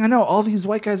next thing I know, all these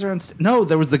white guys are on No,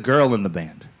 there was the girl in the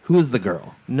band. Who is the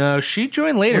girl? No, she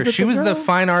joined later. Was it She the was the girl?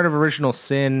 Fine Art of Original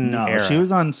Sin No, era. she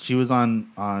was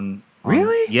on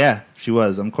Really? Yeah, she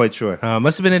was. I'm quite sure.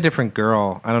 Must have been a different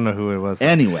girl. I don't know who it was.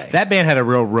 Anyway. That band had a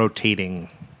real rotating.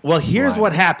 Well, here's Why?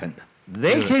 what happened.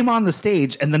 They came on the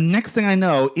stage, and the next thing I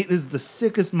know, it is the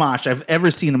sickest mosh I've ever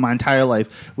seen in my entire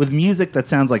life with music that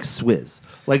sounds like Swizz.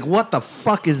 Like, what the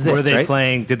fuck is this? Were they right?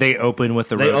 playing? Did they open with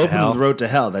the They Road to opened Hell? with Road to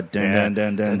Hell. That dun Yeah. dun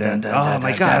dun dun dun. Dun, Oh dun, my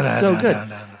dun, god, dun, it's so dun, good. dun,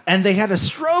 dun, dun. And they had a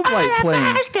strobe light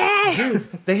playing. Dude,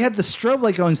 they had the strobe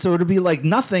light going, so it would be like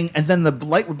nothing, and then the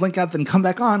light would blink out, then come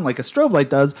back on like a strobe light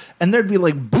does, and there'd be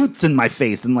like boots in my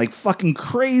face and like fucking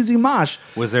crazy mosh.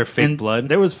 Was there fake And blood?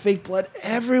 There was fake blood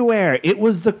everywhere. It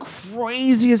was the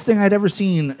craziest thing I'd ever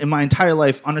seen in my entire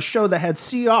life on a show that had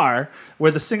CR,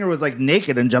 where the singer was like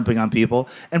naked and jumping on people,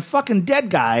 and fucking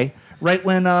Dead Guy. Right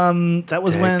when that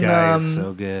was That when guy is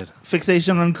so good.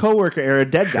 Fixation on Coworker era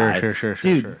Dead Guy. Sure,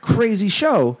 Dude, crazy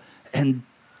show. And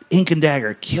Ink and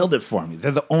Dagger killed it for me. They're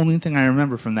the only thing I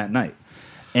remember from that night.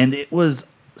 And it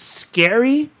was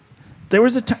scary. There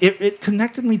was it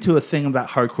connected me to a thing about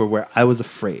hardcore where I was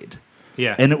afraid.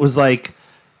 Yeah. And it was like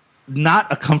not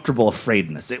a comfortable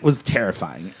afraidness. It was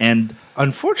terrifying. And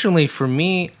Unfortunately for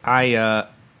me, I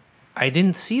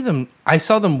didn't see them. I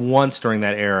saw them once during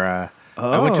that era.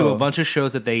 I went to a Oh. bunch of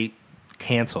shows that they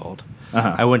canceled.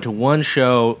 Uh-huh. I went to one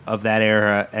show of that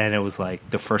era, and it was like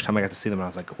the first time I got to see them. And I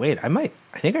was like, "Wait, I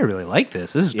think I really like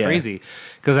this. This is Yeah. crazy."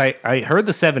 Because I heard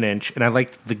the 7-inch and I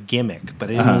liked the gimmick, but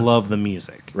I didn't love the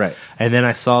music. Right. And then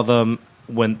I saw them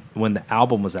when the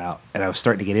album was out, and I was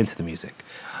starting to get into the music.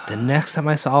 The next time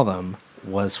I saw them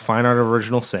was Fine Art of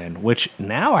Original Sin, which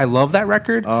now I love that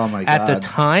record. Oh, my At the God.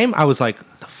 time, I was like,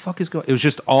 "The fuck is going?" It was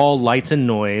just all lights and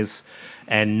noise.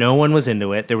 And no one was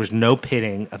into it. There was no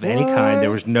pitting of any kind.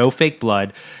 There was no fake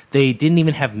blood. They didn't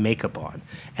even have makeup on.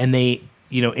 And they,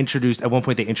 introduced, at one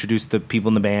point they introduced the people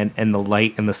in the band, and the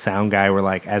light and the sound guy were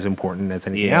like as important as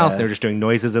anything Yeah. else. They were just doing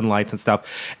noises and lights and stuff.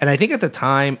 And I think at the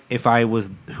time, if I was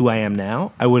who I am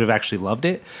now, I would have actually loved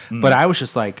it. But I was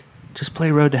just like, just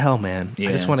play Road to Hell, man. I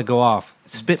just Yeah. want to go off,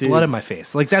 spit Dude. blood in my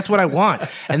face. Like, that's what I want.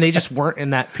 And they just weren't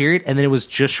in that period. And then it was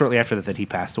just shortly after that he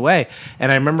passed away.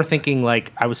 And I remember thinking,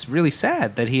 like, I was really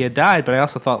sad that he had died, but I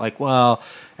also thought, like, well,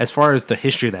 as far as the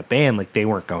history of that band, like, they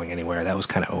weren't going anywhere. That was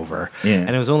kind of over. Yeah.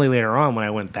 And it was only later on when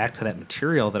I went back to that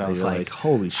material that I was you're like, like,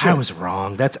 holy shit. I was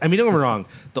wrong. I mean, don't get me wrong.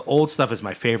 The old stuff is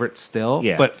my favorite still.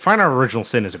 Yeah. But Find Our Original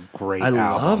Sin is a great I album.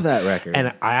 love that record.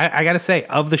 And I got to say,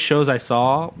 of the shows I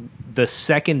saw, the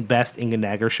second best Ink and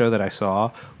Dagger show that I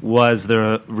saw was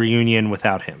the reunion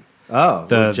without him. Oh,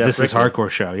 The with Jeff This Is Rickler. Hardcore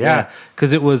show. Yeah. Yeah.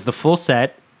 Because it was the full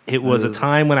set. It was a was-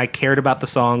 time when I cared about the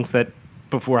songs that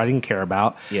before I didn't care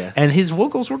about. Yeah. And his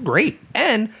vocals were great.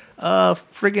 And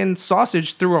friggin'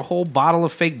 Sausage threw a whole bottle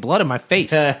of fake blood in my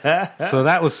face. So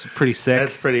that was pretty sick.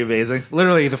 That's pretty amazing.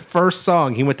 Literally, the first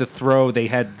song he went to throw, they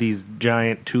had these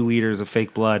giant 2 liters of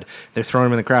fake blood. They're throwing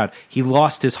him in the crowd. He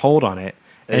lost his hold on it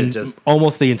And and just-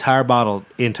 almost the entire bottle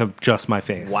into just my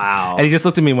face. Wow. And he just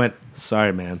looked at me and went,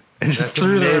 "Sorry, man," and just That's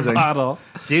threw amazing. the bottle.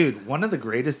 Dude, one of the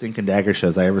greatest Ink and Dagger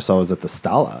shows I ever saw was at the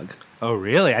Stalag. Oh,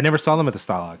 really? I never saw them at the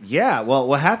Stalag. Yeah, well,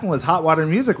 what happened was Hot Water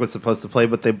Music was supposed to play,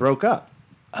 but they broke up.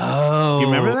 Oh, You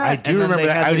remember that? I do And then remember they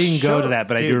that. had I the didn't go show- to that,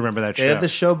 but I Dude, do remember that show. They had the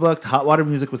show booked. Hot Water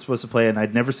Music was supposed to play, and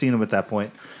I'd never seen them at that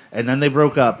point. And then they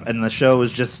broke up, and the show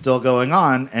was just still going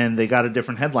on, and they got a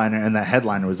different headliner, and that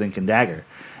headliner was Ink and Dagger.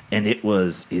 And it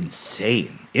was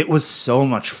insane. It was so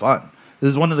much fun. This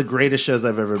is one of the greatest shows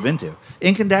I've ever been to.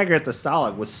 Ink and Dagger at the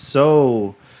Stalag was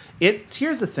so...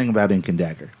 Here's the thing about Ink and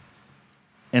Dagger,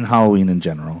 and Halloween in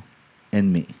general,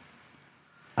 and me.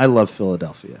 I love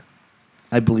Philadelphia.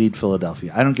 I bleed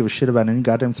Philadelphia. I don't give a shit about any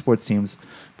goddamn sports teams,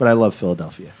 but I love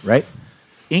Philadelphia, right?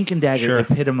 Ink and Dagger Sure.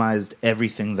 epitomized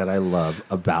everything that I love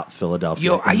about Philadelphia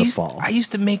Yo, in the fall. I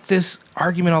used to make this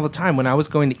argument all the time when I was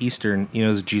going to Eastern, it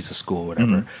was a Jesus school,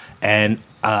 whatever. Mm-hmm.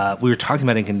 And we were talking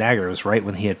about Ink and Dagger. It was right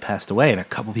when he had passed away, and a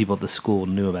couple people at the school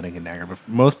knew about Ink and Dagger. But for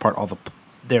the most part,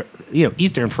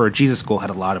 Eastern for a Jesus school had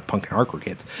a lot of punk and hardcore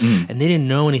kids, Mm. and they didn't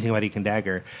know anything about Ink and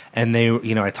Dagger. And they,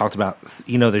 I talked about,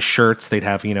 the shirts they'd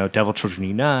have, Devil Children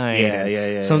Unite. Yeah, and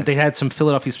yeah. They had some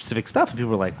Philadelphia specific stuff, and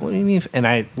people were like, "What do you mean?" And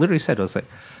I literally said, "I was like,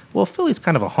 well, Philly's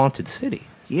kind of a haunted city."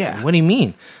 Yeah. What do you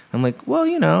mean? I'm like, well,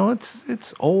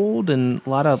 it's old and a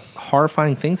lot of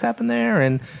horrifying things happen there,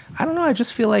 and I don't know. I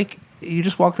just feel like you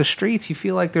just walk the streets, you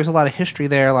feel like there's a lot of history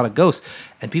there, a lot of ghosts,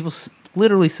 and people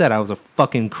literally said I was a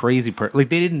fucking crazy person. Like,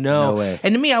 they didn't know. No way.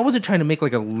 And to me, I wasn't trying to make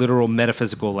like a literal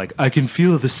metaphysical, like, I can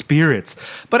feel the spirits,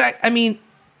 but I mean,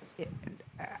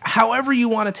 however you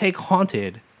want to take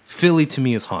haunted, Philly to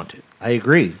me is haunted. I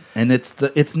agree, and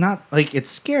it's not like it's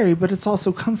scary, but it's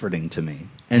also comforting to me,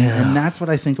 and that's what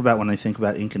I think about when I think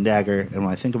about Ink and Dagger, and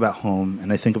when I think about home,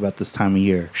 and I think about this time of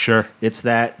year. Sure. It's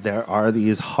that there are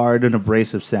these hard and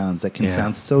abrasive sounds that can Yeah.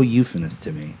 sound so euphonous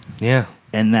to me, Yeah.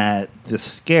 and that the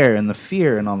scare and the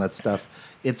fear and all that stuff.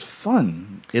 It's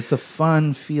fun. It's a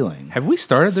fun feeling. Have we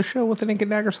started the show with an Ink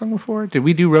and Dagger song before? Did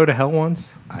we do Road to Hell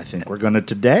once? I think we're gonna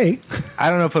today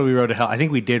I don't know if we Road to Hell. I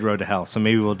think we did Road to Hell, so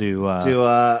maybe we'll do.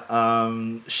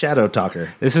 do Shadow Talker.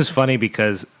 This is funny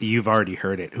because you've already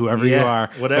heard it. Whoever you Yeah, are,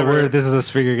 whatever. but this is us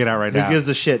figuring it out right Who now. gives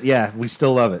a shit? Yeah, we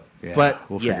still love it. Yeah, but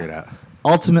we'll figure it out.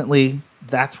 Ultimately,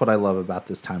 that's what I love about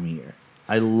this time of year.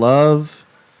 I love,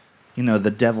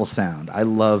 the devil sound. I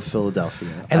love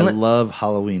Philadelphia. And I love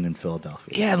Halloween in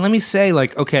Philadelphia. Yeah, and let me say,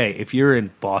 like, okay, if you're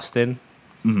in Boston,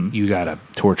 you got a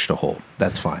torch to hold.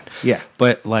 That's fine. Yeah.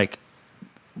 But, like,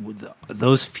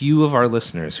 those few of our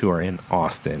listeners who are in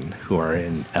Austin, who are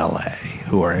in LA,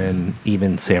 who are in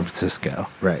even San Francisco,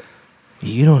 Right.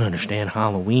 you don't understand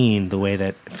Halloween the way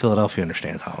that Philadelphia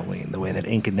understands Halloween, the way that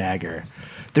Ink and Dagger.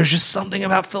 There's just something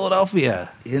about Philadelphia.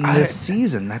 In this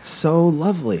season, that's so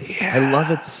lovely. I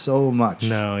love it so much.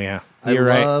 No, yeah. I You're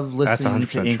right. love That's listening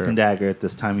to 100% Ink true. and Dagger at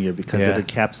this time of year because Yeah. it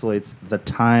encapsulates the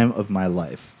time of my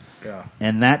life. Yeah.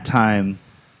 And that time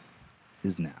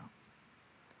is now.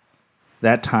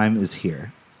 That time is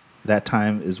here. That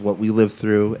time is what we live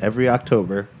through every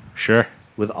October Sure.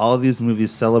 with all of these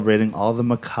movies celebrating all the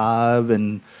macabre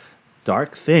and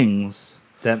dark things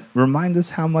that remind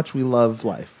us how much we love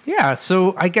life. Yeah,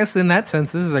 so I guess in that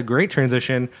sense, this is a great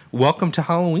transition. Welcome to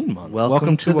Halloween month.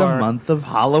 Welcome to the our month of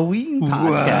Halloween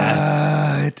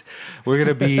podcast. What?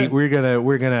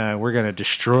 We're gonna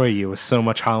destroy you with so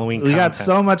much Halloween. We got content.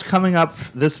 so much coming up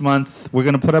this month. We're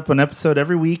going to put up an episode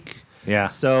every week. Yeah,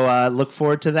 So look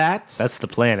forward to that. that's the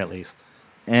plan at least.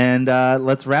 And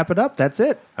let's wrap it up. That's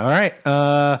it. All right.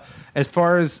 As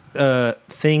far as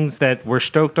things that we're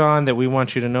stoked on that we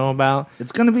want you to know about,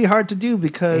 It's going to be hard to do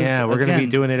because yeah, we're going to be again,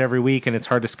 doing it every week, and it's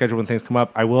hard to schedule when things come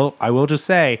up. I will just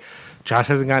say, Josh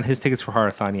hasn't gotten his tickets for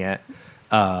Heartathon yet.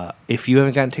 if you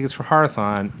haven't gotten tickets for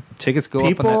Horrorthon, tickets go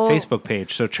up on that Facebook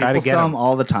page. So try to People get sell them. them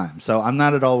all the time, so I'm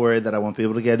not at all worried that I won't be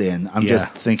able to get in. I'm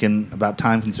just thinking about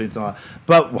time constraints and all.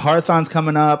 But Horrorthon's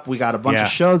coming up. We got a bunch of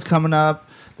shows coming up.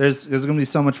 There's going to be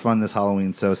so much fun this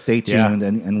Halloween. So stay tuned,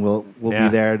 and we'll be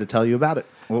there to tell you about it.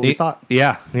 What we thought.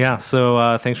 Yeah.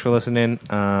 So thanks for listening. We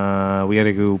got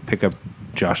to go pick up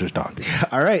Josh's dog.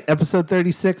 All right, episode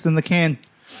 36 in the can.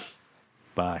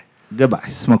 Bye. Goodbye.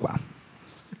 Smoke wow.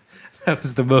 That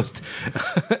was the most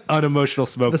unemotional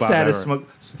smoke The bomb saddest ever.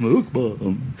 smoke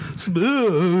bomb.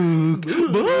 Smoke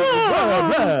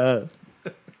bomb.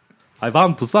 I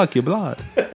want to suck your blood.